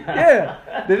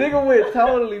 the nigga went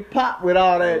totally pop with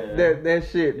all that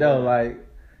shit though. Yeah. Like,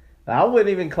 I wouldn't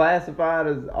even classify it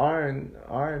as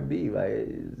R&B. Like,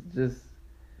 it's just,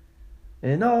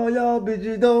 and all y'all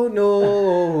bitches don't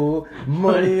know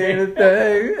money ain't a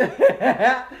thing.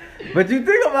 But you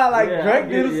think about like Yeah, Drake I do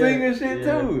get the it, singing yeah. shit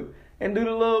Yeah. too, and do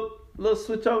the little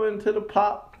switch over into the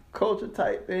pop culture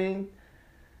type thing.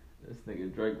 This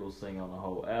nigga Drake will sing on the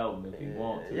whole album if he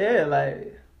wants to. Yeah,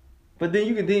 like, but then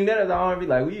you can deem that as an R&B.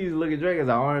 Like, we used to look at Drake as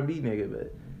an R&B nigga,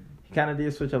 but he kind of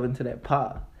did switch over into that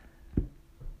pop.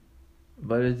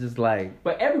 But it's just like,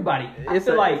 But everybody, I It's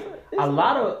feel a- like it's a a-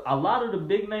 lot of the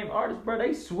big name artists, bro,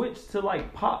 they switched to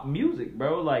like pop music,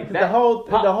 bro. Like the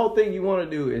whole thing you want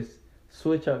to do is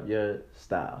switch up your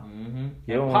style. Mm-hmm.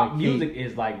 You don't And pop wanna keep- music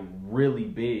is like really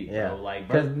big, Yeah, bro. Like,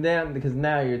 because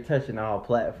now you're touching all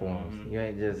platforms. Mhm. You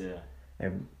ain't just yeah.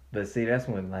 but see, that's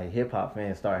when like hip hop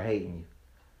fans start hating you.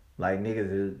 Like,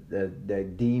 niggas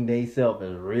that deem theyself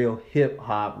as real hip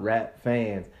hop rap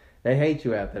fans, they hate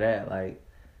you after that. Like,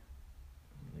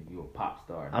 You a pop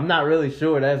star. I'm not really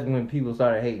sure that's when people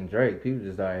started hating Drake. People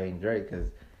just started hating Drake because,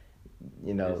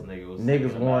 you know, This nigga was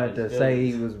niggas singing wanted about to his say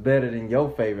he feelings. was better than your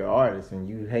favorite artist, and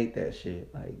you hate that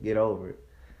shit. Like, get over it.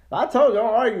 I told you, I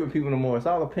don't argue with people no more. It's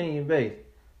all opinion based.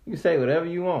 You can say whatever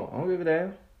you want. I don't give a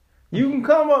damn. You can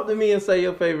come up to me and say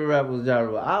your favorite rapper was Ja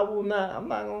Rule. I will not.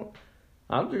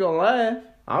 I'm just gonna laugh.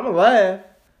 I'm gonna laugh.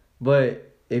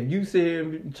 But if you sit here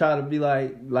and try to be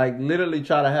like literally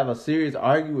try to have a serious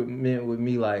argument with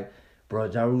me, like, bro,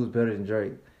 Ja Rule's better than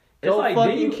Drake. It's Go like, then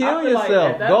fucking you- I kill feel like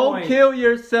yourself. at that Go point- kill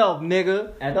yourself,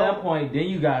 nigga. At Don't- that point, then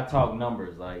you gotta talk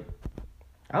numbers. Like,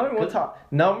 I don't even want to talk.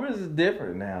 Numbers is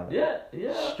different now. yeah.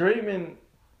 Streaming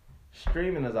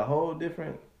is a whole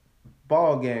different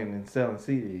ball game than selling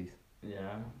CDs.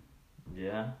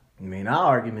 Yeah. I mean, our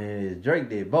argument is Drake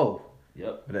did both.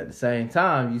 Yep. But at the same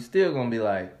time, you still gonna be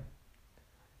like,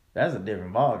 that's a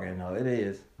different ball game. No, it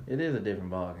is. It is a different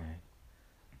ball game.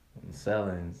 And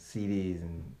selling CDs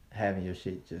and having your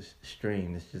shit just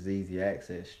streamed. It's just easy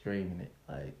access, streaming it.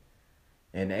 Like,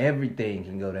 and everything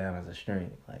can go down as a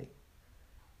stream. Like,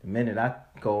 the minute I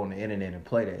go on the internet and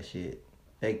play that shit,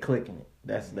 they clicking it.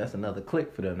 That's another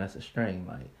click for them. That's a stream.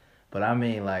 Like, but I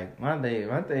mean, like, my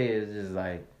thing is just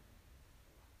like,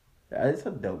 it's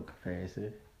a dope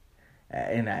comparison.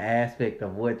 in the aspect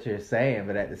of what you're saying,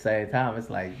 but at the same time, it's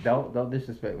like don't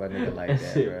disrespect my nigga like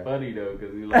that, shit bro. funny though,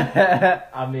 cause he like,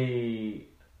 I mean,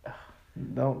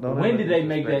 don't. When did they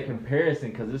make that disrespect him.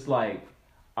 comparison? Cause it's like,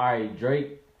 all right,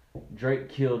 Drake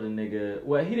killed a nigga.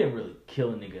 Well, he didn't really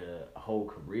kill a nigga a whole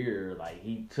career. Like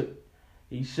he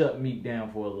shut Meek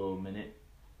down for a little minute.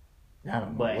 I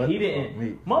don't know But what he the fuck didn't.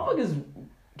 Meek- Motherfuckers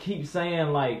keep saying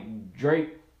like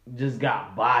Drake just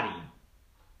got bodied,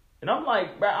 and I'm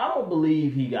like, bro, I don't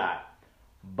believe he got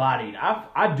bodied.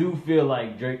 I do feel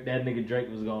like that nigga Drake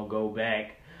was gonna go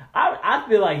back. I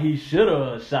feel like he should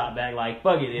have shot back. Like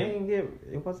fuck it.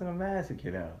 It wasn't a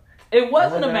massacre though. It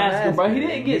wasn't a wasn't a massacre, bro. He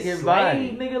massacre. didn't get Nigga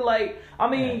slayed, bodied. nigga. Like, I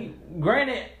mean,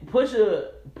 granted,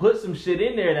 Pusha put some shit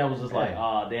in there that was just like,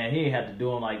 Yeah. oh, damn, he didn't have to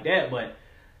do him like that. But,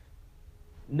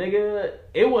 nigga,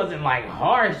 it wasn't like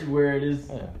harsh where this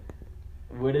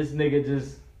nigga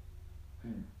just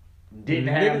didn't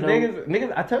have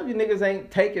niggas. I told you niggas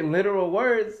ain't taking literal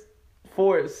words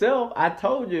for itself. I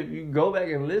told you if you go back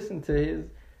and listen to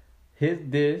his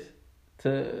diss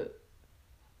to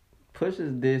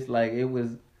Pusha's diss, like it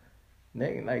was.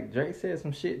 Nigga, like Drake said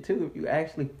some shit too. If you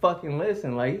actually fucking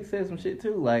listen, like he said some shit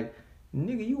too. Like,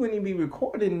 nigga, you wouldn't even be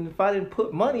recording if I didn't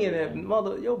put money in that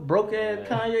mother. Your broke ass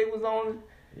Kanye was on.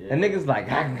 Yeah. And niggas like,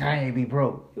 how can Kanye be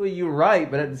broke? Well, you're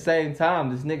right, but at the same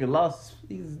time, this nigga lost.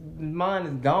 His mind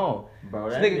is gone. Bro,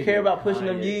 This that nigga care about pushing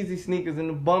them Kanye. Yeezy sneakers and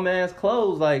the bum ass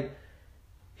clothes. Like,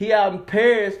 he out in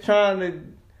Paris trying to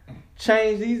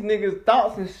change these niggas'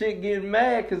 thoughts and shit, getting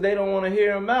mad because they don't want to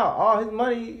hear him out. All his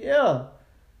money, yeah.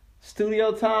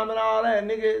 Studio time and all that,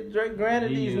 nigga. Drake granted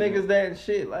He these using- niggas that and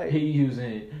shit. Like He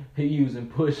using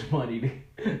push money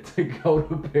to go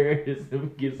to Paris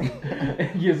and get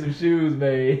some shoes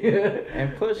made.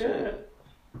 and Push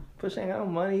ain't got no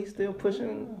money. He's still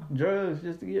pushing drugs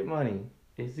just to get money.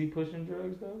 Is he pushing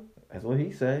drugs though? That's what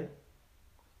he say.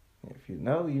 If you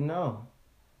know, you know.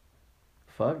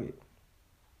 Fuck it.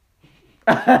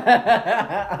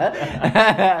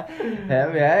 I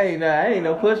mean, I ain't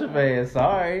no Pusha fan.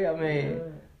 Sorry. I mean,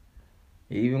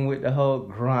 even with the whole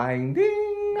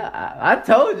grinding, I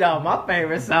told y'all my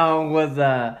favorite song was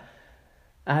I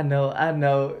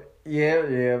know.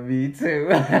 Yeah, me too.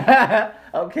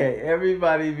 Okay,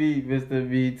 everybody beat Mr.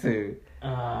 Me too.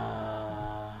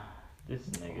 This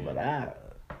nigga.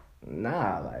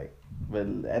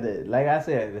 But like I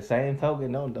said, at the same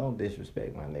token, don't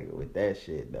disrespect my nigga with that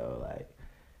shit though. Like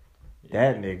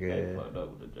that nigga. They fucked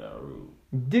up with the Ja Rule.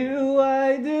 Do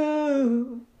I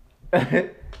do?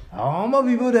 All my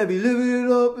people that be living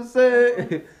it up and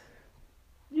say,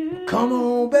 Yeah. come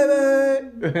on,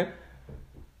 baby.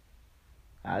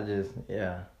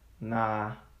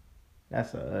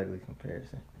 That's an ugly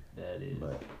comparison. That is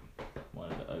But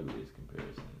one of the ugliest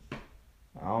comparisons.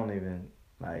 I don't even,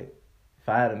 like, if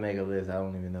I had to make a list, I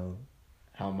don't even know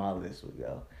how my list would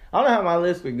go. I don't know how my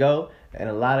list would go, and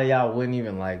a lot of y'all wouldn't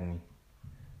even like me.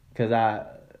 Because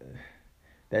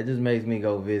that just makes me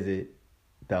go visit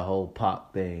the whole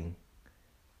Pac thing.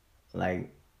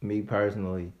 Like, me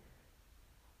personally,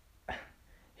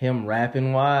 him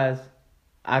rapping wise,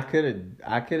 I could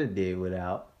have did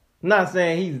without. I'm not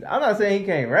saying he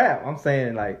can't rap. I'm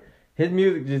saying like his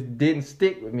music just didn't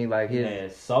stick with me like his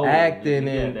That soul, acting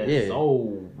nigga. and that yeah.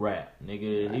 soul rap,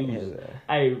 nigga. He was. Yeah.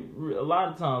 Hey, a lot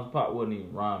of times Pop wasn't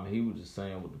even rhyming. He was just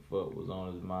saying what the fuck was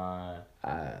on his mind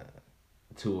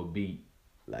to a beat.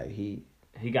 Like he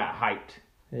got hyped.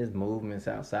 his movements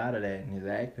outside of that and his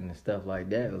acting and stuff like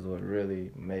that was what really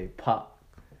made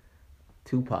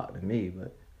Tupac to me.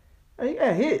 But he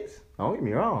got hits. Don't get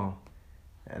me wrong,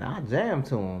 and I jam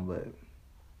to him, but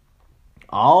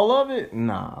all of it,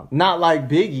 nah, not like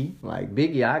Biggie. Like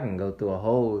Biggie, I can go through a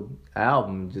whole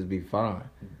album and just be fine.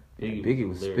 Biggie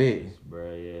was spitting.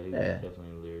 Bro, yeah, he was Yeah. definitely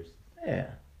a lyricist. Yeah.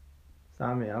 So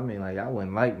I mean, like I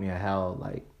wouldn't like me a how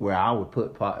like where I would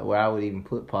even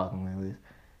put Pac on my list,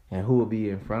 and who would be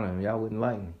in front of him. Y'all wouldn't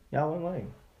like me. Y'all wouldn't like me.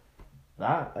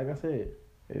 Like I said,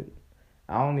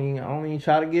 I don't even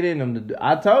try to get in them.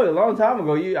 I told you a long time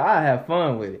ago, I have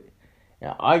fun with it.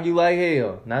 And argue like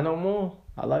hell. Not no more.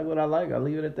 I like what I like. I'll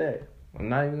leave it at that. I'm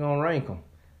not even gonna rank them.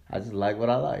 I just like what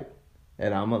I like,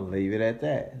 and I'm gonna leave it at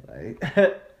that. Like,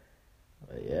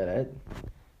 but yeah,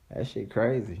 that shit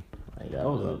crazy. Like that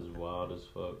was wild as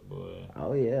fuck, boy.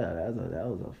 Oh yeah, that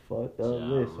was a fucked up Ja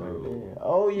list right Rule. there.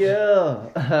 Oh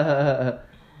yeah.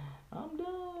 I'm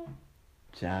done.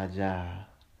 Ja.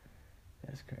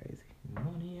 That's crazy.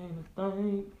 Money ain't a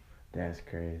thing. That's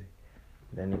crazy.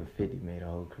 That nigga 50 made a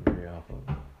whole career off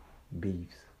of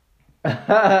beefs.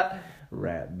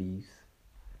 Rap beefs.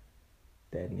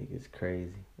 That nigga's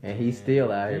crazy. And he's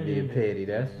still out here being petty.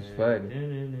 That's what's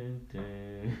funny.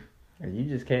 And you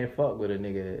just can't fuck with a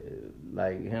nigga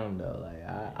like him though. Like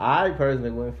I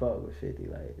personally wouldn't fuck with 50.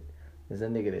 Like it's a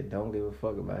nigga that don't give a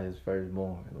fuck about his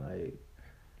firstborn. Like,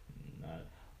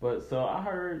 but so I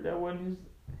heard that wasn't his.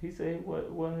 He said it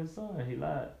wasn't his son. He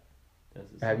lied.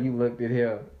 That's his son. have you looked at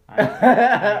him?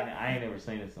 I ain't never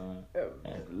seen his son.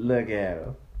 Look at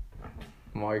him.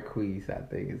 Marquise, I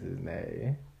think is his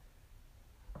name.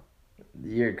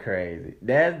 You're crazy.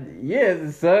 It's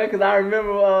his son. Cause I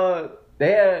remember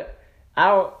they had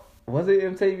was it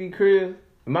MTV Cribs?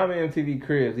 It might be MTV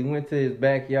Cribs. He went to his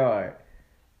backyard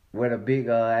where the big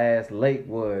ass lake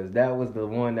was. That was the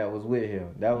one that was with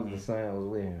him. That was the son that was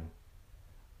with him.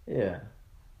 Yeah.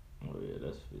 Oh yeah,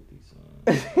 that's 50 son.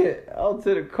 Oh,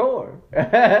 to the core.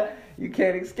 You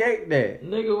can't escape that.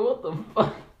 Nigga, what the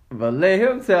fuck? But let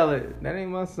him tell it. That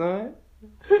ain't my son.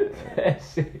 That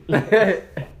shit.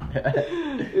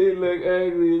 He look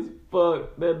ugly as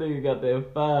fuck. That nigga got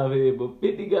that 5 head, but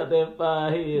 50 got that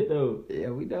 5 head though. Yeah,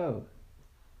 we know.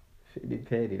 50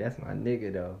 Petty, that's my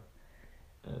nigga though.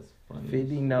 That's funny.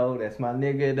 50 no, that's my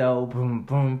nigga though. Boom,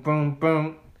 boom, boom,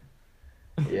 boom.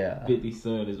 Yeah. 50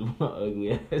 son is one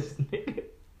ugly ass nigga.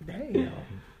 Damn.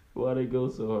 Why they go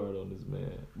so hard on this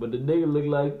man? But the nigga look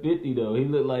like 50 though. He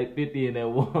looked like 50 in that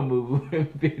one movie when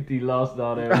 50 lost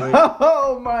all that weight.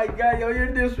 Oh my god, yo,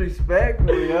 you're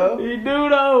disrespectful, yo. He do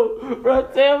though.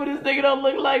 Bro, tell me this nigga don't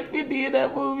look like 50 in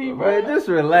that movie, bro. Bro, just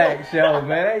relax, yo,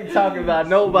 man. I ain't talking about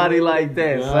nobody like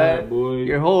that, son. Boy.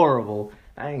 You're horrible.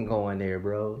 I ain't going there,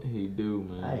 bro. He do,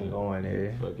 man. I ain't going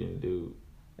there. He fucking do.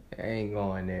 I ain't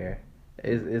going there.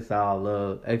 It's all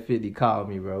love. Hey, 50, call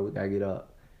me, bro. We gotta get up.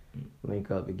 Link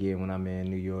up again when I'm in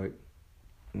New York.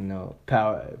 You know,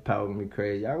 power gonna be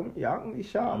crazy. Y'all gonna be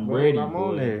shocked, I'm bro. ready, I'm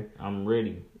on there. I'm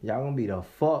ready. Y'all gonna be the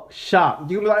fuck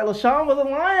shocked. You gonna be like, LaShawn was a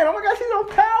lion. Oh my gosh, he's on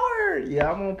Power. Yeah,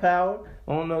 I'm on Power.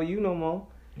 I don't know you no more.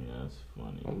 Yeah, that's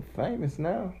funny. I'm famous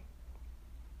now.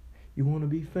 You wanna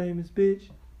be famous, bitch?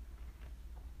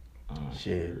 I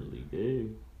Shit. surely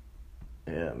do.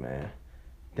 Yeah, man.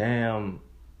 Damn.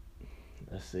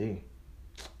 Let's see.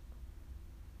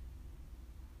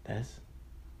 That's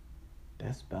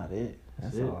about it.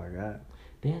 That's it. all I got.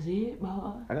 That's it,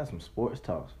 boy. I got some sports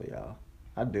talks for y'all.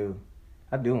 I do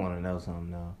want to know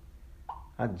something though.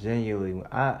 I genuinely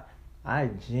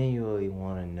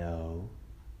want to know,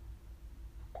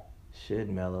 should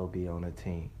Melo be on a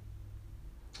team?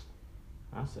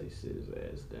 I say sit his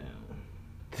ass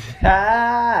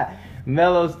down.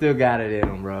 Melo still got it in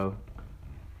him, bro.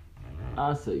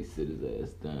 I say sit his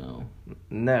ass down.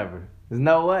 Never. There's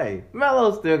no way.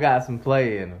 Melo still got some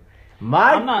play in him.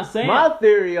 I'm not saying. My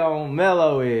theory on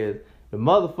Melo is the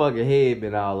motherfucking head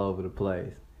been all over the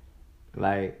place.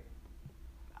 Like,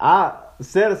 I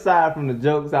set aside from the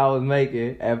jokes I was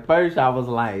making. At first, I was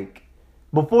like,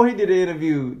 before he did the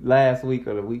interview last week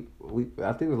or the week,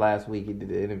 I think it was last week. He did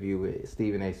the interview with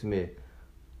Stephen A. Smith.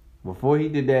 Before he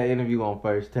did that interview on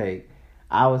First Take,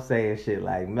 I was saying shit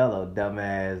like, Melo,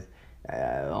 dumbass.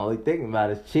 Only thinking about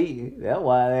is cheating. That's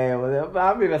why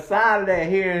I mean, aside of that,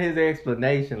 hearing his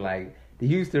explanation, like, the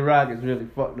Houston Rockets really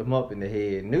fucked him up in the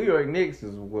head. New York Knicks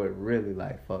is what really,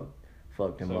 like,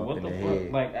 fucked him up in the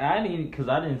head. Like, I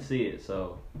didn't see it,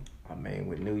 so. I mean,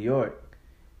 with New York,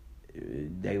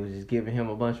 they was just giving him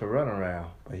a bunch of runaround,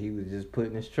 but he was just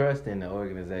putting his trust in the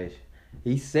organization.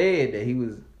 He said that he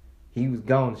was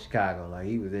going to Chicago, like,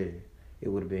 he was there. It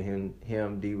would have been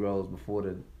him, D Rose before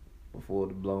the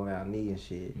blown out knee and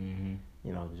shit. Mm-hmm.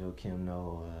 You know, Joakim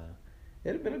Noah.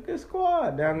 It'd have been a good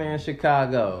squad down there in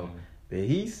Chicago. Mm-hmm. But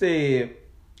he said,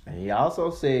 and he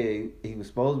also said he was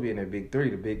supposed to be in the Big Three.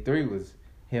 The Big Three was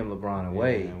him, LeBron, and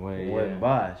Wade. It wasn't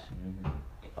Bosh.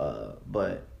 Mm-hmm.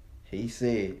 But he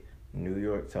said, New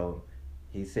York told him,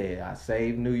 he said, I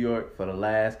saved New York for the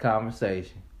last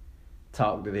conversation.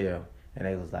 Talked to them. And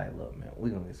they was like, look, man,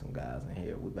 we going to get some guys in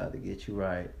here. We about to get you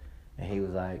right. And he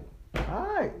was like, all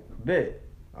right, bet.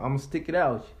 I'm going to stick it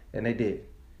out with you. And they did.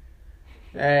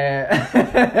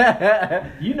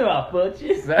 And you know I fucked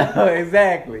you. So,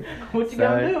 exactly. What you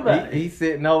gonna do about it? He's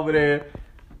sitting over there.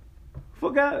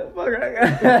 Fuck out Fuck out of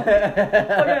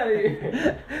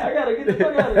here. I gotta get the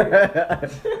fuck out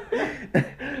of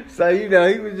here. So, you know,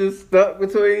 he was just stuck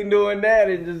between doing that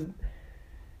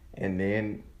and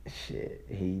then, shit,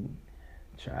 he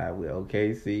tried with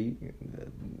OKC. The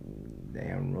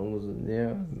damn rumors was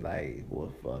there. Like,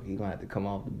 well, fuck, he gonna have to come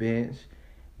off the bench.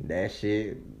 That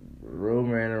shit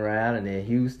rumoring around, and then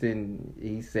Houston,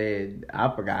 he said, I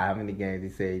forgot how many games he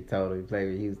said he told him he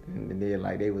played with Houston, and then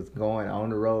like they was going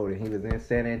on the road, and he was in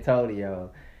San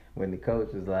Antonio when the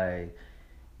coach was like,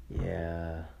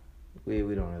 yeah, we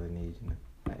don't really need you.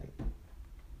 Like,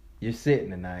 you're sitting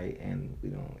tonight, and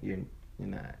you're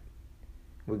not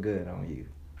we're good on you.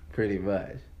 Pretty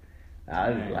much.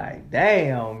 I was like,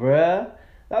 damn, bruh.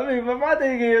 I mean, but my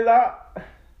thing is,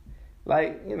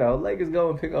 like, you know, Lakers go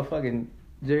and pick up fucking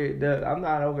Jared Dudley. I'm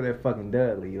not over there fucking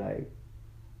Dudley. Like,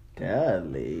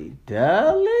 Dudley?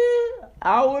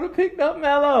 I would have picked up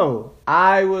Melo.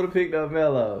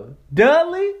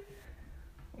 Dudley?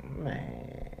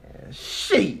 Man,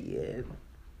 shit.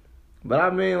 But I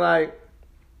mean, like,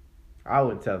 I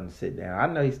would tell him to sit down. I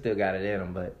know he still got it in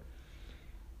him, but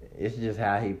it's just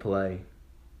how he play.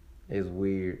 It's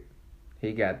weird.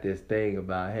 He got this thing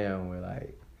about him where,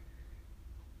 like,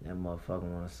 that motherfucker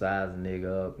want to size a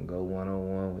nigga up and go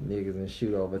one-on-one with niggas and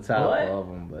shoot over top of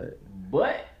them,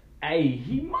 But, hey,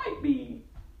 he might be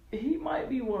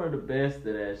one of the best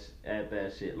at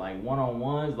that shit. Like,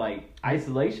 one-on-ones, like,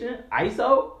 isolation,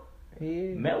 ISO.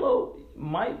 Yeah. Melo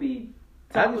might be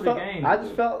top of the game. I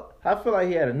feel like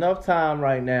he had enough time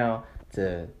right now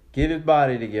to get his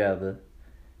body together.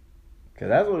 Because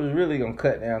that's what it's really going to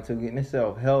cut down to, getting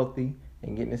himself healthy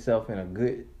and getting himself in a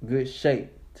good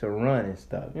shape to run and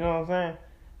stuff. You know what I'm saying?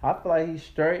 I feel like he's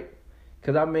straight.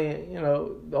 Because, I mean, you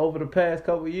know, over the past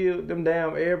couple years, them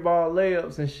damn air ball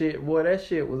layups and shit, boy, that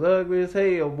shit was ugly as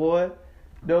hell, boy.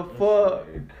 The fuck?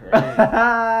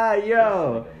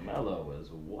 Yo. Melo was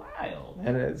wild.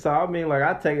 And so, I mean, like,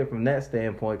 I take it from that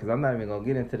standpoint, because I'm not even going to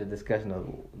get into the discussion of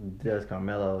does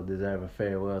Carmelo deserve a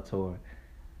farewell tour.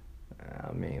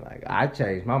 I mean, like, I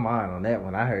changed my mind on that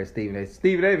when I heard Stephen A.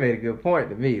 Stephen A. made a good point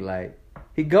to me. Like,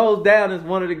 he goes down as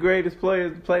one of the greatest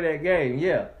players to play that game,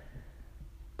 yeah.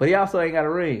 But he also ain't got a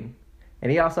ring.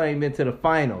 And he also ain't been to the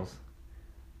finals.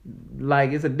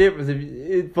 Like, it's a difference.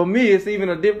 For me, it's even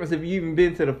a difference if you even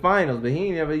been to the finals. But he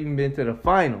ain't never even been to the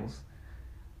finals.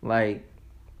 Like,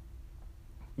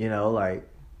 you know, like,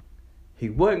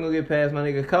 he wasn't going to get past my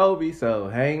nigga Kobe, so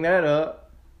hang that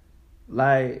up.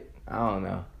 Like, I don't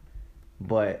know.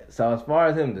 But, so as far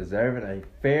as him deserving a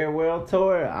farewell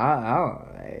tour,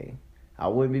 I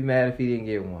wouldn't be mad if he didn't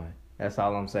get one. That's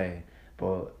all I'm saying.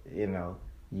 But, you know,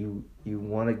 you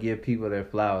want to give people their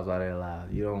flowers while they're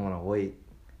alive. You don't want to wait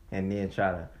and then try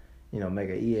to, you know, make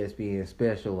an ESPN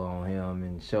special on him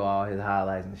and show all his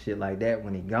highlights and shit like that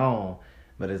when he gone.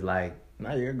 But it's like,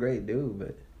 nah, you're a great dude,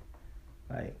 but,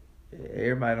 like,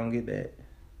 everybody don't get that.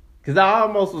 Because I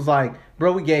almost was like,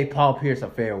 bro, we gave Paul Pierce a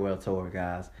farewell tour,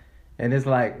 guys. And it's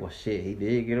like, well, shit, he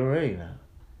did get a ring now.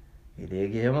 He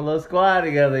did get him a little squad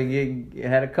together and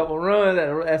had a couple runs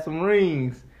at some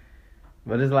rings.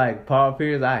 But it's like, Paul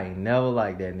Pierce, I ain't never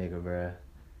liked that nigga, bruh.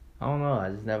 I don't know,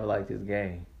 I just never liked his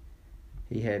game.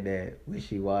 He had that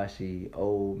wishy-washy,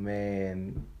 old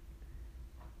man,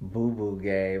 boo-boo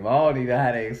game. I don't even know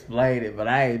how to explain it, but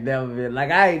I ain't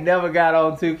never got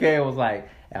on 2K and was like,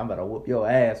 I'm about to whoop your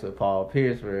ass with Paul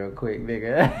Pierce real quick,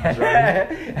 nigga.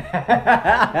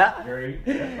 Great.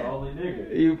 That's the only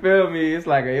nigga. You feel me? It's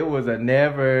like it was a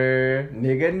never.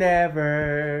 Nigga,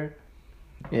 never.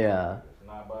 Yeah. It's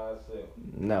not by itself.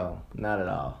 No, not at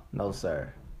all. No,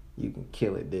 sir. You can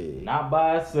kill it dead. Not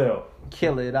by itself.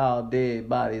 Kill it all dead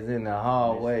bodies in the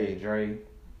hallway. Dre.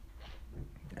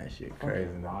 That shit crazy.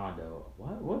 Rondo.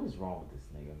 What is wrong with this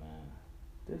nigga, man?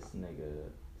 This nigga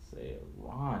said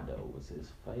Rondo was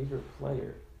his favorite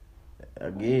player.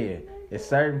 Again, it's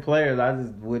certain players I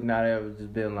just would not ever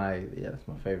just been like, yeah, that's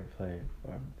my favorite player,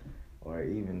 or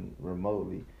even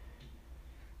remotely.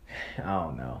 I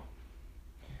don't know.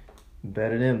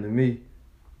 Better them than me.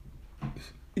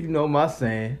 You know my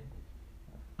saying.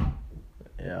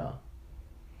 Yeah.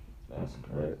 That's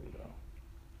crazy though.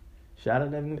 Shout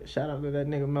out to that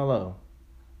nigga Melo.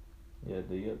 Yeah,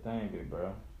 do your thing, big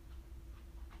bro.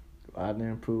 I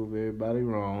didn't prove everybody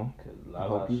wrong. I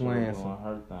hope you land some.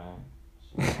 Her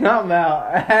thing. I'm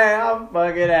out. Hey, I'm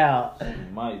fucking out.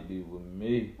 She might be with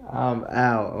me. I'm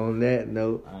out on that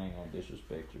note. I ain't gonna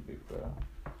disrespect you, big bro.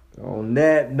 On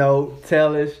that note,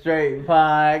 Tell It Straight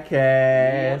podcast.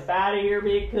 Yes, out of here,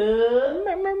 big cuz.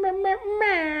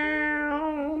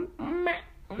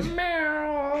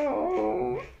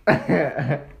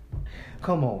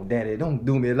 Come on, daddy, don't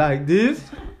do me like this.